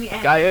 Hey, let me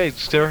ask. Guy, hey,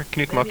 sir,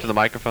 can you come up to the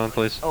microphone,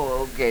 please?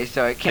 Oh, okay,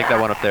 sorry. Take that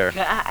one up there.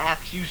 Can I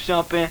ask you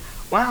something?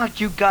 Why don't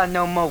you got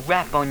no more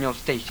rap on your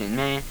station,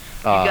 man?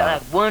 You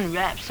got like one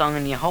rap song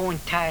in your whole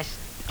entire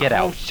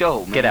whole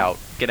show, man. Get out.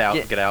 Get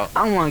out.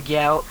 I want to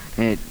get out.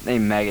 Hey,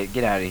 maggot,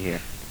 get out of here.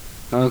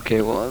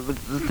 Okay, well,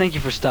 thank you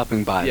for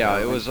stopping by. Yeah,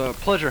 though. it was a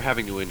pleasure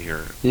having you in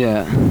here.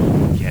 Yeah.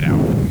 Get out.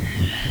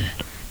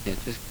 Yeah,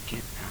 just get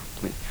out,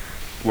 please.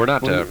 We're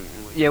not,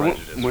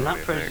 we're not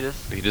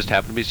prejudiced. He just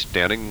happened to be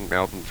standing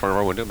out in front of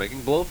our window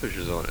making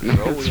blowfishes on it,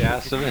 so we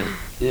asked him in.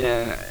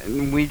 Yeah,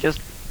 and we just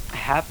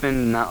happen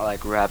to not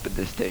like rap at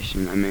this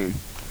station. I mean,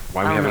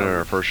 Why we have it in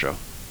our first show?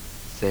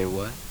 Say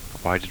what?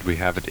 Why did we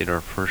have it in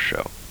our first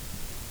show?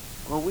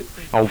 Well, we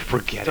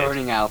were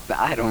starting out.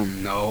 I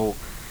don't know.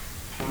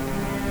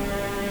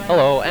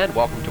 Hello, and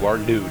welcome to our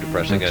new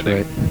depressing That's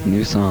ending. right.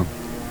 New song.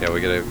 Yeah, we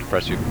gotta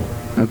depress you.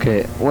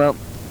 Okay, well,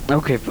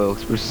 okay,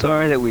 folks. We're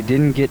sorry that we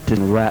didn't get to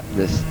wrap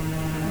this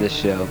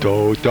show.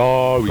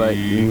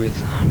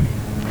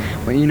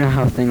 But you know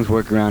how things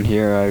work around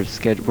here. Our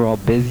schedule, we're all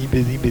busy.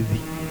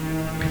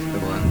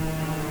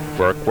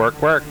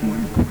 Work.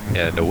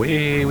 And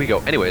away we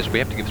go. Anyways, we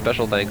have to give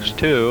special thanks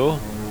to...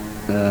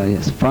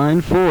 Yes,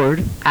 Fine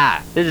Ford.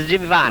 Ah, this is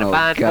Jimmy Fine,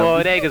 Fine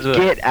Ford, Eggleswood.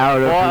 Get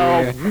out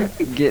of here.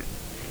 Get...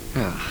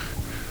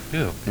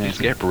 Ew,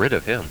 just get rid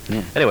of him.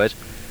 Yeah. Anyways,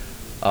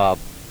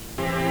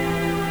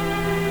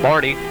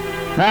 Barney.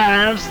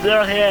 I'm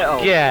still here. Oh.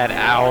 Get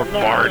out,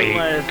 Barney.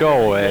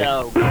 Go away.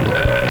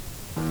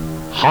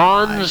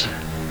 Hans.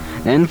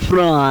 And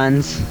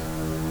Franz.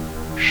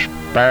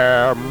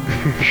 Spam.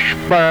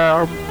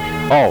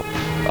 Oh,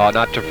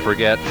 not to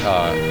forget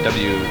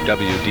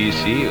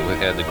WWDC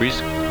and the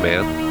Grease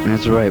Man.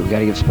 That's right. We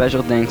gotta give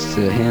special thanks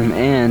to him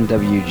and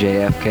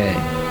WJFK.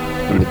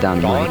 With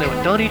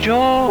Donnie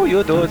Joe,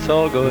 you're doing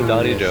so good,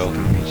 Donnie Joe.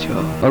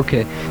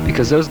 Okay,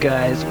 because those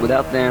guys,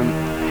 without them,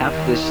 half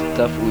this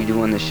stuff we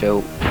do on the show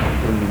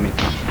wouldn't be made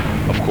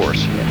possible. Of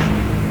course.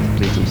 Yes.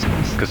 Please do so.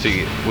 Because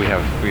see, we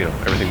have,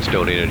 everything's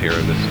donated here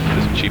in this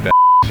cheap ass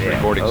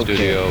recording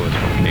studio. It's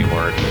from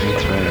Kmart.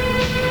 That's right.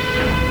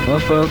 Well,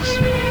 folks,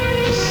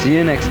 see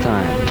you next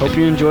time. Hope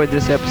you enjoyed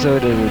this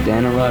episode of the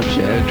Dan and Rob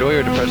Show. Yeah, enjoy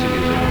your depressing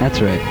music. That's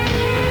right.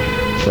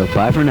 So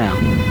bye for now.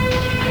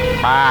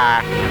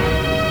 Bye.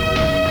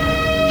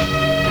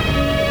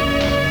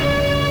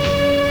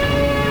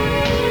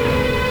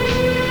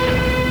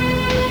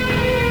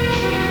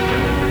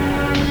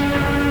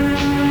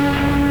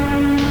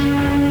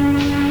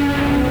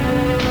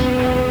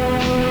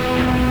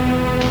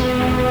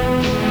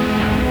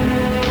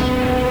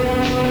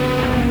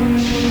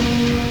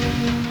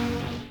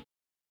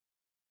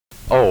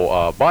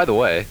 Oh, by the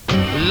way...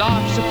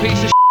 Life's a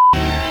piece of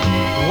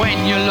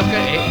when you look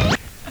at it.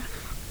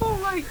 Oh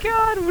my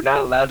God, we're not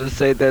allowed to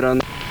say that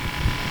on...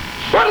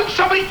 Why didn't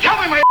somebody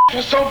tell me my ass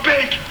was so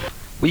big?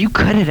 Will you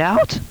cut it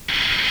out?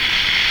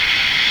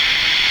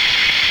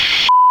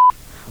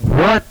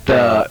 What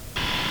the...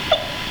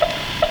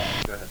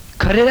 Go ahead.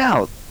 Cut it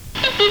out.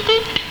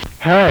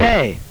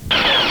 Hey.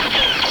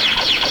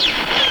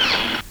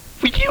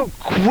 Will you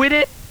quit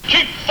it?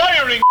 Keep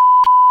firing.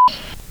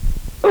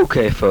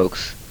 Okay,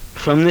 folks.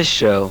 From this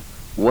show,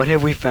 what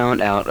have we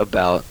found out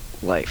about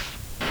life?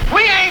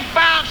 We ain't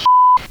found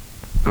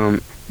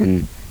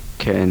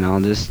and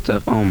all this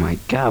stuff. Oh my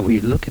God, we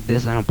look at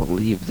this. I don't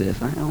believe this.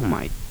 Oh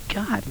my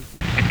God.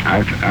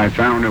 I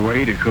found a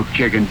way to cook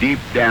chicken deep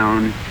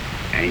down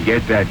and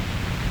get that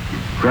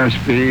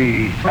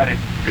crispy,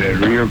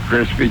 real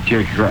crispy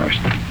chicken crust.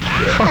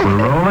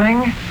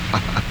 Rolling.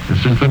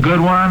 This is the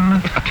good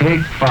one.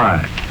 Take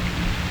 5.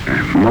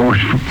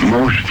 Most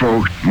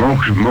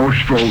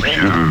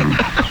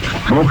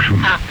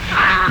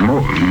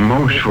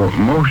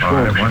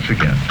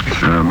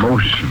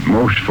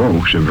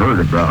folks have heard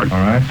about it.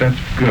 All right, that's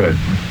good.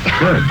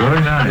 Good,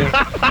 very nice.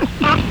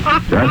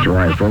 That's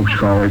why folks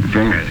call it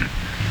finger.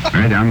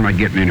 Right, I'm not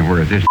getting anywhere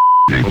with this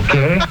thing.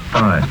 Okay,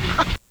 fine.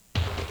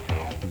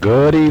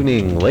 Good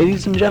evening,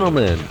 ladies and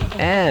gentlemen,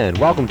 and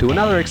welcome to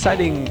another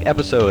exciting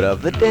episode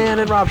of The Dan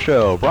and Rob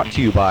Show, brought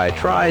to you by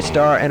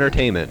TriStar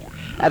Entertainment.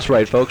 That's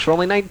right, folks, for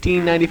only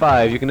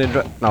 $19.95 you can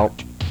enjoy... No,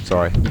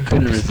 sorry. You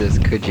couldn't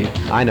resist, could you?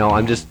 I know,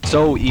 I'm just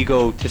so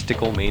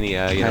egotistical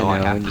mania, I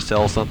have to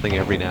sell something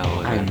every now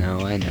and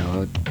then. I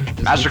know.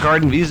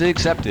 MasterCard and Visa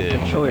accepted.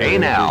 Hey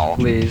now.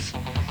 Please.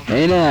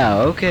 Hey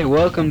now. Okay,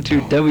 welcome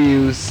to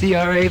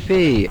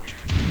WCRAP.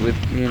 We're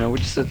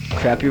just a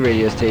crappy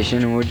radio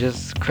station, and we're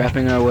just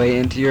crapping our way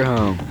into your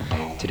home.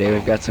 Today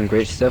we've got some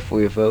great stuff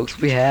for you folks.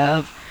 We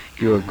have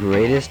your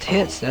greatest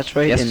hits. That's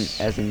right. Yes.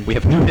 We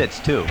have new hits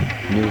too.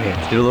 New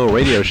hits. Do a little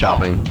radio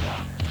shopping.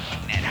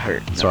 It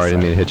hurt. Sorry, I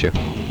didn't mean to hit you.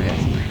 Yes.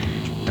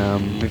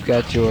 We've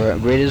got your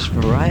greatest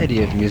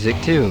variety of music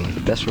too. The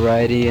best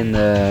variety in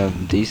the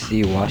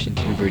D.C.,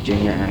 Washington,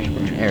 Virginia,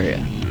 Ashburn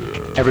area.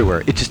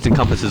 everywhere. It just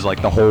encompasses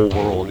like the whole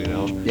world, you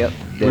know. Yep.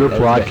 We're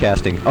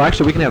broadcasting. Oh,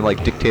 actually, we can have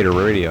like dictator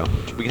radio.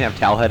 We can have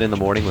Talhead in the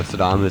morning with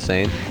Saddam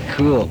Hussein.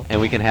 Cool.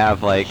 And we can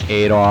have like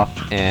Adolf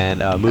and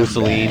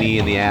Mussolini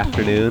in the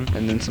afternoon.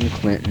 And then some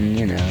Clinton,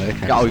 you know. That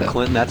kind of stuff.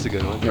 Clinton, that's a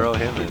good one. Throw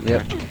him in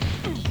there.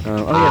 Yes,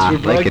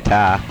 we're like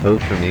guitar.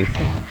 Vote for me.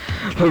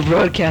 We're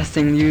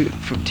broadcasting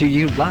to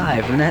you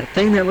live from that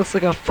thing that looks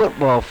like a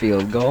football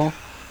field goal.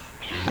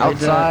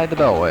 Outside the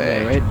Beltway.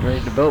 Yeah,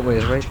 right. The Beltway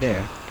is right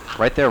there.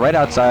 Right there, right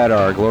outside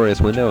our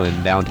glorious window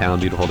in downtown,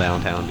 beautiful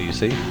downtown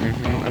DC.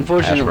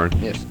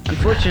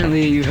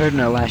 Unfortunately, you heard in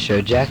our last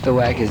show, Jack the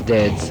Whack is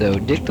dead, so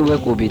Dick the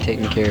Wick will be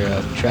taking care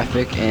of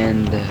traffic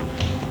and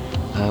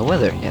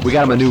weather. Yes. We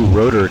got him a new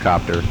rotor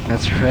copter.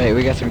 That's right.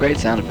 We got some great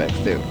sound effects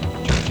too.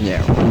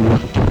 Yeah.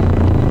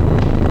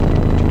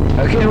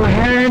 Okay, we're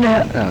hearing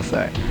it. Oh,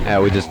 sorry. Yeah,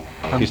 we just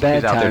he's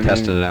out there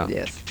testing it out.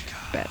 Yes.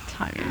 Bad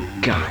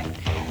timing. God.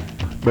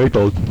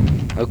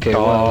 Okay.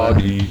 What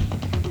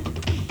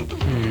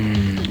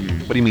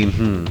do you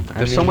mean,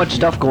 There's so much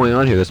stuff going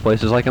on here. This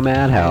place is like a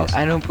madhouse.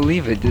 I don't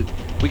believe it.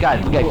 We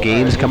got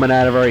games coming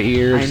out of our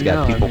ears. We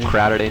got people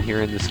crowded in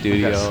here in the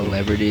studio. We got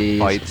celebrities.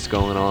 Fights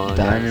going on.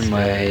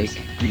 Dynamite,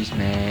 Grease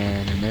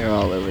Man, and they're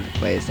all over the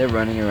place. They're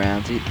running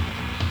around.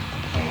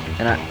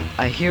 And I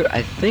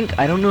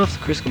don't know if the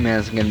Crisco Man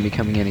is going to be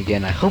coming in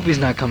again. I hope he's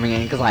not coming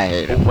in because I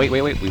hate him. Wait.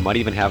 We might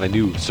even have a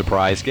new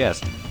surprise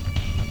guest.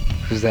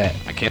 Who's that?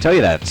 I can't tell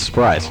you that. It's a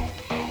surprise.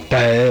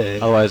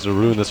 Otherwise, it'll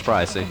ruin the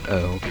surprise, see?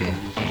 Oh, okay.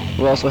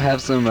 We'll also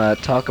have some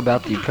talk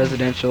about the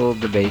presidential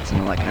debates and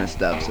all that kind of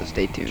stuff, so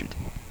stay tuned.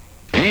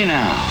 Hey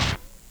now.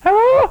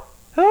 Hello?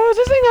 Hello, is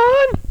this thing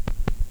on?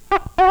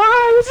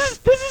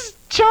 This is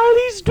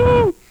Charlie's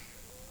doing.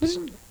 It's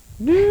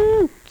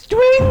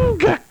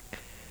doing.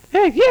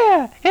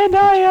 Yeah, and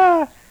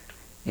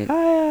You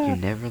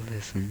never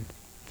listened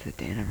to the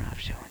Dan and Rob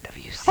show on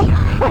WC.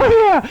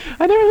 Oh yeah,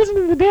 I never listened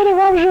to the Dan and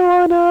Rob show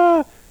on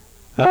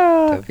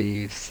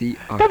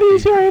WCRP.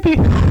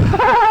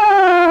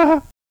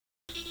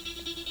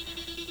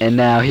 And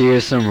now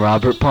here's some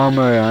Robert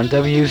Palmer on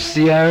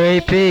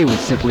WCRAP with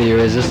Simply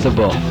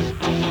Irresistible. Look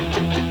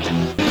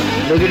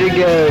at her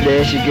go,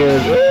 there she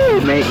goes.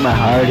 Woo, make my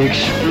heart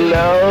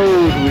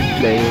explode with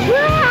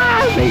pleasure.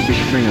 Make me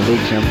spring a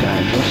leak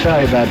sometimes. I'm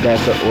sorry about that,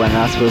 but we're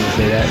not supposed to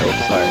say that. Oh,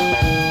 sorry.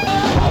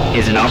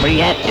 Is it over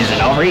yet?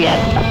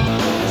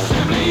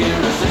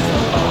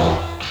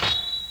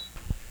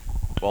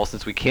 Well,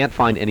 since we can't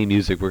find any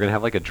music, we're gonna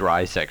have like a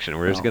dry section.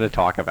 We're just gonna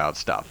talk about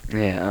stuff.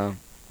 Yeah.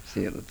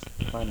 See, let's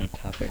find a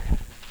topic.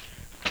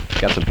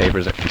 Got some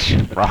papers.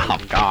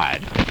 Rob,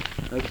 God.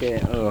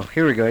 Okay. Oh,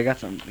 here we go. I got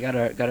some. Got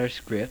our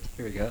script.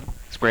 Here we go.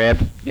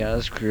 Script. Yeah,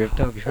 the script.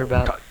 Oh, have you heard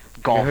about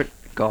golf?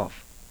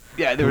 Golf.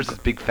 Yeah, there was this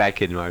big fat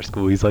kid in our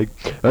school. He's like,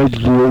 oh,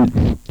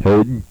 that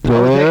kid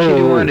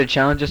who wanted to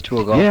challenge us to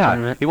a golf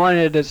tournament? He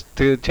wanted us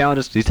to challenge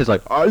us. He says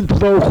like, I'm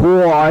so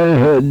cool. I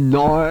hit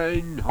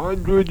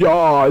 900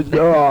 yards.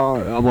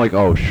 I'm like,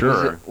 oh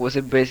sure. Was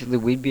it basically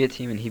we'd be a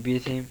team and he'd be a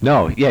team?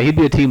 No, yeah, he'd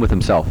be a team with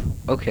himself.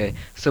 Okay,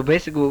 so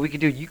basically what we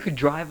could do, you could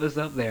drive us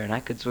up there and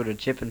I could sort of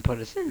chip and put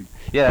us in.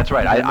 Yeah, that's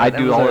right. I'd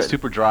do all the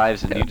super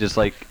drives and you just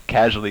like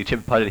casually chip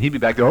and putt it. And he'd be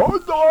back there.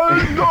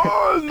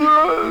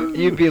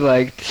 You'd be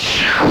like.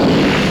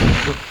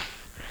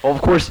 Well,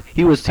 of course,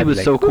 he was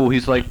so cool.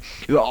 He's like,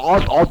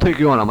 I'll take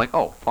you on. I'm like,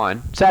 oh,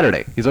 fine.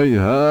 Saturday. He's like,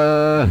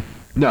 no,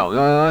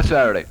 not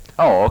Saturday.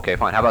 Oh, okay,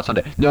 fine. How about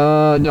Sunday?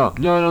 No, not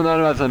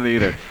about Sunday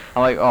either.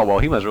 I'm like, oh, well,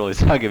 he must really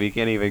suck if he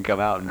can't even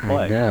come out and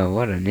play. I know,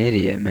 what an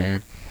idiot,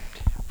 man.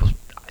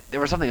 There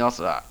was something else.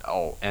 NOD.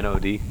 Oh,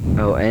 NOD.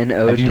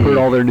 Have you heard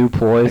all their new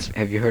ploys?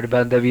 Have you heard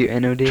about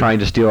WNOD? Trying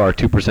to steal our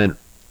 2%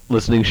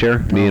 listening share,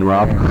 me and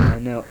Rob. I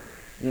know.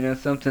 You know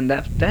something,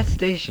 that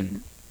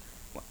station,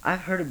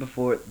 I've heard it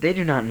before. They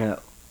do not know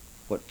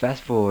what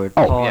fast forward,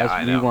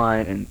 pause,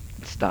 rewind, and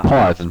stop.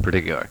 Pause in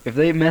particular. If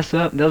they mess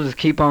up, they'll just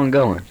keep on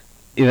going.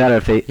 Even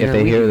if they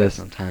hear this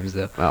sometimes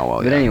though. Oh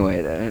well. But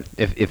anyway,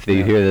 if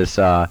they hear this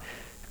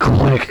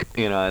click,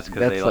 it's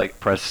because they like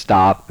press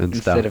stop and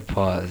instead stuff of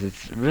pause.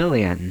 It's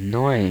really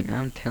annoying.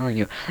 I'm telling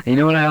you. And you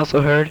know what I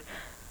also heard?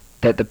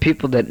 That the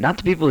people that not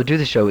the people who do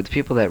the show, but the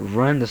people that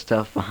run the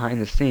stuff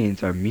behind the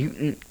scenes are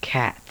mutant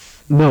cats.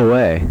 No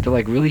way. They're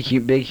like really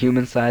big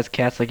human-sized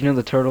cats, like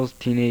the Turtles,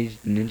 Teenage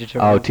Ninja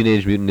Turtles. Oh,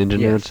 Teenage Mutant Ninja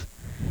Nerds.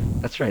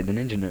 That's right, the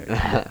Ninja Nerds.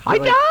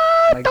 Like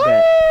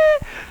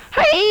that.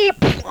 Hey.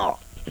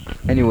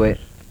 Anyway,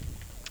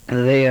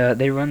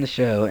 they run the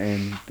show,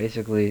 and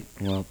basically,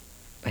 well,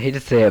 I hate to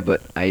say it,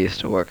 but I used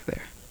to work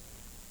there.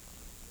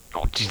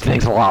 Oh, geez,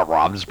 thanks a lot,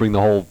 Rob. Just bring the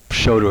whole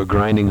show to a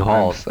grinding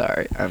halt. I'm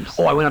sorry.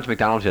 Oh, I went out to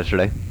McDonald's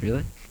yesterday.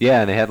 Really?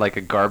 Yeah, and they had like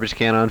a garbage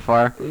can on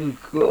fire. Ooh,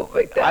 cool.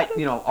 Like that.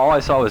 All I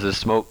saw was the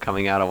smoke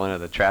coming out of one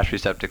of the trash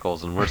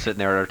receptacles, and we're sitting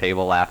there at our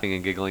table laughing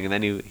and giggling, and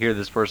then you hear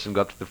this person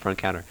go up to the front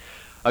counter.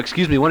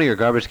 Excuse me, one of your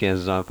garbage cans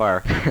is on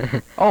fire.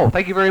 Oh,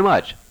 thank you very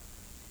much.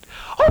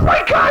 Oh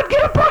my God,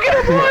 get a bucket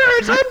of water,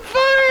 it's on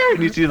fire!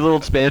 And you see the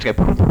little Spanish guy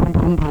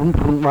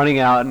running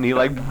out, and he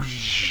like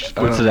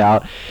puts it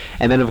out.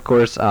 And then, of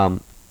course,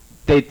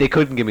 they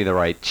couldn't give me the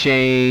right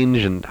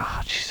change, and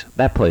jeez,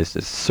 that place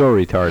is so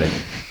retarded.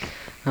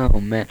 Oh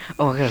man.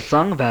 Oh, I got a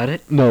song about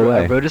it. No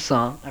way. I wrote a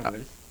song.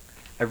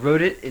 I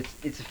wrote it.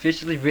 It's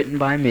officially written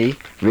by me.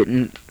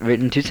 Written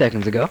 2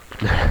 seconds ago.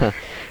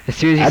 As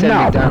soon as he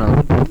said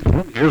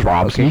McDonald's. Here's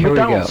Rob's here we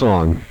McDonald's go.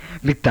 song.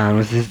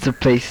 McDonald's is the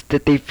place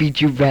that they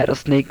feed you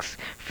rattlesnakes,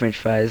 French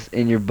fries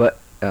in your butt.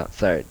 Oh,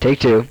 sorry.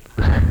 Take 2.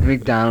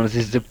 McDonald's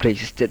is the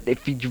place that they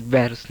feed you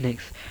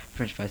rattlesnakes,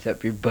 French fries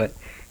up your butt.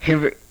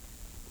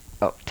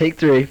 Oh, take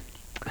 3.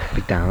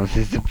 McDonald's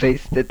is the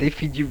place that they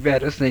feed you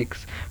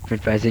rattlesnakes,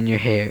 French fries in your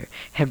hair,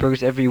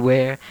 hamburgers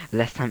everywhere.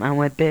 Last time I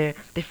went there,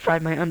 they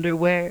fried my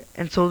underwear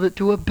and sold it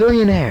to a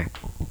billionaire.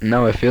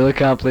 Now I feel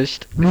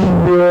accomplished. And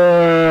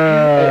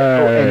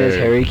as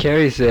Harry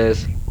Carey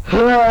says, I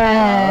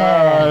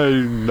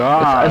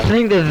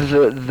think that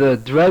the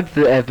drugs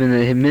that have been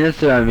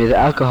administered on me, the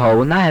alcohol,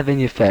 will not have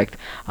any effect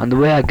on the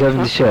way I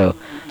govern the show.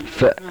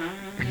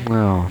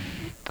 Well,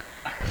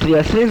 see,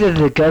 I think that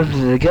the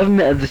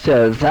government of the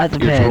show does not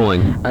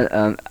depend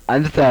on,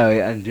 I'm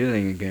sorry, I'm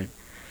drooling again.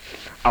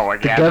 Oh,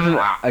 again? The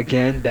government,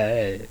 again,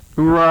 died.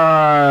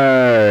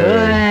 Right.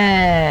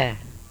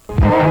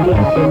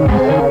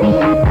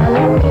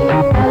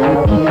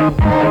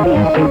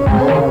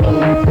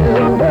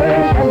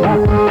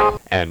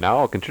 And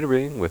now,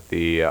 continuing with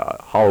the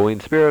Halloween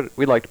spirit,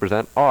 we'd like to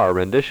present our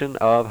rendition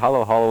of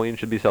How Halloween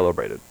Should Be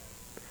Celebrated.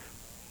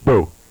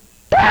 Boo.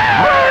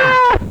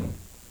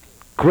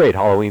 Great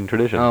Halloween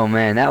tradition. Oh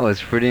man, that was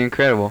pretty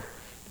incredible.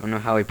 I don't know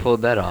how he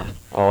pulled that off.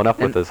 Oh, enough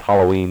with this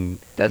Halloween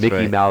Mickey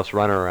right. Mouse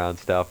runaround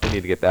stuff. We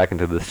need to get back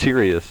into the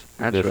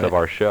seriousness of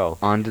our show.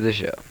 On to the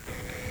show.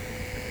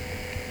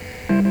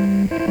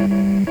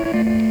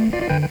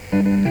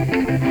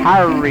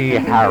 Hurry,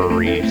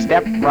 hurry,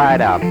 step right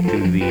up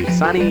to the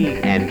sunny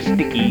and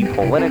sticky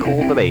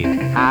political debate.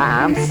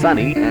 Hi, I'm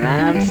Sunny. And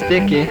I'm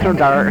Sticky.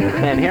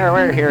 And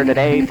we're here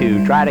today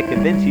to try to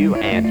convince you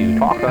and to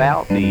talk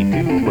about the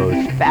 2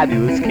 most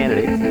fabulous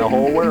candidates in the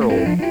whole world.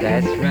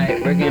 That's right,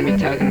 we're going to be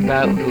talking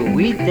about who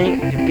we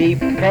think should be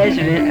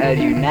president of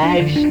the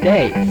United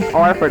States.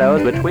 Or for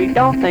those which we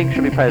don't think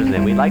should be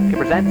president, we'd like to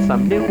present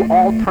some new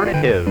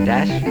alternatives.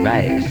 That's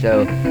right,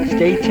 so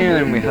stay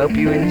tuned, we hope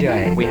you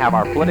enjoy it. We have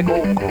our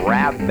political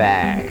grab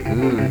bag.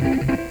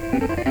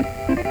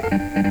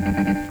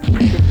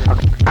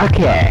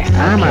 Okay,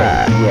 I'm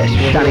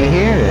Sonny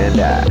here,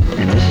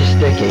 and this is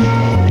Sticky.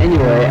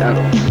 Anyway,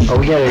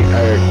 we got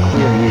our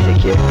queer music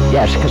here.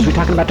 Yes, because we're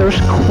talking about those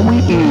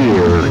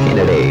queer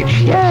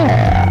candidates.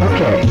 Yeah.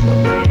 Okay,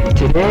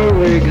 today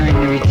we're going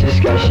to be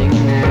discussing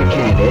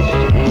candidates,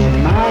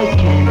 and my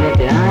candidate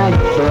that I'm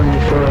voting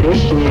for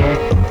this year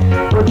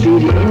would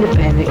be the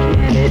independent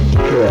candidate,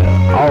 Pro.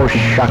 Oh,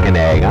 shuck an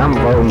egg. I'm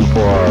voting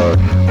for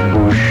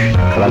Bush,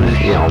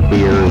 because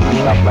beer and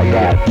stuff like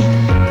that.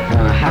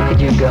 How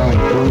could you go and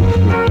vote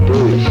for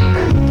Bush?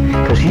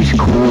 Because he's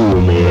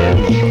cool, man.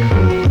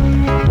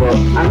 Well,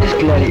 I'm just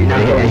glad that you're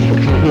not voting for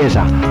Clinton. He has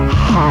a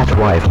hot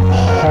wife.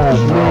 Oh,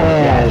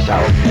 man. Yes.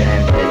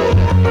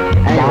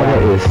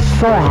 That is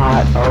so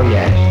hot. Oh,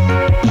 yes.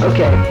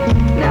 Okay,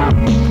 now,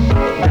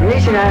 the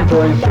reason I'm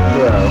voting for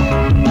Pro,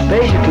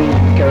 basically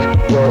because,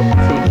 well,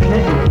 see,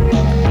 Clinton,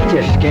 he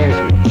just scares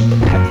me.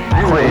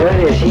 I don't know what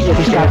it is,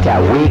 he's got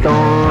that wig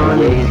on.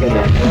 Yeah, he's got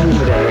that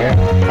food there.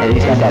 And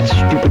he's got that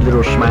stupid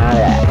little smile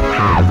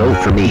that, vote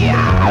for me.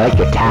 I like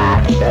your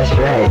tie. That's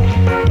right.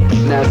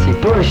 Now, see,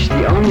 Bush,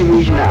 the only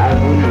reason that I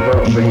wouldn't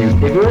vote for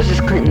him, if it was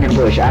just Clinton and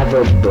Bush, I'd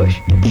vote for Bush.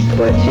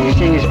 But see, the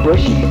thing is,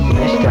 Bush, he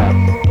messed up.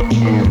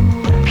 And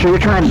so you're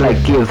trying to,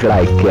 give,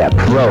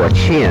 Pro a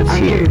chance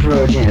I'm here. giving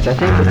Pro a chance. I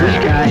think that this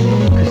guy,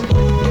 because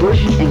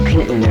Bush and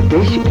Clinton are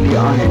basically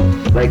on it,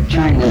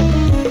 trying to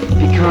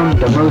become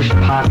the most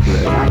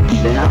popular.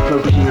 They're not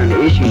focusing on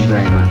the issues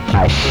very much.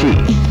 I see.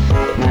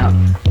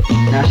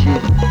 Now see,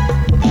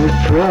 with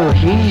Pro,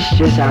 he's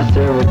just out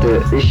there with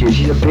the issues.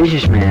 He's a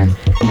businessman,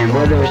 and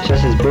whether it's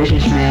just his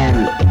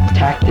businessman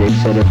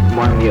tactics that have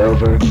won me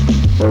over,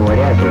 or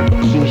whatever,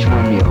 he's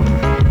won me over.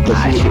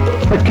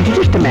 But could you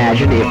just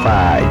imagine if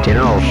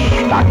General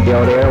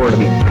Stockdale there were to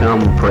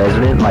become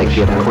president, like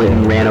if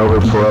Clinton ran over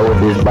Pro with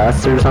his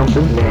bus or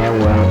something? Yeah,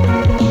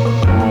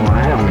 well,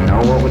 I don't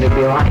know. What would it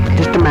be like?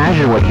 Just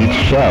imagine what he'd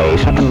say,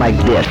 something like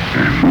this.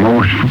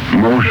 Most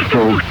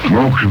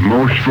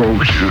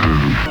folks.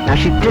 Now,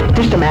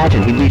 just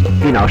imagine he'd be,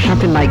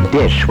 something like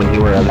this when he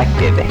were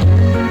elected.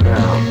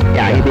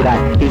 Yeah, he'd be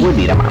like, he would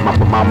be the most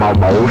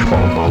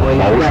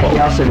He'd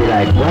also be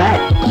like, what?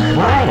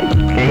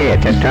 Here,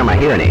 turn my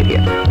hearing aid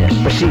here.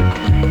 But see,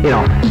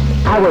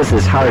 I was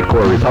this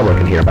hardcore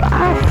Republican here, but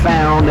I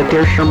found that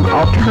there's some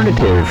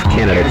alternative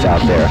candidates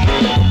out there.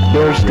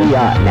 There's the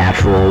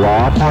Natural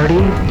Law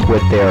Party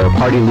with their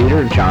party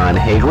leader, John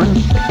Haglin,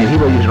 and he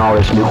was using all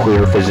this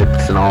nuclear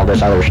physics and all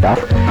this other stuff.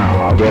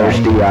 There's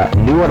the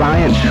New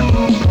Alliance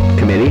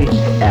Committee.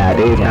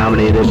 They've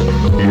nominated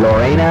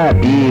Lorena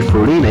B.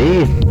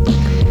 Furimi.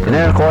 And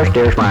then, of course,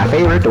 there's my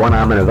favorite, the one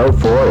I'm going to vote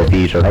for if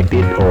he's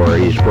elected or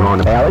he's put on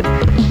the ballot,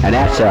 and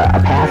that's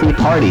a Pathy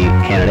Party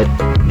candidate,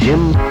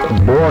 Jim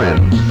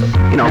Boren.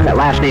 You know, that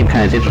last name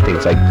kind of is interesting.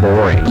 It's like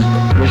boring.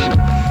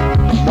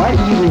 Why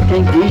do you even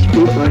think these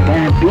people are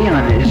gonna be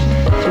on this?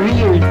 3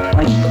 years,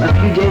 like a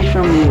few days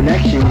from the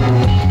election,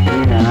 and,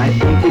 you know, I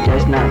think that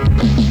that's not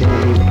gonna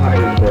be part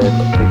of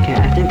the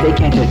I think they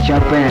can't just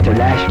jump in at the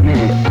last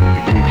minute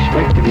and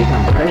expect to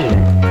become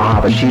president.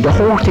 But see, the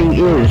whole thing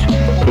is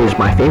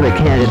my favorite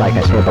candidate, like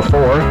I said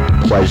before,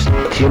 was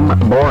Jim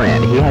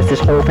Boren. He has this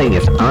whole thing,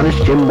 it's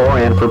Honest Jim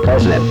Boren for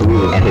president.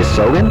 And his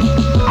slogan,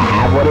 I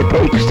have what it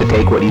takes to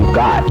take what you've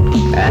got.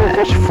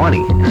 That's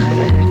funny.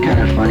 That's kind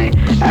of funny.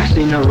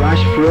 Actually, no, Ross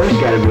Perot's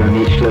got a real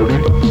neat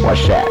slogan.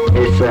 What's that?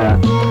 It's,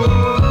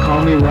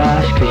 call me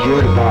Ross, cause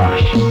you're the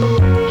boss.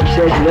 He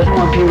says he doesn't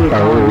want people to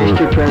call him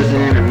Mr.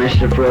 President or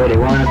Mr. Perot, they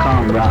want to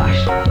call him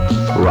Ross.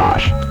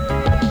 Ross.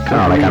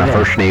 Oh, like on a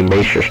first name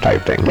basis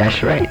type thing.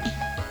 That's right.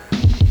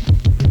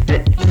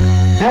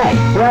 Hey,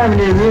 what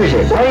happened to the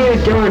music? What are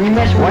you doing? You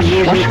messing with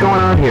music? What's going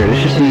on here?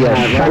 This is the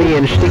Shiny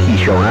and Sticky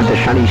show, not the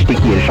Shiny,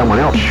 Sticky, and someone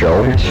else show.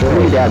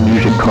 Leave that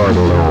music card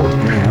alone.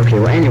 Yeah, okay,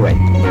 well, anyway.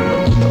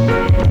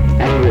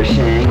 As we were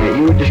saying,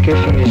 you were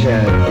discussing his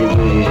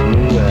new...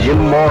 Jim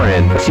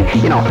Boren. See,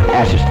 you know,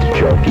 that's just a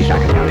joke. He's not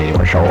going to go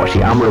anywhere. So,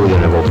 see, I'm really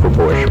going to vote for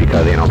Bush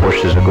because, you know,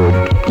 Bush is a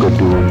good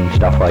dude and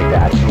stuff like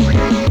that.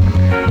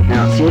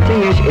 Now, see, the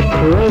thing is, if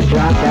Perot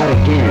dropped out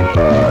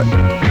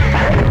again...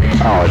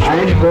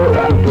 I'd vote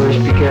for Bush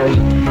because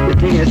the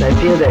thing is, I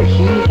feel that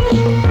he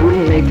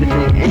wouldn't make the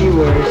thing any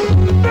worse,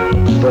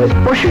 but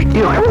Bush is,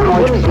 you know,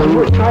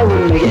 everyone probably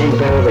wouldn't make it any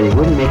better, but he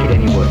wouldn't make it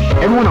any worse.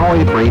 Everyone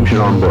always blames it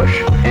on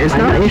Bush, and it's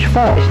not his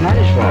fault. It's not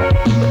his fault.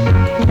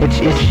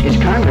 It's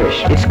Congress.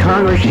 It's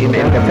Congress and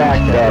the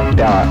fact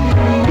that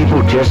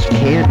people just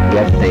can't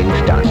get things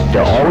done.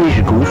 They're always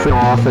goofing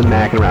off and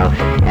macking around.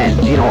 And,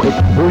 you know,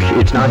 Bush,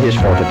 it's not his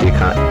fault that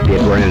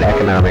we're in an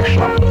economic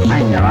slump.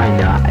 I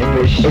know.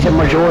 It's a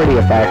majority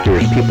of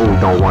factors. People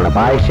don't want to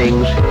buy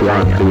things. They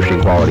aren't producing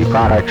quality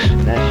products.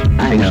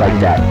 Things like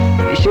that.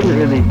 You shouldn't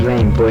really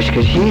blame Bush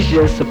because he's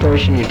just the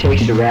person who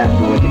takes the rap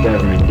for what the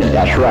government does.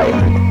 That's right.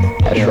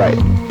 That's right.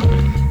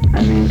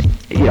 I mean,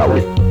 you know,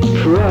 with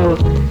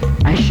Perot,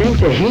 I think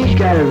that he's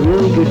got a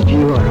really good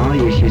view on all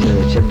the issues that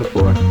I said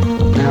before.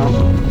 Now,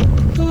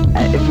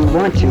 if we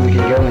want to, we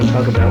can go and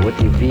talk about what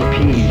the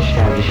VPs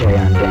have to say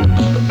on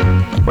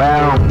things.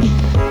 Well,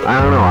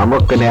 I don't know. I'm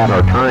looking at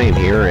our time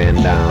here,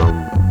 and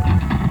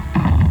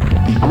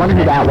I wonder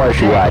who that was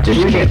who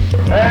just came.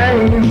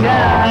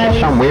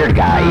 Some weird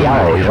guy,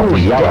 yellow. He's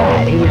only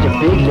yellow. He was a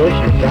big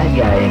listener, fat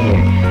guy in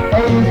here.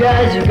 Hey, you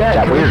guys, you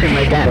got to weird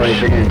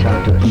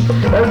talk to us.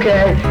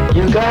 Okay,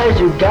 you guys,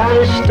 you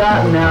gotta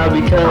stop now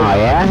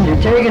because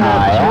you're taking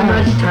up too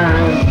much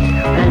time,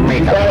 and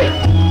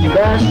you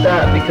gotta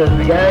stop because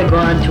we gotta go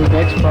on to the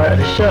next part of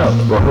the show.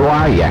 Well, who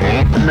are you,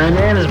 huh? My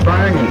name is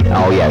Barney.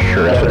 Oh yeah,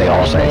 sure, that's what they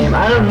all say.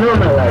 I don't know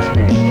my last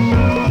name.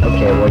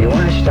 Okay, well, you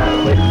want to stop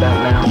quitting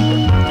about now?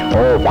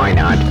 Oh, why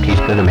not? He's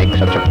gonna make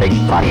such a big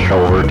fuss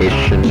over this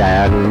and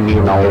that, and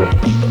you know.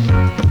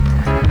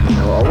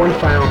 One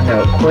final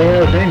note.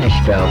 Quail, learn to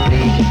spell,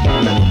 please.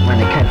 When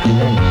the country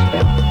learn to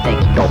spell. Thank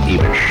you. Don't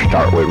even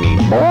start with me,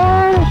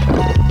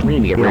 boy. We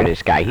need to get rid of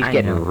this guy. He's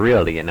getting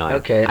really annoying.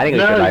 Okay. I think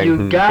we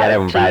should get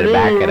him by the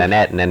back of the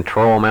net and then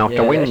throw him out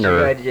the window.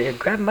 That's right.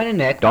 Grab him by the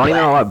neck. Don't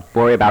even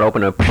worry about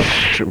opening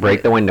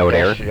break the window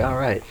there. All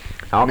right.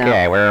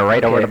 Okay, we're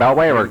right over the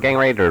beltway. We're getting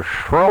ready to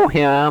throw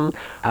him.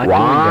 Out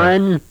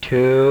 1,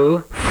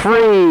 2,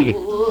 3.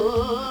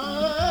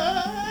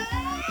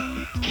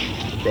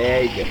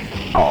 There you go.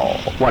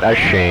 Oh, what a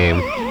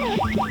shame.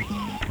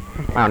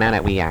 Well, now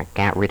that we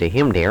got rid of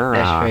him there,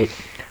 that's right.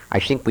 I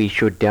think we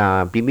should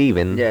be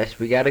leaving. Yes,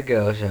 we gotta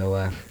go,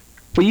 so,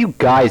 Will you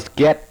guys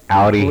get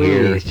out of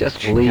here? Please,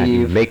 just leave.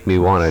 You make me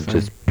want to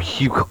just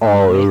puke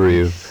all over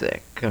you.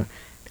 Sick.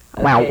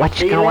 Wow, what's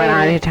going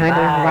on here,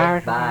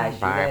 Bye.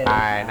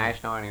 Bye.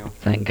 Nice knowing you.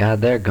 Thank God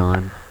they're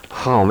gone.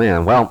 Oh,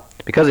 man. Well,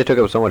 because it took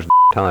up so much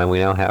time, we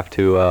now have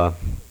to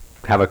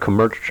have a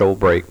commercial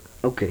break.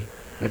 Okay,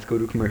 let's go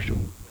to commercial.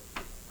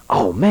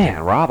 Oh,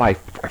 man, Rob, I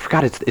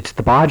forgot it's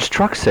the Bodge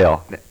truck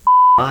sale.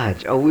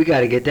 Bodge? Oh, we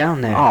gotta get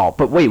down there. Oh,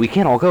 but wait, we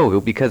can't all go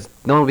because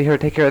no one will be here to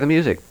take care of the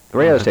music. The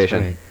radio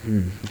station.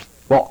 Right.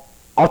 Well,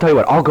 I'll tell you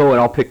what, I'll go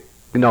and I'll pick...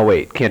 No,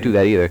 wait, can't do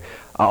that either.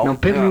 No,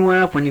 pick me one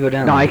up when you go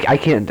down there. No, I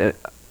can't...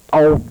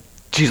 Oh,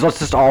 geez, let's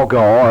just all go.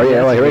 All right,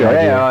 yeah, here we go.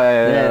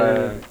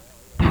 Yeah.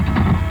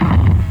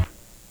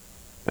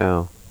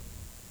 Oh.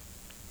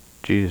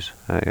 Geez,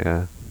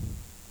 I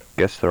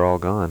guess they're all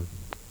gone.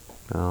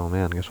 Oh,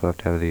 man, I guess we'll have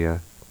to have the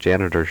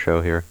janitor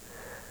show here.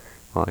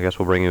 Well, I guess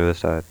we'll bring you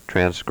this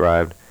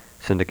transcribed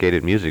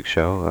syndicated music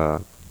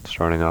show,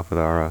 starting off with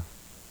our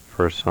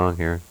first song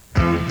here.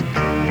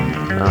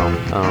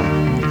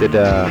 Did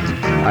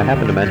I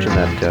happen to mention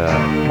that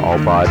all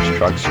Bodge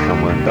trucks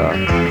come with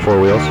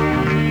 4 wheels?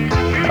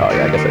 Oh,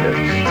 yeah, I guess I did.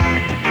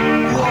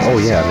 Oh,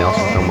 yeah, and they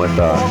also come with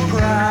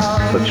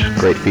such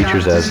great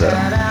features as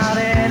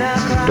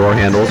door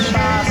handles,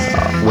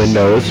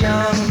 windows,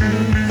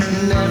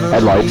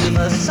 headlights.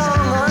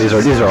 These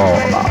are all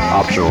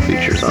optional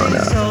features on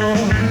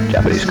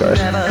Japanese cars.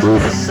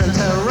 Roof.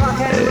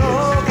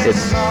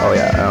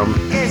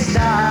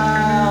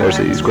 There's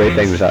these great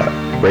things.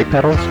 Brake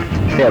pedals?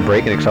 Yeah,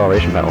 brake and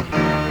acceleration pedals.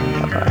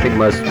 I think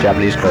most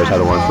Japanese cars have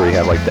the ones where you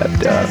have like that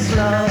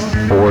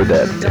board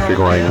that if you're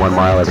going 1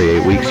 mile every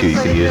 8 weeks, you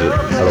can use it.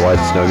 Otherwise,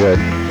 it's no good.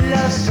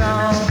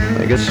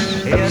 I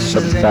guess that's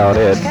about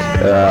it.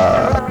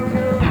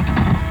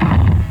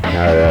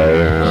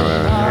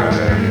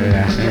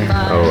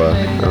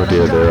 Oh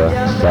dear, they're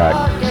back.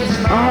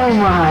 Oh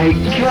my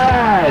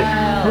God!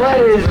 What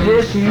is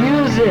this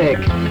music?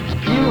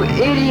 You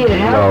idiot!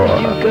 How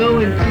could you go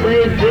and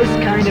play this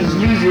kind of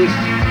music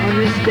on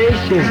this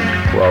station?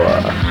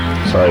 Well,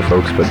 sorry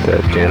folks, but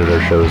the janitor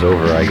show's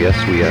over. I guess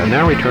we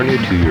now return you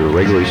to your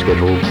regularly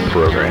scheduled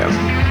program.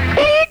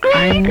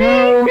 I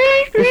know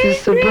this is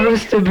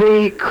supposed to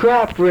be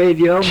crap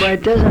radio, but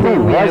it doesn't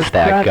mean we have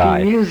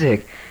crappy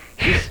music.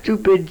 You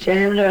stupid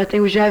janitor! I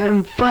think we should have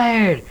him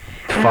fired.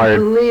 I Fired.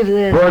 don't believe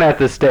this. Burn at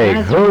the stake.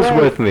 That's Who's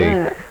right. with me?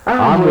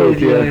 I'm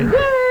with you.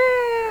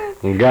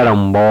 Get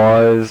 'em,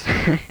 boys.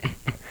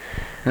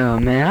 Oh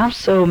man, I'm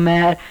so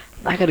mad.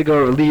 I gotta go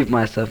relieve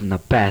myself in the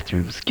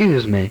bathroom.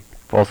 Excuse me.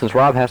 Well, since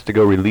Rob has to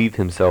go relieve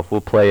himself, we'll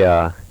play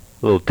a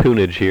little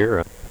tunage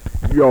here.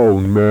 Yo,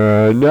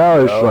 man, now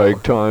it's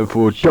like time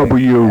for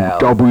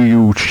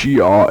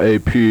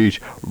WWCRAP's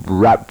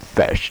Rap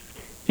Fest.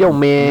 Yo,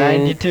 man.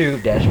 92,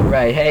 that's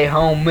right. Hey,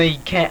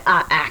 homie, can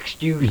I ask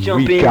you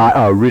something? We got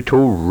a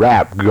little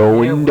rap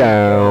going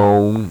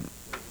down.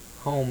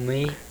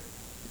 Homie.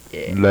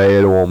 Yeah. Lay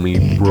it on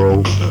me,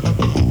 bro.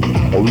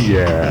 Oh,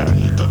 yeah.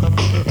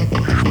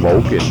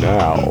 Smoke it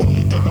now.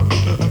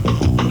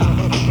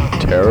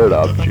 Tear it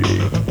up, G.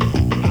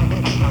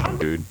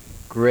 Dude.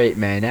 Great,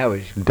 man. That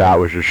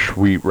was a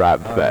sweet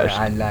rap fest.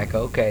 I like.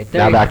 Okay.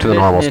 Now back to the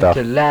normal stuff.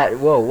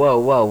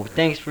 Whoa.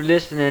 Thanks for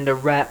listening to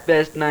Rap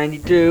Fest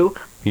 92.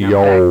 Now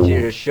Yo. back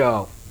to the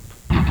show.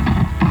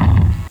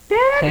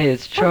 Hey,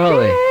 it's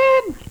Charlie.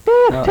 Oh,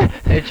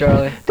 hey,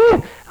 Charlie.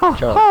 Dude, Charlie.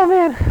 oh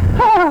man.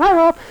 Hi,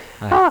 Rob.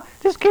 Hi.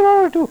 Just came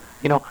over to,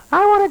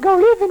 I want to go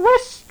live in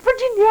West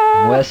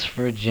Virginia. West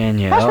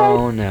Virginia. That's right.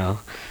 Oh, no.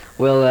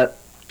 Well, are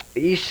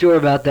you sure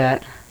about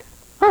that?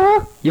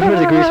 Uh-huh. You've heard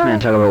the Greaseman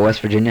talk about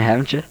West Virginia,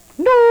 haven't you?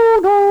 No.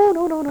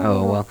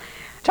 Oh, well.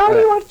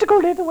 Charlie wants to go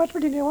live in West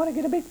Virginia. Want to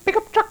get a big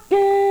pickup truck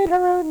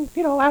and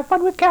have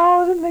fun with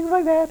cows and things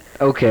like that.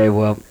 Okay,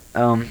 well,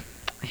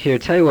 here,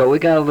 tell you what, we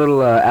got a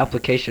little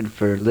application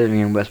for living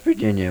in West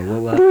Virginia.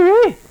 Well,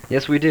 Really?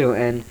 yes, we do,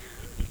 and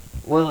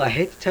well, I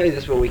hate to tell you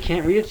this, but we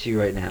can't read it to you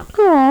right now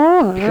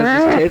Oh.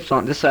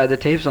 because this side of the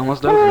tape's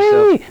almost over.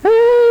 So,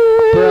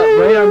 but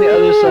right on the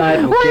other side,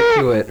 we'll get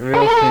to it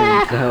real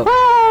soon. So,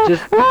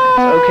 just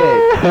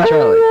okay,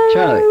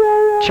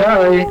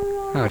 Charlie.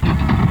 Oh.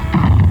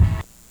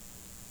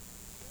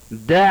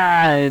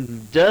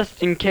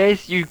 Just in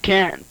case you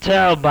can't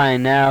tell by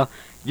now,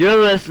 you're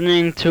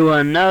listening to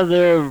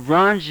another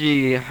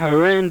raunchy,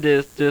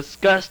 horrendous,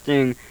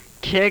 disgusting,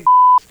 kick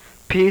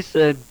piece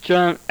of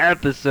junk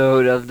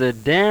episode of the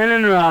Dan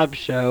and Rob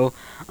Show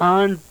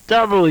on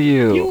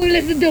W. You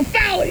listen to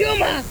foul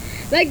humor,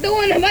 like the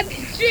one about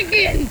the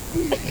chicken.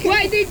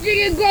 Why did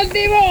chicken cross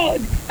the road?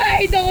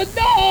 I don't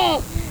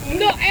know.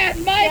 Don't ask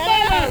my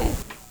mama.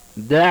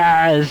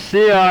 That's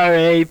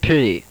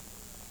CRAP.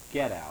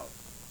 Get out.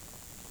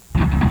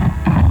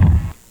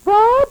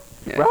 Rob?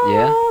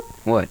 Yeah?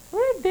 What?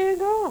 Where did Dan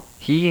go?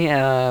 He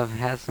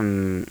has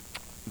some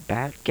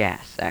bad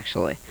gas,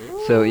 actually.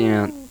 So,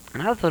 and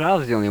I thought I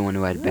was the only one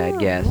who had bad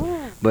gas.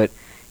 But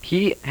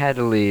he had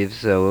to leave,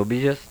 so it'll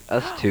be just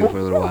us two for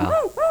a little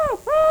while.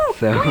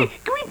 So. Can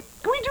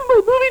we do my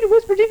movie to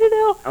West Virginia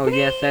now? Oh,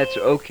 yes, that's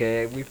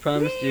okay. We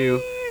promised you.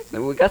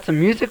 We got some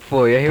music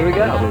for you. Here we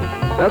go.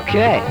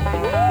 Okay.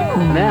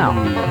 Now,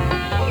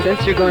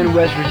 since you're going to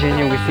West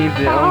Virginia, we seem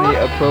to only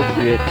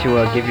appropriate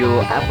to give you a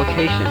little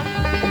application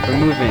for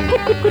moving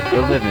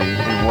or living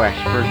in West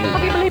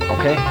Virginia.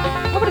 Okay?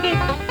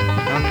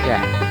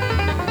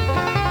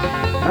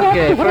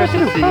 Okay, first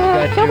let's see.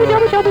 Tell me.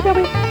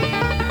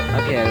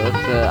 Okay,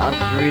 I'll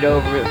just read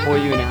over it for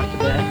you, and after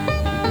that, you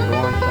can go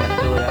on and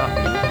fill it out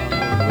and move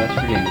to West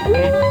Virginia.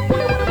 Okay?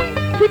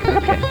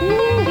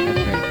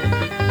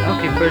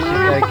 Okay, first you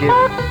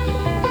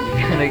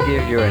gotta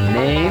give your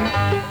name.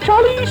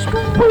 Charlie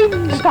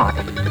Springstock.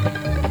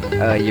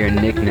 Your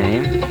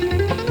nickname. I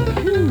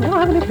don't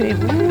have a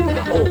nickname. I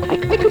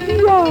could be,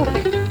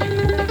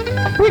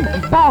 Big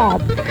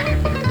Bob.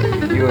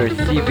 Your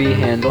CB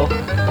handle.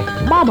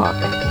 Mama.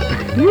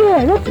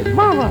 Yeah, that's it,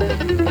 Mama.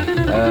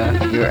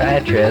 Your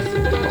address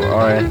or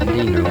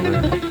RFD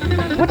number.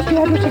 What's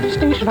the address of the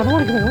station? I don't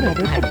want to give my own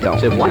address. I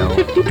don't know.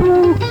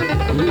 152.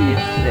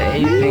 It's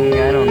anything,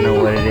 I don't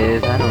know what it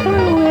is. I don't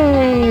know.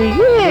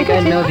 I think I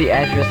know the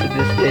address of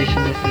this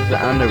station. This is the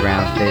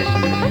underground station.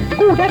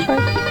 Oh, that's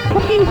right.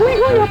 Okay,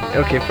 hurry up.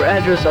 Okay, for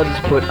address, I'll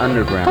just put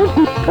underground.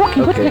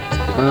 Okay, what's next?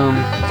 So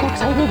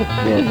excited.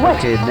 Yeah,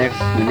 okay, next,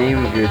 the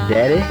name of your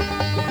daddy.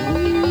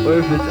 Or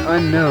if it's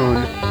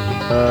unknown,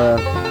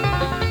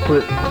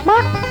 put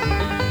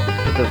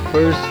the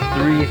first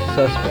 3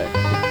 suspects.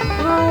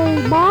 My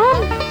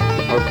mom?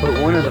 Or put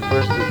one of the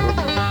first two.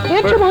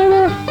 Aunt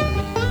Jemima.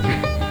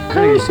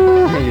 Mary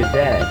Sue. Hey, your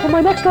dad. And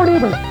my next door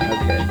neighbor.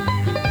 Okay.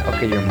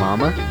 Okay, your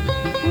mama?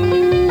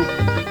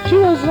 She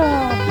was,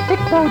 Thick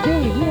Bow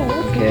Jane,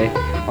 yeah. Okay.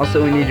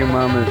 Also, we need your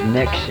mama's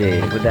neck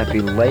shade. Would that be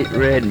light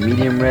red,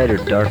 medium red, or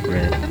dark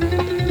red?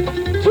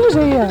 She was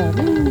a,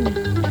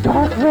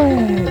 dark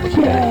red,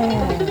 yeah.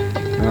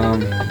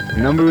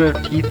 Number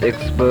of teeth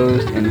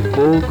exposed in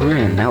full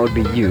grin. That would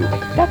be you.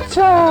 That's,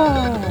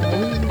 on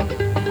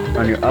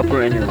your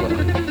upper and your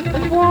lower.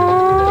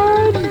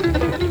 1,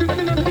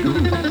 2,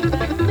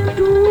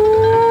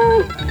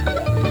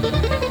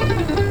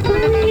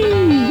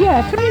 3.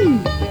 Yeah, 3.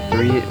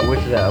 3. Which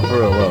is that, upper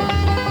or lower?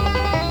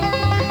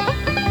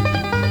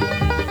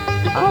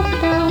 Up,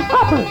 down,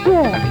 upper,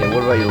 yeah. Okay,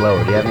 what about your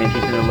lower? Do you have any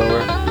teeth in your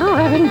lower? I don't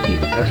have any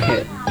teeth.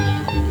 Okay.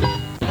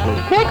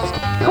 Next.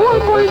 Go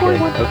on.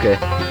 Okay.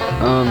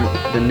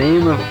 The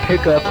name of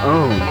pickup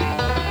owned.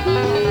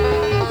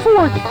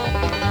 Ford.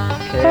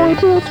 Okay.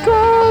 Ford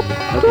truck.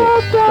 Okay.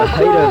 The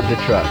height of the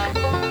truck.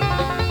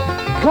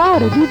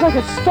 God, it needs like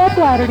a step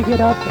ladder to get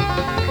up.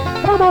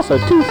 But I'm also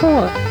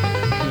 2'4".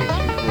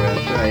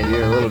 That's right.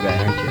 You're a little guy,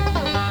 aren't you?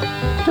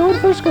 Still in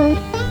first grade.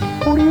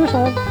 40 years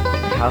old.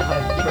 How high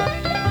is the truck?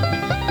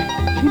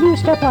 You need a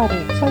step ladder.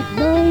 It's like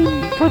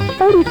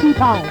 30 feet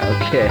high.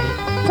 Okay.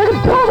 It's like a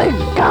building.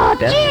 God,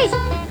 jeez.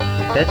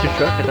 That's your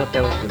truck? I thought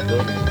that was the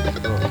building.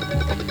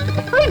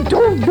 I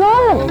don't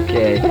know.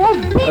 Okay.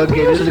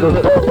 Okay, this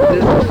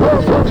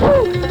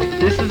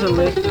is a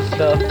list of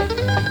stuff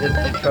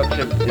that the truck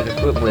is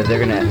equipped with. They're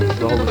gonna ask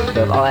us all this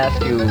stuff. I'll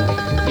ask you.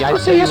 Yeah, I'll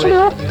say yes or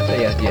no.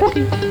 Say yes.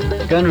 Okay.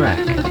 Gun rack.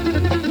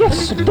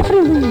 Yes,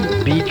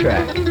 definitely.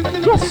 B-track.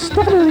 Yes,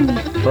 definitely.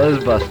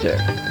 Fuzzbuster.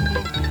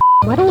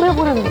 I don't have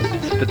one of those.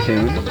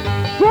 Spittoon.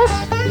 Yes,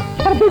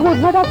 got a big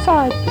one right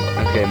outside.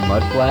 Okay,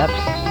 mud flaps.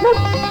 Nope.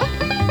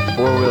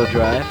 4-wheel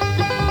drive.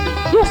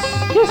 Yes.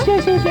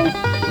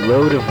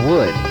 Load of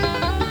wood.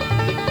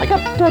 I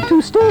got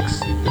 2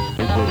 sticks.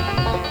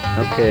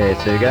 Okay,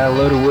 so you got a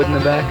load of wood in the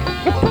back?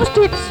 And 2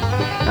 sticks.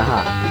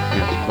 Aha.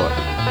 Yes, of course.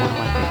 What am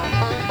I thinking?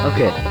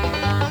 Okay.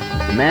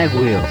 Mag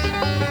wheels.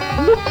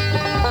 Nope.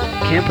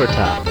 Camper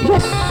top.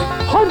 Yes,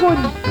 hard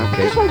one.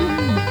 Okay. Just like,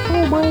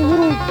 my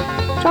little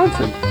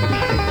Johnson.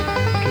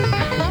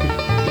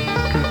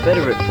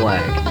 Confederate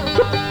flag.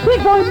 Yep,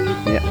 big one.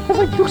 Yeah. That's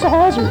like Dukes of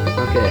Hazzard.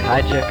 Okay,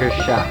 hijacker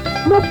shocks.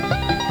 Nope.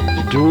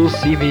 Dual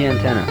CV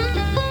antenna.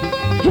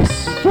 Yes.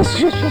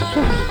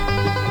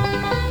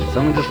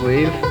 Someone just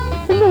leave? I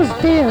think it was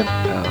Dan. Oh.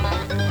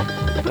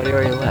 I thought he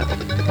already left.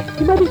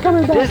 He might be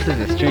coming back. This is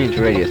a strange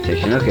radio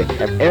station. Okay,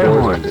 air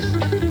horns.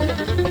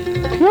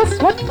 Yes,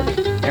 what?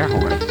 Air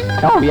horns.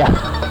 Oh, yeah.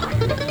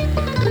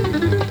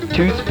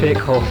 Toothpick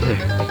holder.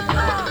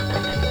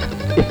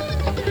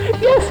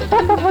 Yes, I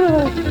have one of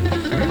those.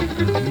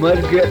 Mud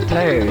grip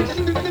tires.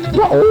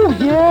 Yeah, oh,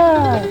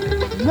 yeah.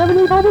 Never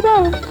leave on the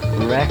down.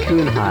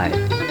 Raccoon hide.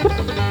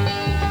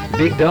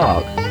 Big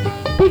dog.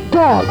 Big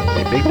dog.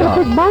 Yeah, big And dog. a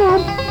big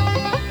mom.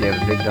 Do you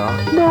have a big dog?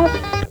 No.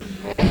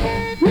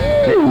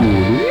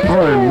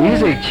 Oh,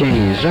 music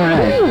changed.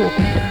 Alright.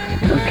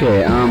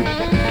 Okay,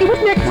 Okay,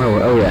 what's next?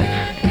 oh yeah.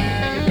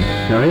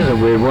 Now here's a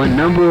weird one.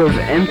 Number of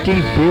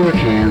empty beer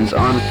cans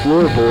on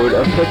floorboard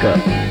of pickup.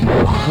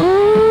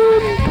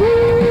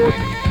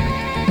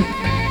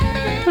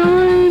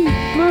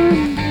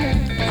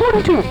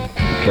 42.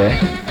 Okay.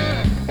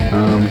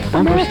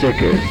 Bumper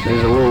stickers.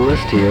 There's a little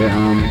list here.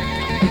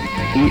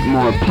 Eat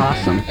more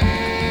possum.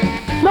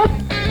 Nope.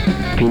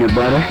 Peanut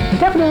butter.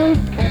 Definitely.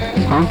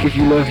 Honk if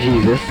you love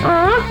Jesus.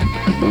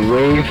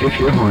 Wave if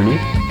you're horny.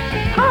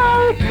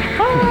 Hi.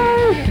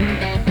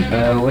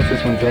 What's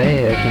this one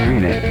say? I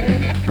can't read it.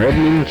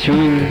 Redmond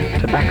chewing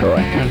tobacco,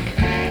 I think.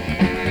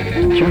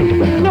 Chewing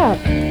tobacco.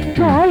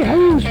 No, I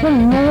use very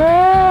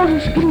long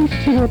skinny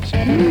cigarettes.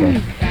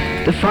 Okay.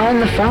 Define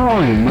the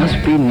following. Must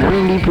be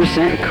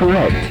 90%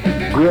 correct.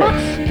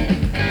 Grits.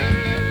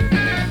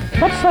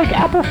 That's like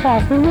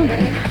applesauce, isn't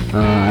it?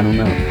 I don't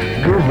know.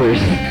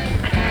 Goobers.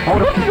 Oh,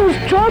 look at those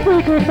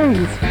jawbreaker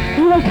things.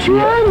 You like chew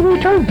on and you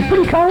turn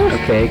pretty colors?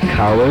 Okay,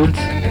 collards.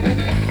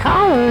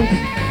 Collards?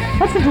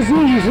 That's a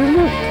disease, isn't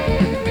it?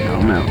 I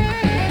don't know.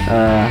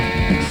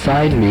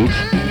 Side meat.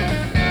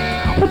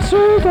 What's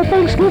served at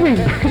Thanksgiving?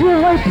 Because you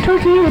like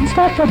turkey and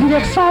stuff, but you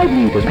have side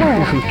meat as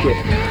well. Okay.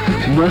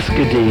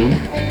 Muscadine.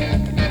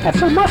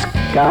 That's a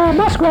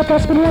muskrat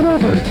that's been run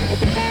over.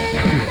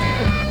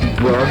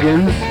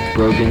 Brogans.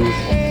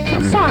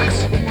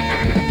 Socks.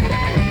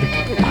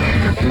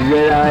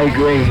 Red-eye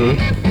gravy.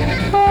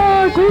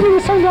 Gravy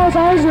with some guy's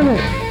eyes in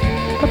it.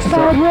 That's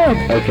dyed red.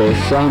 Okay,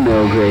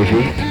 sawmill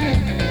gravy.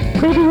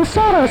 Gravy with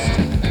sawdust.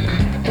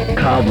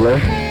 Cobbler.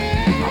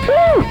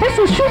 Ooh, that's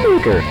a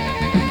shoemaker.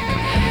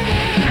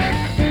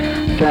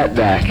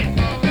 Fatback.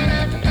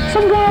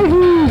 Some guy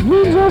who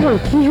leans over.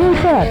 He's really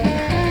fat.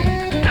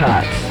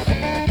 Tots.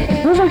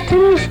 Those like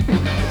titties?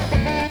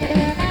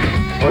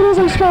 Or those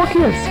like small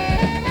kids?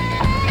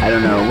 I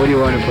don't know. What do you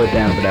want to put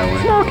down for that one?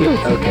 Small kids.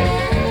 Okay.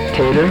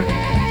 Tater.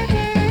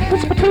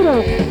 What's a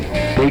potato?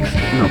 Pig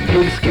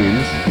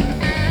skins.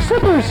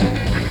 Slippers.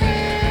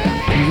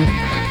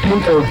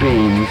 pinto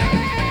beans.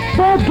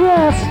 Bad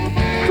guess.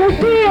 They're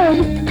dead.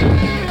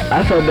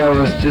 I thought that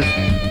was just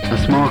a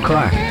small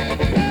car.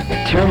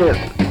 Turnip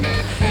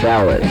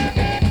salads.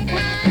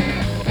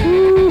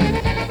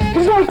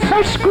 It's like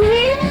fresh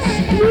greens,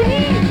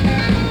 maybe?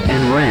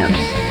 And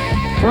ramps.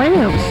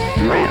 Ramps.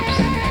 Ramps.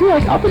 You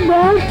like up and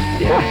down?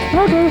 Yeah.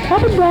 Okay,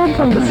 up and down things.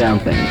 Up and down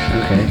things.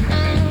 Okay.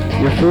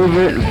 Your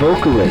favorite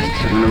vocalist.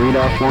 I'm gonna read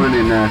off one, and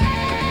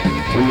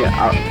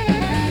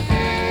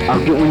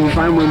when you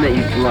find one that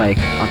you like,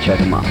 I'll check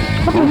them off.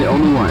 Okay.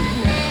 Only one.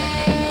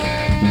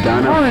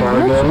 Donna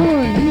Fargo.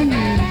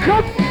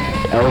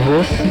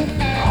 Elvis.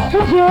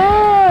 Oh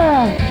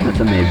yeah! That's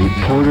a maybe.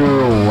 Porter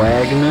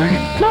Wagner.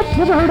 Nope,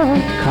 never heard of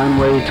him.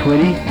 Conway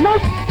Twitty.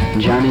 Nope.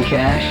 Johnny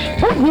Cash.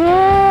 Oh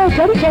yeah,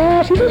 Johnny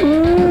Cash, he's a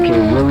man. Okay,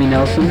 Willie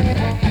Nelson.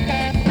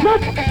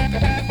 Nope.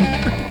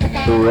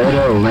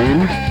 Loretta Lynn.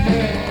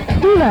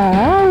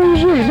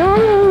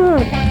 No.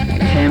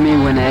 Tammy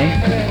Wynette.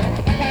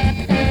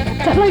 Is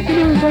that like you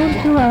know,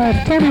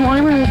 Tammy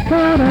Weimer? No, I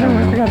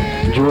forgot.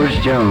 George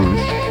Jones.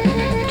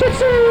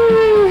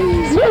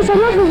 Jetsons! Yes, I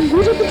love them.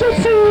 Who's at the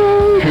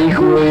Jetsons? Hank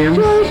Williams.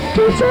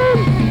 Jetson!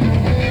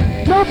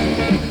 Nope.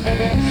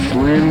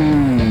 Slim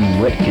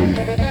Whitkin.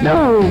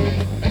 No.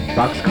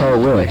 Boxcar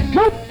Willie.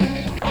 Nope.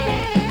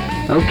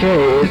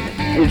 Okay,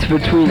 it's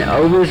between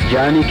Elvis,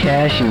 Johnny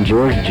Cash, and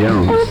George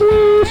Jones.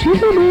 Elvis, he's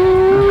the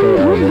man. Okay,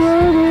 Elvis.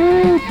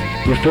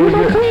 Your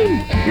favorite...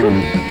 You're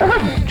my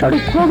queen. Charlie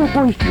Clover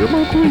voice. You're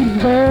my queen,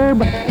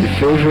 babe. Your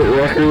favorite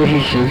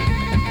recreation.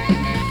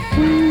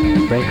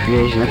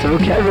 Recreation. That's a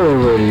vocabulary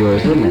word of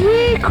yours, isn't it?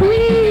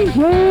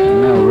 Recreation.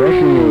 No,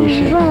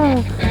 recreation.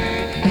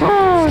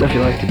 Oh. Stuff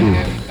you like to do.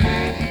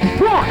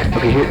 Rock.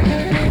 Okay, here.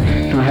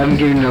 No, I haven't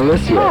given you a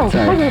list yet. Oh,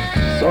 Sorry. okay.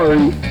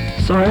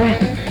 Sorry.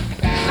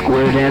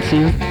 Square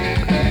dancing.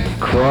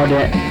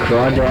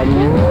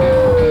 Crawdaddying.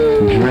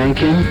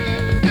 Drinking.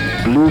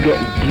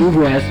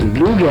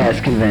 Bluegrass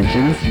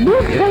conventions.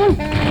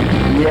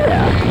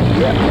 Yeah.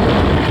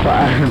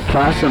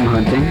 Possum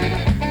hunting.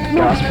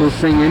 Gospel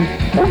singing.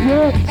 Oh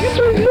yeah.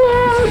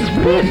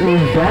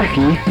 Spitting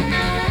backy.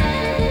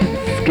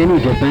 Skinny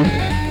dipping.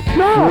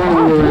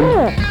 Four-wheeling.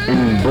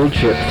 And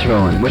bullshit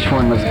throwing. Which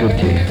one looks good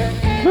to you?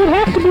 Would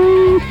have to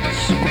be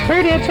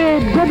square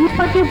dancing. Grab your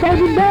pocket, grab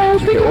your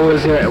bells.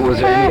 Okay, was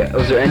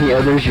there any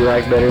others you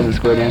like better than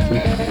square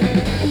dancing?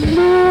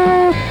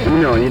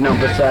 No,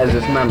 besides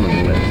this none on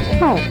the list.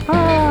 Oh,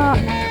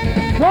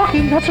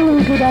 walking, that's a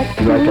really good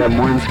activity. You like that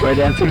more than square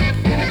dancing?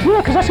 Yeah,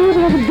 because that's the only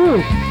thing I can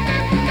do.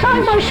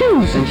 Tie my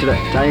shoes. Then should I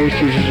tie your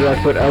shoes, or should I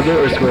put other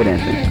or square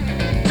dancing?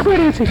 Square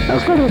dancing. Okay.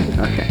 Square dancing.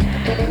 Okay.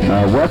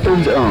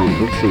 Weapons owned.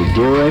 Let's see.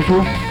 Deer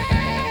rifle?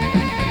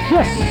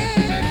 Yes.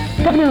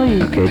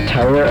 Definitely. Okay.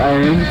 Tire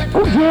iron?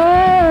 Oh,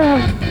 yeah.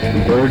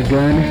 Bird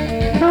gun?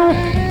 No.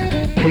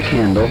 Pick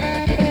handle?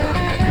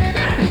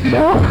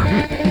 No.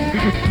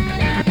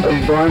 A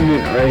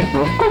varmint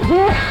rifle? Oh,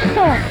 yeah.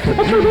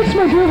 That's right next to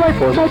my deer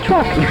rifle in my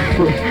truck.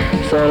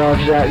 Sawed-off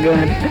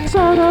shotgun?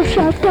 Sawed-off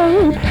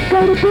shotgun.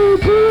 Got a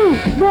boo-boo.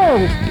 No.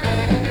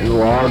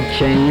 Log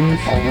chains?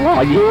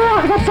 Oh,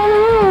 yeah, that's all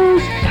it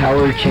is.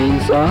 Power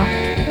chainsaw?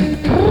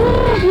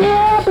 Oh,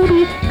 yeah,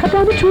 baby. Cut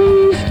down the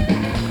trees.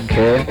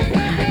 Okay.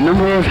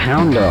 Number of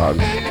hound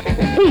dogs? 8.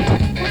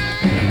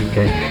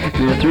 Okay.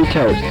 There are 3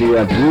 types. Do you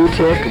have blue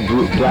tick,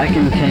 black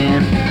and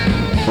tan,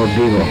 or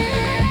beagle?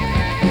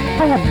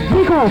 I have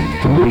beagle.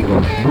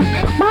 Beagle.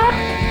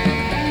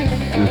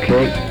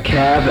 Okay.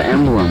 Cab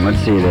emblem. Let's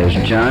see. There's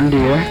John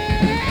Deere.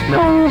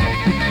 No.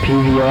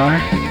 PVR.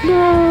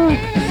 No.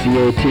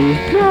 CAT.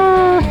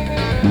 No.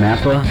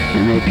 Mappa.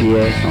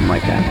 MAPA. Something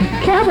like that.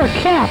 Cab or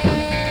cap?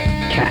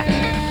 Cat.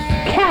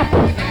 Cap.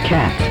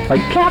 Cat.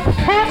 Like cap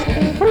hat?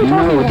 What are you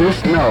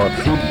talking about?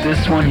 See,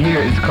 this one here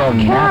is called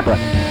Mappa.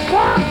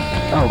 Cap.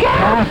 Oh,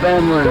 cap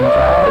emblem.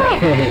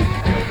 Okay.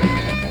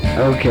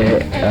 Okay,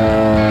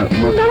 No, I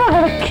don't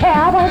have a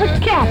cab, I have a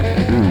cap.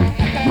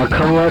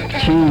 McCulloch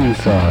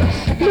chainsaws.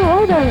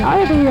 No, I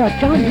have a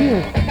John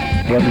Deere.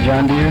 You have the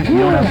John Deere? You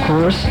don't have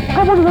Coors? I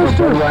have one of those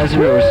too.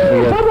 Budweiser or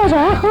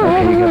Budweiser.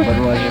 Okay, you got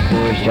Budweiser,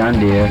 Coors, John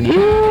Deere. Yeah.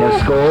 You have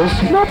Skulls?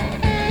 Nope.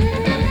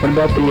 What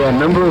about the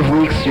number of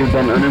weeks you've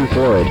been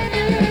unemployed?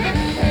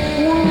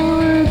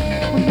 1,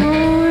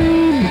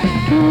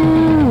 9, 2,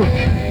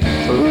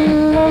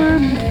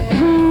 11,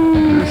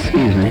 3.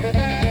 Excuse me.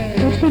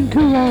 It's been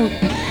too long.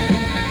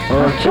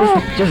 Well,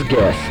 just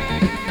guess.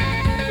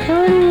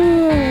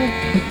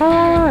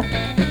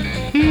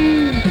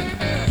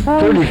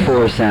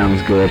 34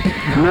 sounds good.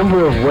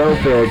 Number of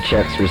welfare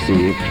checks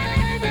received.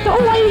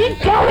 Don't let me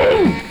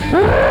going!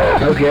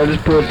 Okay, I'll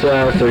just put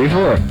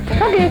 34.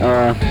 Okay.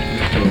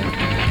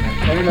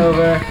 Turn it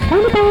over.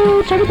 Turn the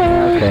boat, turn the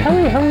boat. Okay.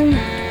 Hurry.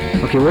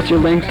 Okay, what's your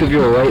length of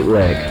your right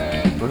leg?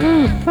 4.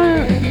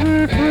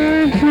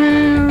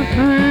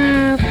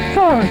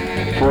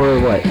 4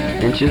 what?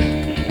 Inches?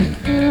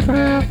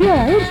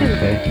 Yeah, inches.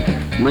 Okay.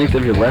 Length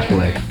of your left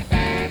leg?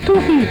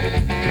 2 feet.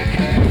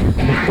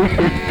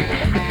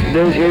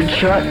 Does your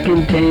truck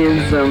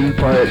contain some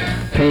part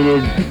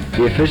painted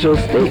the official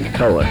state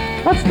color?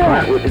 What's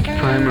that? It's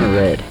primer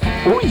red.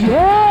 Oh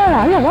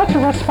yeah, yeah, lots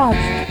of rough spots.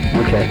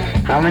 Okay.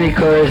 How many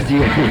cars do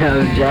you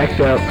have jacked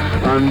up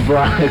on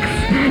blocks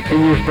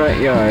in your front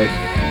yard?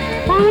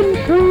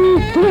 1, 2,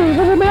 3.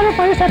 Does it matter if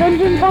I just had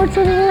engine parts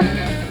in there?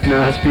 No,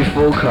 it has to be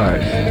full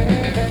cars.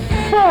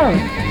 4.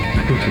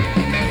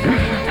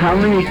 How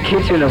many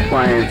kitchen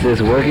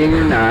appliances, working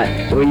or not,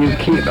 will you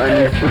keep on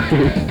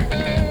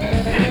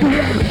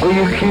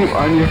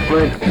your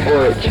front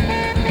porch?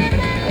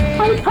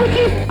 I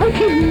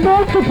keep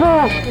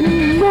multiple.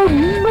 You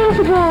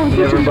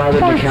never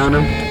bothered to count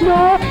them?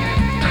 No.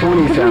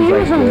 20 sounds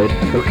like good.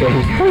 Okay.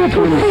 We have 2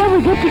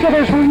 family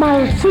get-togethers with my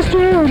sister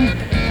and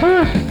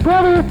her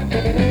brother.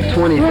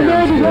 20 We're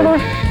married sounds together.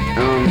 good.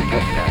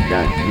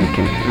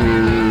 Okay.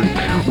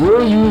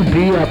 Will you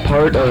be a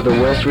part of the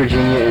West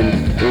Virginia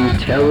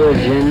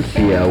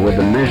intelligentsia with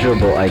a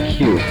measurable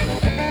IQ?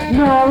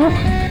 No.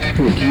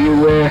 Do you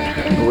wear...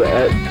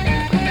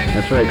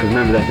 that's right, because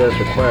remember that does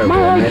require a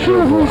My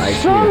measurable IQ is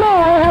IQ. so low,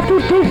 I have to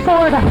dig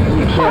for it.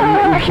 You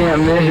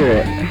can't measure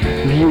it.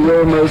 Do you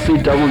wear mostly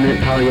double knit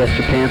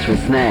polyester pants with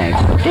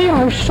snags? They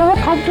are so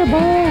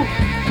comfortable.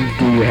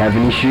 Do you have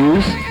any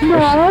shoes? No. I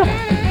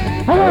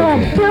don't know,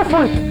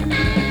 barefoot.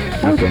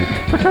 Okay.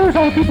 I terrorize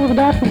all the people in the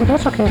bathroom, but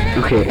that's okay.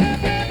 Okay.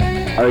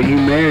 Are you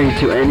married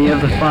to any of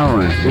the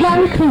following?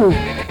 Like who?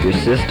 Your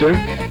sister?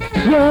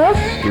 Yes.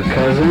 Your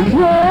cousin?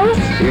 Yes.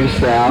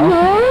 Yourself?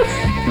 Yes.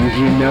 And do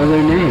you know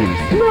their names?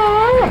 No.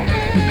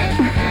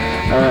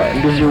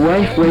 Does your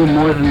wife weigh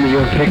more than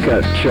your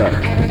pickup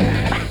truck?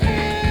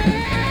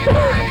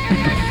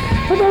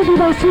 That might be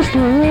my sister.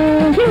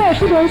 Yeah,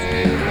 she does.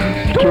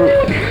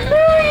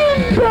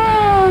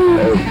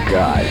 Oh,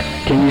 God.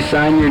 Can you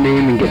sign your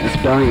name and get the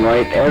spelling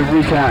right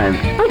every time?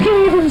 I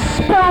can't even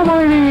spell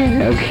my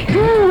name. Okay.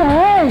 Dude,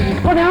 hey,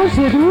 pronounce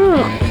it.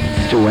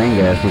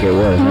 Stawanga, I think it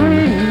was.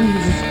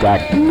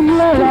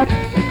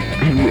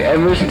 Have you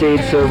ever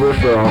stayed sober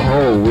for a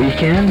whole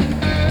weekend?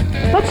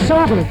 What's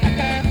sober?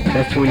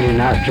 That's when you're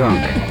not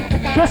drunk.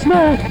 Guess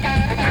no.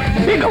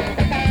 Bingo.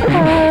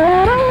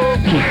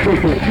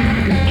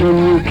 Can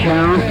you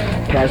count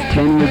past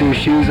 10 with your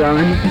shoes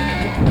on?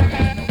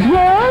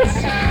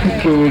 Yes.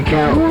 Can you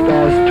count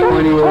past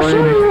 21?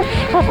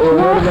 Or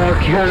what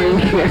about counting?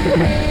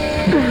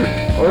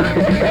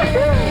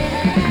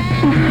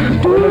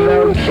 What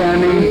about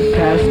counting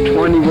past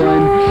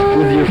 21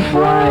 with your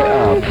fly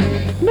up?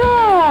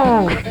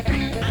 No.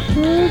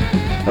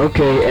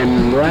 Okay,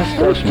 and last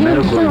up's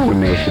medical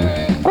information.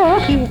 Oh,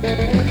 okay.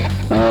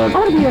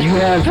 You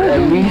have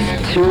at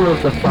least 2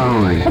 of the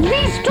following. At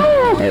least 2?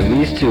 At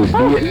least 2.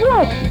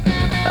 What?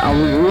 I'll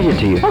read it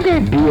to you. Okay.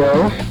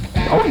 B.O.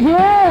 Oh,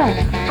 yeah.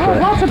 I have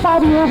lots of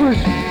Bobby Overs.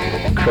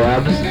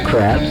 Crabs, yes.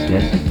 Crabs.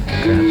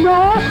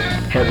 No.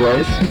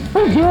 Headlights.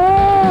 Oh,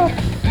 yeah.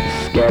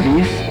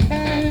 Scabbies.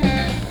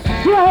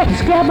 Yeah, I can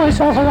scab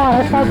myself a lot.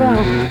 I fall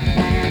down.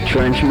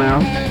 Trench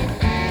mouth.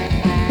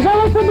 Is that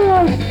like when they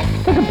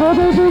take a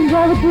bulldozer and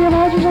drive it through your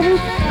mouth or something? I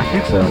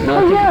think so. No,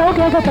 Oh, yeah,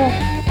 okay, I got that.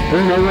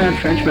 Doesn't everyone have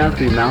trench mouth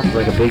because your mouth is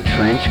like a big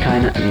trench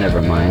kind of?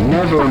 Never mind.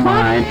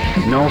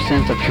 No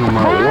sense of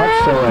humor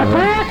whatsoever.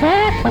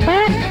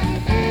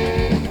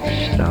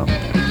 Shut up.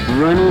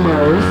 Runny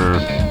nose.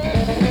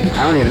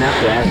 I don't even have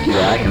to ask you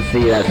that. I can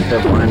see that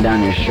stuff running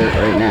down your shirt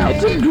right now.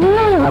 It's a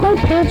drill. My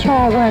pants are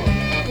all wet.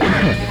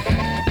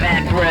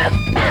 Bad breath.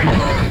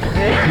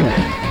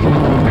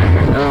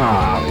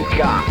 Oh,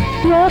 God.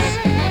 Yes.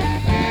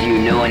 Do you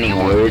know any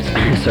words?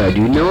 Sorry,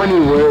 do you know any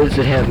words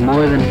that have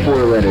more than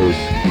 4 letters?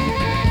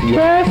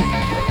 Yes.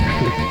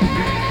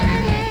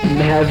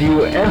 Have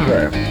you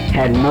ever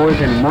had more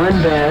than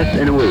 1 bath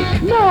in a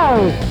week?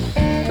 No.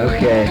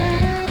 Okay.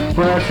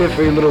 Well, that's it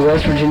for your little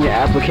West Virginia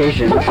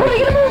application. Okay,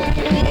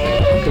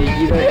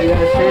 you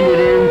gotta send it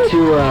in to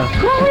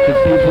the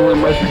people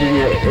in West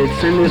Virginia.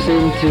 Send this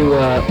in to,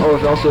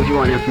 if you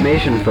want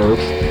information,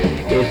 folks,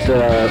 it's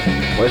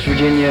West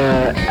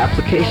Virginia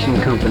Application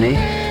Company,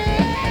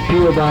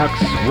 P.O. Box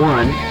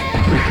 1.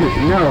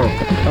 No,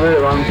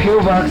 wrong. P.O.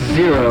 Box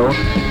 0.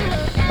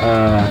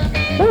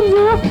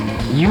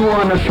 You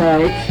wanna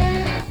fight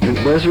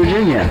West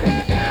Virginia?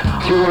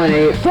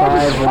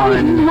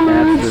 21851.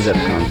 That's the zip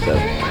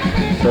concept.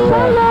 So,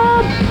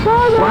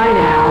 why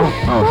now?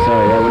 Oh,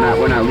 sorry,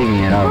 we're not leaving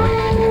yet, are we?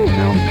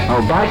 No.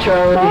 Oh, bye,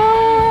 Charlie.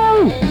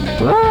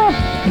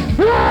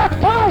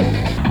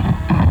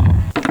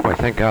 Boy,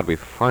 thank God we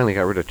finally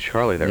got rid of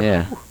Charlie there.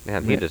 Yeah.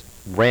 Man, he just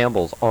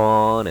rambles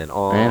on and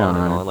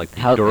on like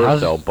the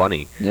Duracell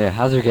bunny. Yeah,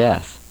 how's your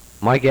gas?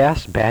 My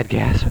gas? Bad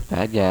gas.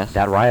 Bad gas.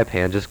 That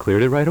Ryopan just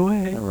cleared it right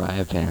away.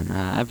 Ryopan.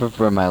 I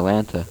prefer my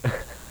Lanta.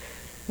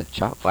 The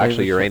chop. Well,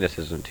 actually, Uranus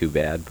isn't too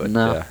bad, but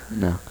no.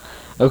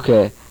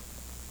 Okay.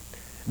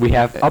 We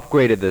have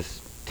upgraded this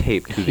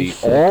tape to the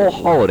All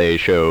Holiday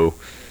Show.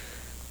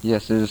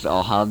 Yes, it is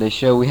All Holiday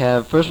Show. We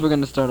have first. We're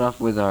going to start off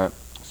with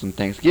some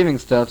Thanksgiving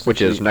stuff,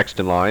 which is next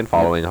in line,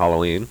 following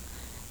Halloween.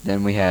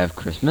 Then we have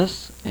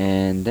Christmas,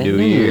 and then New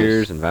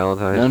Year's and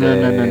Valentine's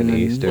Day and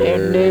Easter.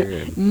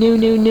 New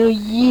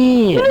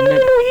Year.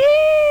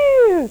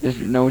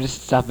 No,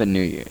 just stop at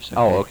New Year's. Okay?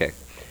 Oh, okay.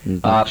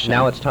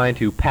 Now it's time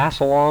to pass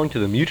along to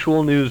the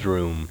Mutual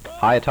Newsroom.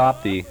 High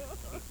atop the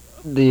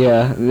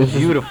This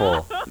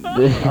beautiful.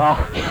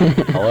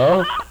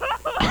 Hello?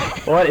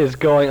 What is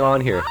going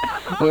on here?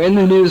 We're in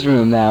the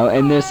newsroom now,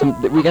 and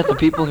we got the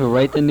people who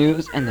write the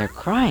news, and they're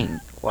crying.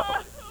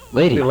 What?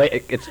 Lady.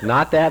 It's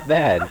not that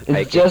bad. It's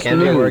it just can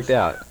be news. worked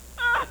out.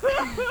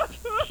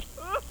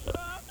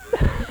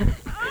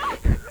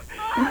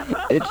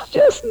 It's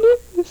just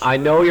news. I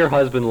know your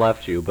husband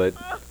left you, but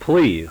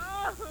please.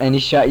 And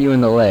he shot you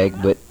in the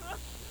leg, but...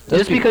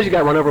 Just because you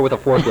got run over with a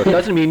forklift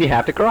doesn't mean you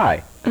have to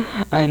cry.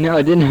 I know,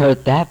 it didn't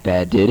hurt that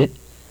bad, did it?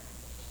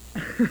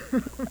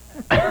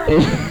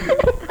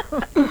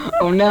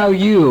 Oh, now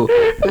you.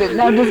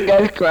 Now this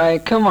guy's crying.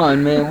 Come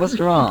on, man, what's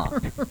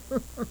wrong?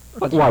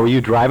 Why, were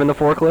you driving the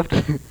forklift?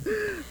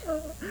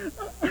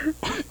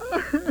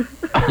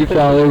 You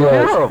probably was.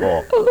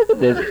 Terrible. Oh, look at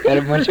this. We've got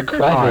a bunch of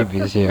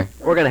crybabies here.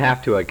 We're going to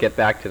have to get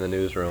back to the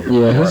newsroom.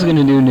 Yeah, who's going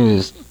to do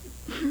news?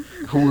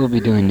 Who will be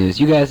doing news?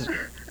 You guys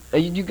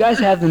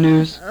have the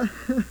news?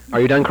 Are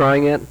you done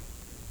crying yet?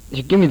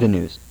 Give me the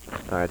news.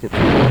 All right. Give me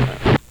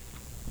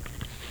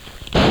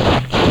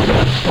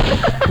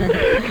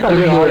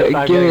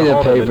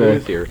the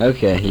paper.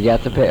 Okay, you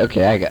got the paper.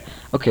 Okay, I got.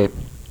 Okay,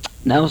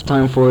 now it's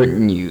time for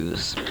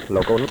news.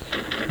 Local.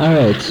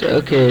 Alright,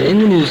 okay, in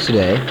the news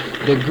today,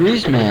 the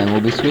Grease Man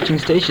will be switching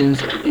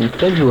stations in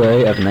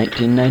February of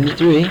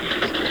 1993.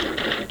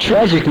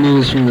 Tragic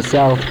news from the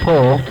South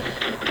Pole.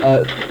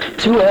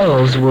 2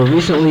 elves were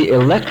recently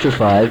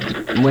electrified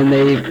when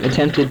they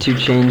attempted to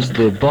change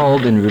the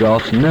bulb in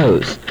Rudolph's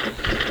nose.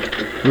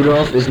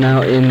 Rudolph is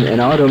now in an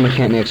auto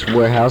mechanic's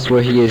warehouse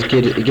where he is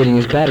getting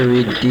his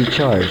battery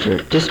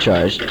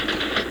discharged.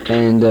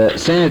 And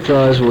Santa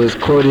Claus was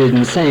quoted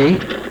in saying,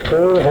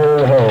 "Ho,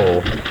 ho,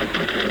 ho."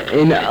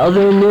 In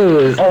other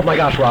news... Oh my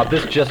gosh, Rob,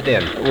 this just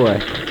in.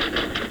 What?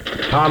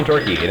 Tom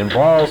Turkey. It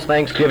involves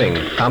Thanksgiving.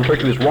 Tom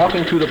Turkey was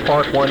walking through the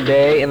park one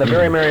day in the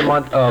very merry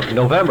month of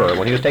November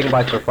when he was taken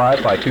by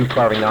surprise by 2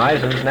 carving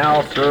knives and is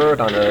now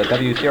served on the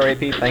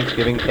WCRAP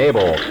Thanksgiving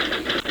table.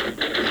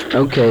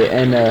 Okay,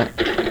 and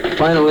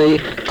finally,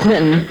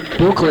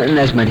 Bill Clinton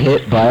has been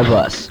hit by a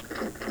bus.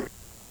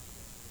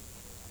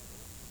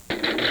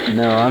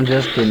 No, I'm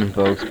just kidding,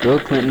 folks. Bill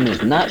Clinton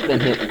has not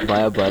been hit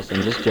by a bus.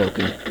 I'm just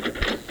joking.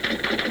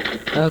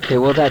 Okay,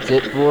 well that's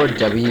it for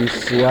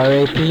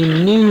WCRAP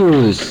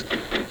News.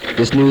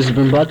 This news has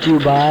been brought to you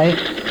by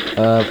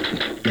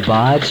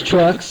Bodge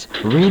Trucks,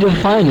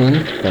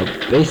 redefining the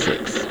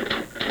basics.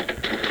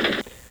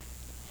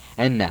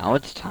 And now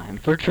it's time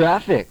for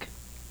traffic.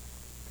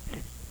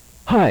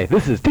 Hi,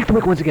 this is Dick the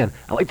Wick once again.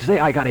 I'd like to say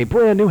I got a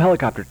brand new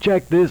helicopter.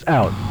 Check this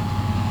out.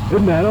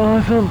 Isn't that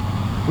awesome?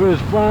 We're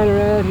just flying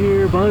around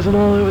here, buzzing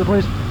all over the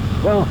place.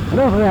 Well,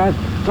 enough of that.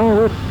 It's all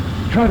with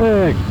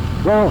traffic.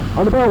 Well,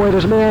 on the Beltway,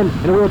 there's a man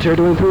in a wheelchair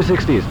doing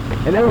 360s,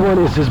 and everyone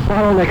is just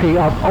bottlenecking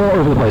up all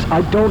over the place.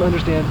 I don't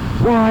understand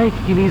why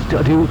he needs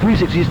to do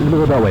 360s in the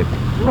middle of the Beltway,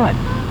 but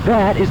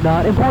that is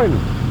not important.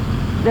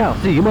 Now,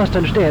 see, you must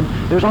understand,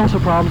 there's also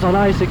problems on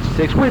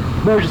I-66 with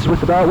merges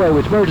with the Beltway,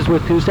 which merges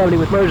with 270,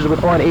 which merges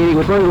with 180,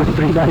 which merges with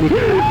 390.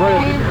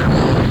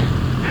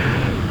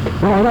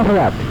 Well, enough of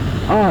that.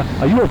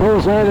 A UFO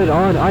has landed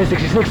on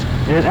I-66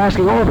 and is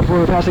asking all the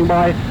people passing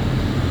by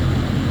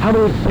how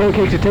many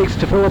pancakes it takes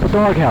to fill up a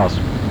doghouse.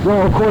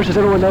 Well, of course, as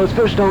everyone knows,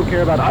 fish don't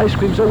care about ice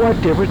cream, so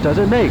what difference does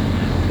it make?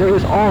 There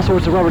is all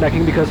sorts of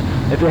rubbernecking because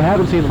if they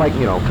haven't seen, like,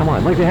 you know, come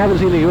on, like they haven't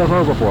seen the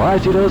UFO before. I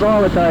see those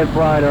all the time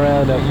flying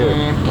around up here.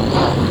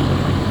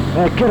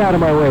 Get out of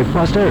my way,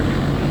 Buster.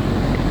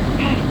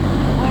 Hey,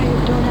 why are you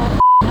doing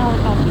that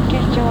helicopter?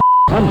 Get your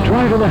I'm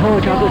driving the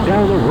helicopter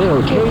down the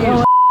road. Get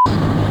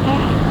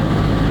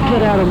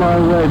out of my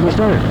way,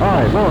 mister.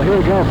 Alright, well, here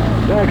we go.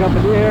 Back up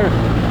in the air.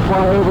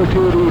 Fly over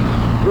to the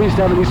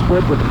 370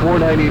 split with the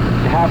 490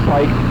 half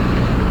pike.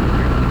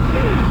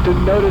 To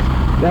notice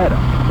that,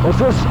 what's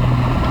this?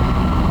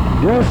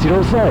 Yes, you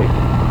don't say.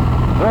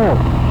 Oh,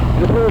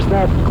 it appears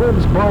that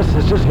Clem's bus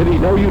has just hit a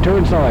no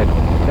U-turn sign.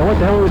 Now what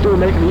the hell he was doing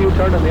making a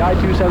U-turn on the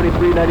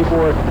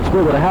I-273-94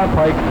 split with a half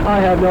pike, I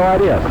have no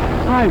idea.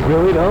 I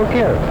really don't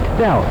care.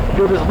 Now,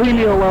 you'll just leave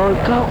me alone,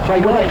 so I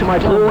go back to my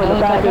pool in the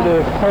back of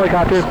the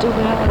helicopter,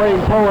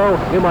 playing polo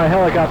in my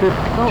helicopter.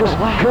 Just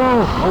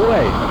go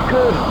away.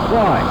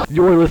 Goodbye.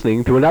 You're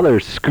listening to another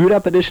screwed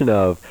up edition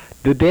of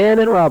The Dan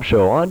and Rob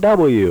Show on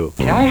W.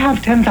 Can I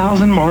have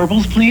 10,000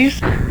 marbles, please?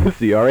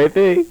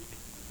 CRAP.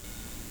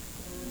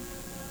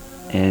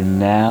 And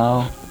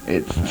now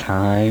it's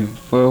time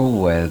for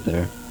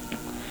weather.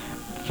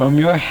 From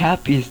your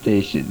happy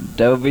station,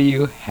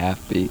 W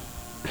Happy.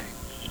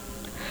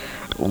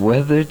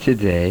 Weather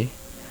today,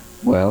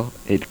 well,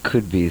 it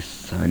could be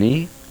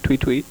sunny.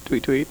 Tweet, tweet,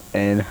 tweet, tweet.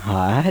 And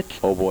hot.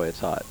 Oh boy, it's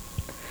hot.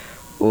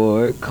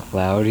 Or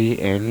cloudy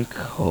and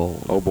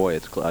cold. Oh boy,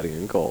 it's cloudy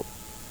and cold.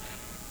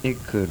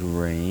 It could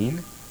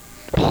rain.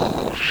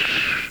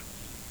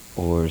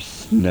 Or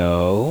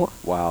snow.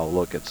 Wow,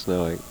 look, it's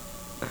snowing.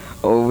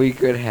 Or we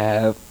could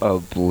have a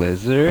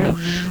blizzard.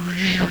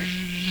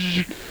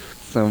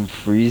 Some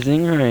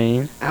freezing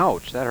rain.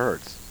 Ouch, that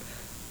hurts.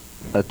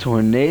 a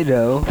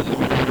tornado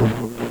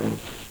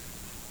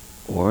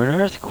or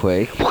an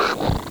earthquake,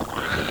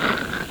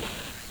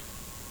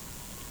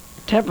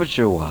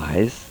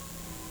 temperature-wise,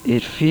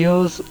 it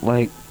feels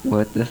like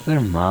what the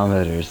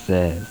thermometer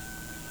says.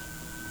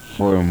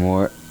 For a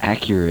more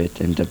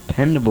accurate and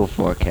dependable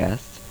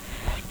forecast,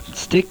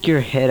 stick your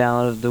head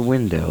out of the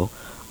window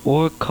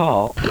or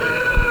call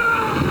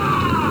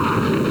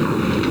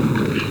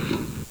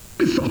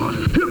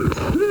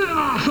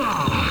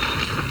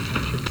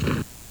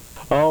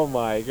Oh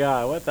my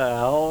god, what the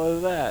hell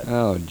was that?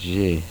 Oh,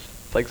 gee.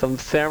 It's like some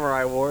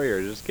samurai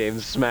warrior just came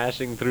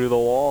smashing through the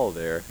wall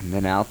there. And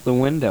then out the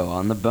window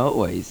on the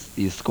beltway.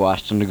 He's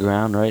squashed on the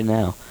ground right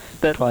now.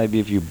 Probably be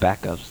a few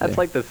backups there. That's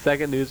like the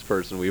second news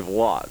person we've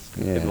lost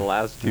in the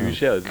last two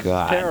shows. It's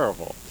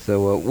terrible.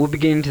 So we'll be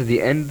getting to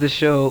the end of the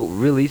show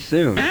really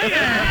soon.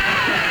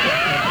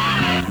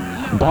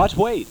 But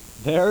wait,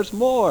 there's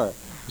more.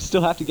 We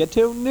still have to get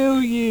to New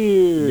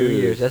Year's. New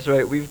Year's, that's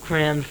right. We've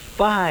crammed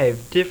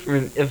 5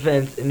 different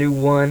events into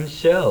one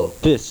show.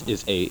 This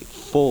is a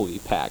fully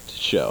packed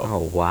show.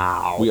 Oh,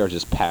 wow. We are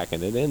just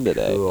packing it in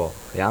today. Cool.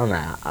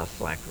 Yeah,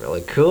 that's like really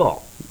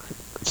cool.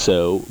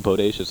 So,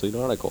 bodaciously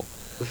nautical.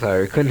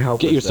 Sorry, couldn't help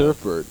Get your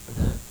surfboard.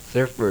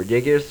 Surfboard. Yeah,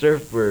 get a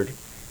surfboard.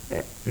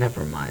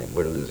 Never mind,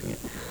 we're losing it.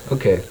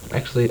 Okay,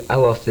 actually, I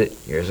lost it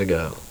years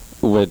ago.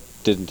 It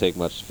didn't take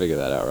much to figure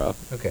that out, Rob.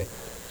 Okay.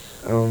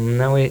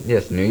 New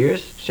Year's? New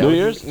Year's?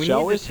 We Shall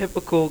need we? a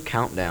typical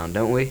countdown,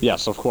 don't we?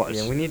 Yes, of course.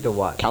 Yeah, we need to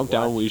watch.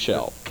 Countdown we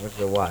shall. Where's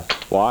the watch?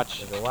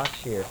 Watch. There's a watch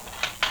here.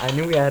 I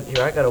knew we had,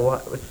 here, I got a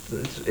watch.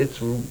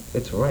 It's right. Oh,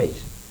 It's right.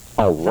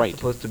 not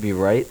supposed to be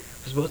right.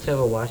 We're supposed to have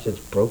a watch that's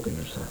broken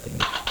or something.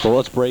 So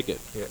let's break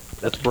it. Here.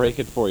 Let's break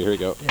it for you. Here you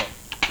go. Yeah.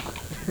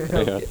 There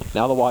you go.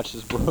 Now the watch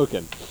is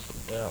broken.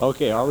 Yeah.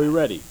 Okay, are we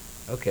ready?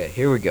 Okay,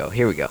 here we go.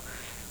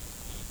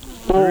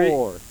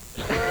 4.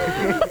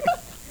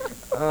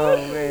 Oh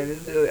man,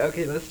 this is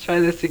okay. Let's try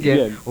this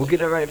again. Yeah. We'll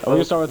get it right. Are we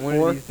gonna start with One of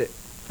 4? these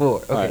 4.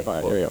 Okay. All right,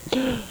 here we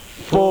go.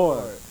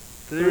 4,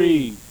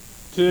 3,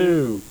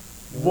 2,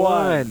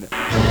 1.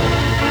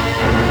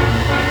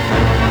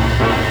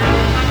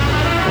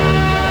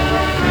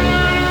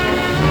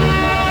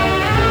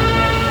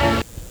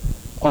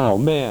 Oh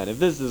man, if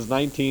this is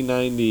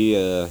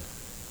 1990,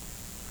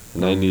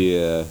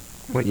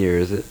 What year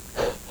is it?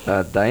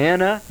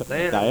 Diana. Diana.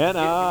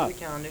 Here's the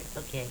calendar.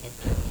 Okay.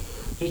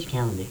 Here's the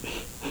calendar.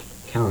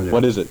 Calendar.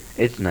 What is it?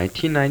 It's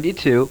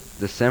 1992,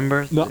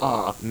 December.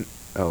 Nuh-uh.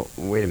 Oh,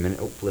 wait a minute.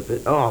 Oh, flip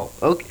it. Oh,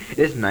 okay.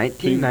 It's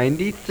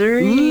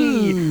 1993.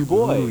 Ooh,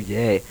 boy. Ooh,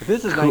 yay. If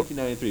this is Cool.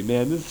 1993,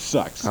 man, this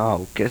sucks.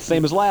 Oh, guess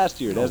Same as last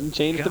year. It hasn't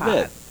changed a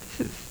bit.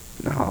 This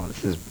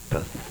is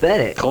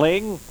pathetic.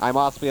 Kling, I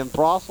must be in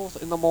Brussels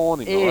in the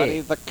morning.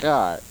 Ready the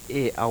car.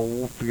 I'll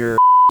whoop your.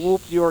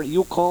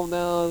 You calm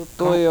down.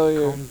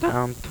 Calm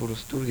down to the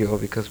studio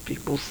because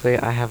people say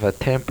I have a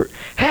temper.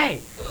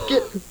 Hey,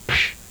 get.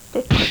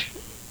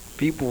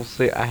 People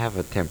say I have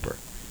a temper.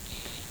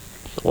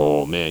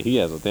 Oh man, he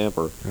has a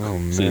temper. Oh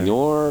man.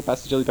 Senor,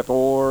 pass the chili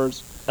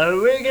peppers. Are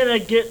we gonna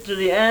get to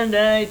the end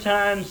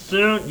anytime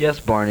soon?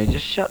 Yes, Barney.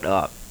 Just shut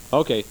up.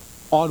 Okay,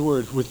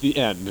 onward with the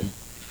end.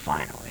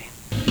 Finally.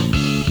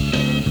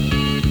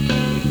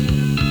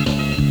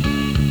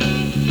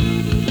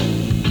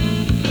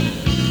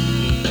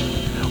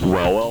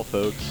 Well,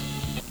 folks.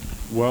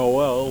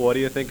 Well, what do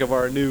you think of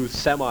our new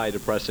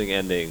semi-depressing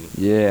ending?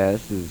 Yeah,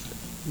 this is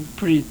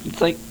pretty.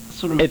 It's like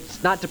sort of.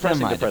 It's not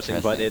depressing,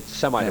 but it's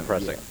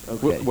semi-depressing. Yeah,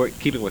 okay. We're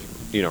keeping with,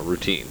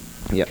 routine.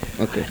 Yeah,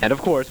 okay. And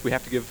of course, we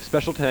have to give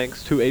special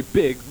thanks to a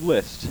big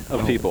list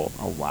of people.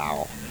 Oh,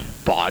 wow.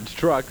 Bodge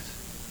Trucks.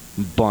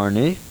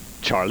 Barney.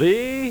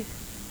 Charlie.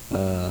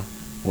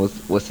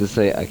 What's this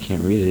say? I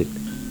can't read it.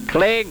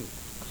 Kling.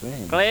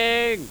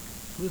 Kling.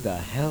 Who the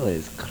hell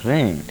is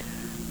Kling?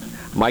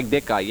 Mike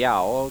Ditka, yeah,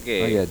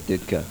 okay. Oh yeah,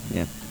 Ditka,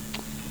 yeah.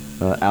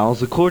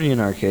 Al's Accordion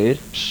Arcade.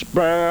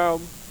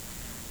 Spam.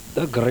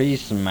 The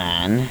Grease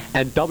Man.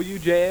 And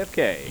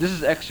WJFK. This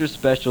is extra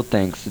special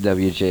thanks to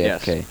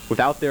WJFK. Yes.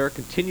 Without their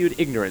continued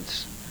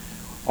ignorance,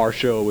 our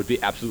show would be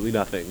absolutely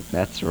nothing.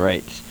 That's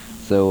right.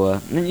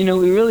 So, we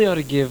really ought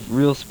to give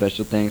real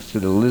special thanks to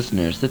the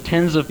listeners, the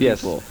tens of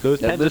people. Yes, those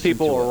tens of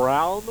people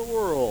around the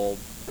world.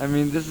 I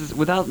mean, this is,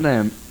 without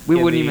them,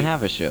 we wouldn't even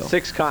have a show.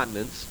 6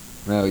 continents.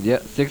 Oh, yeah,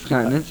 6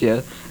 continents,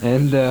 yeah.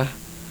 And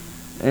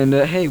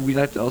hey, we'd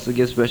like to also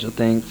give special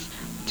thanks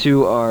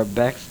to our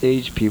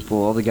backstage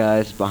people, all the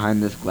guys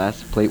behind this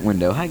glass plate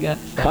window. Hi, guys.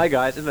 Hi,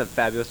 guys. Isn't that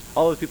fabulous?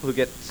 All those people who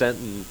get sent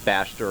and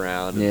bashed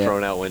around and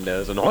thrown out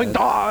windows and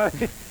die.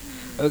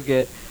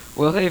 Okay.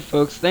 Well, hey,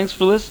 folks, thanks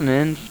for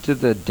listening to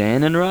the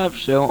Dan and Rob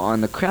Show on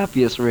the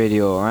crappiest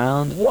radio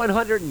around.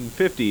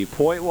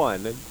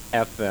 150.1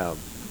 FM.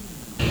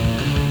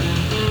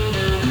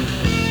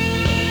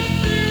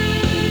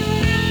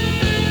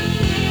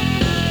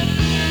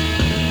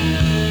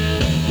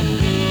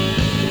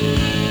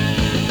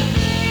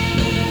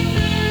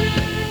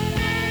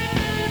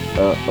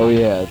 Oh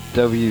yeah,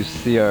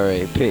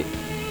 WCRAP,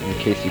 in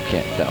case you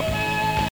can't tell.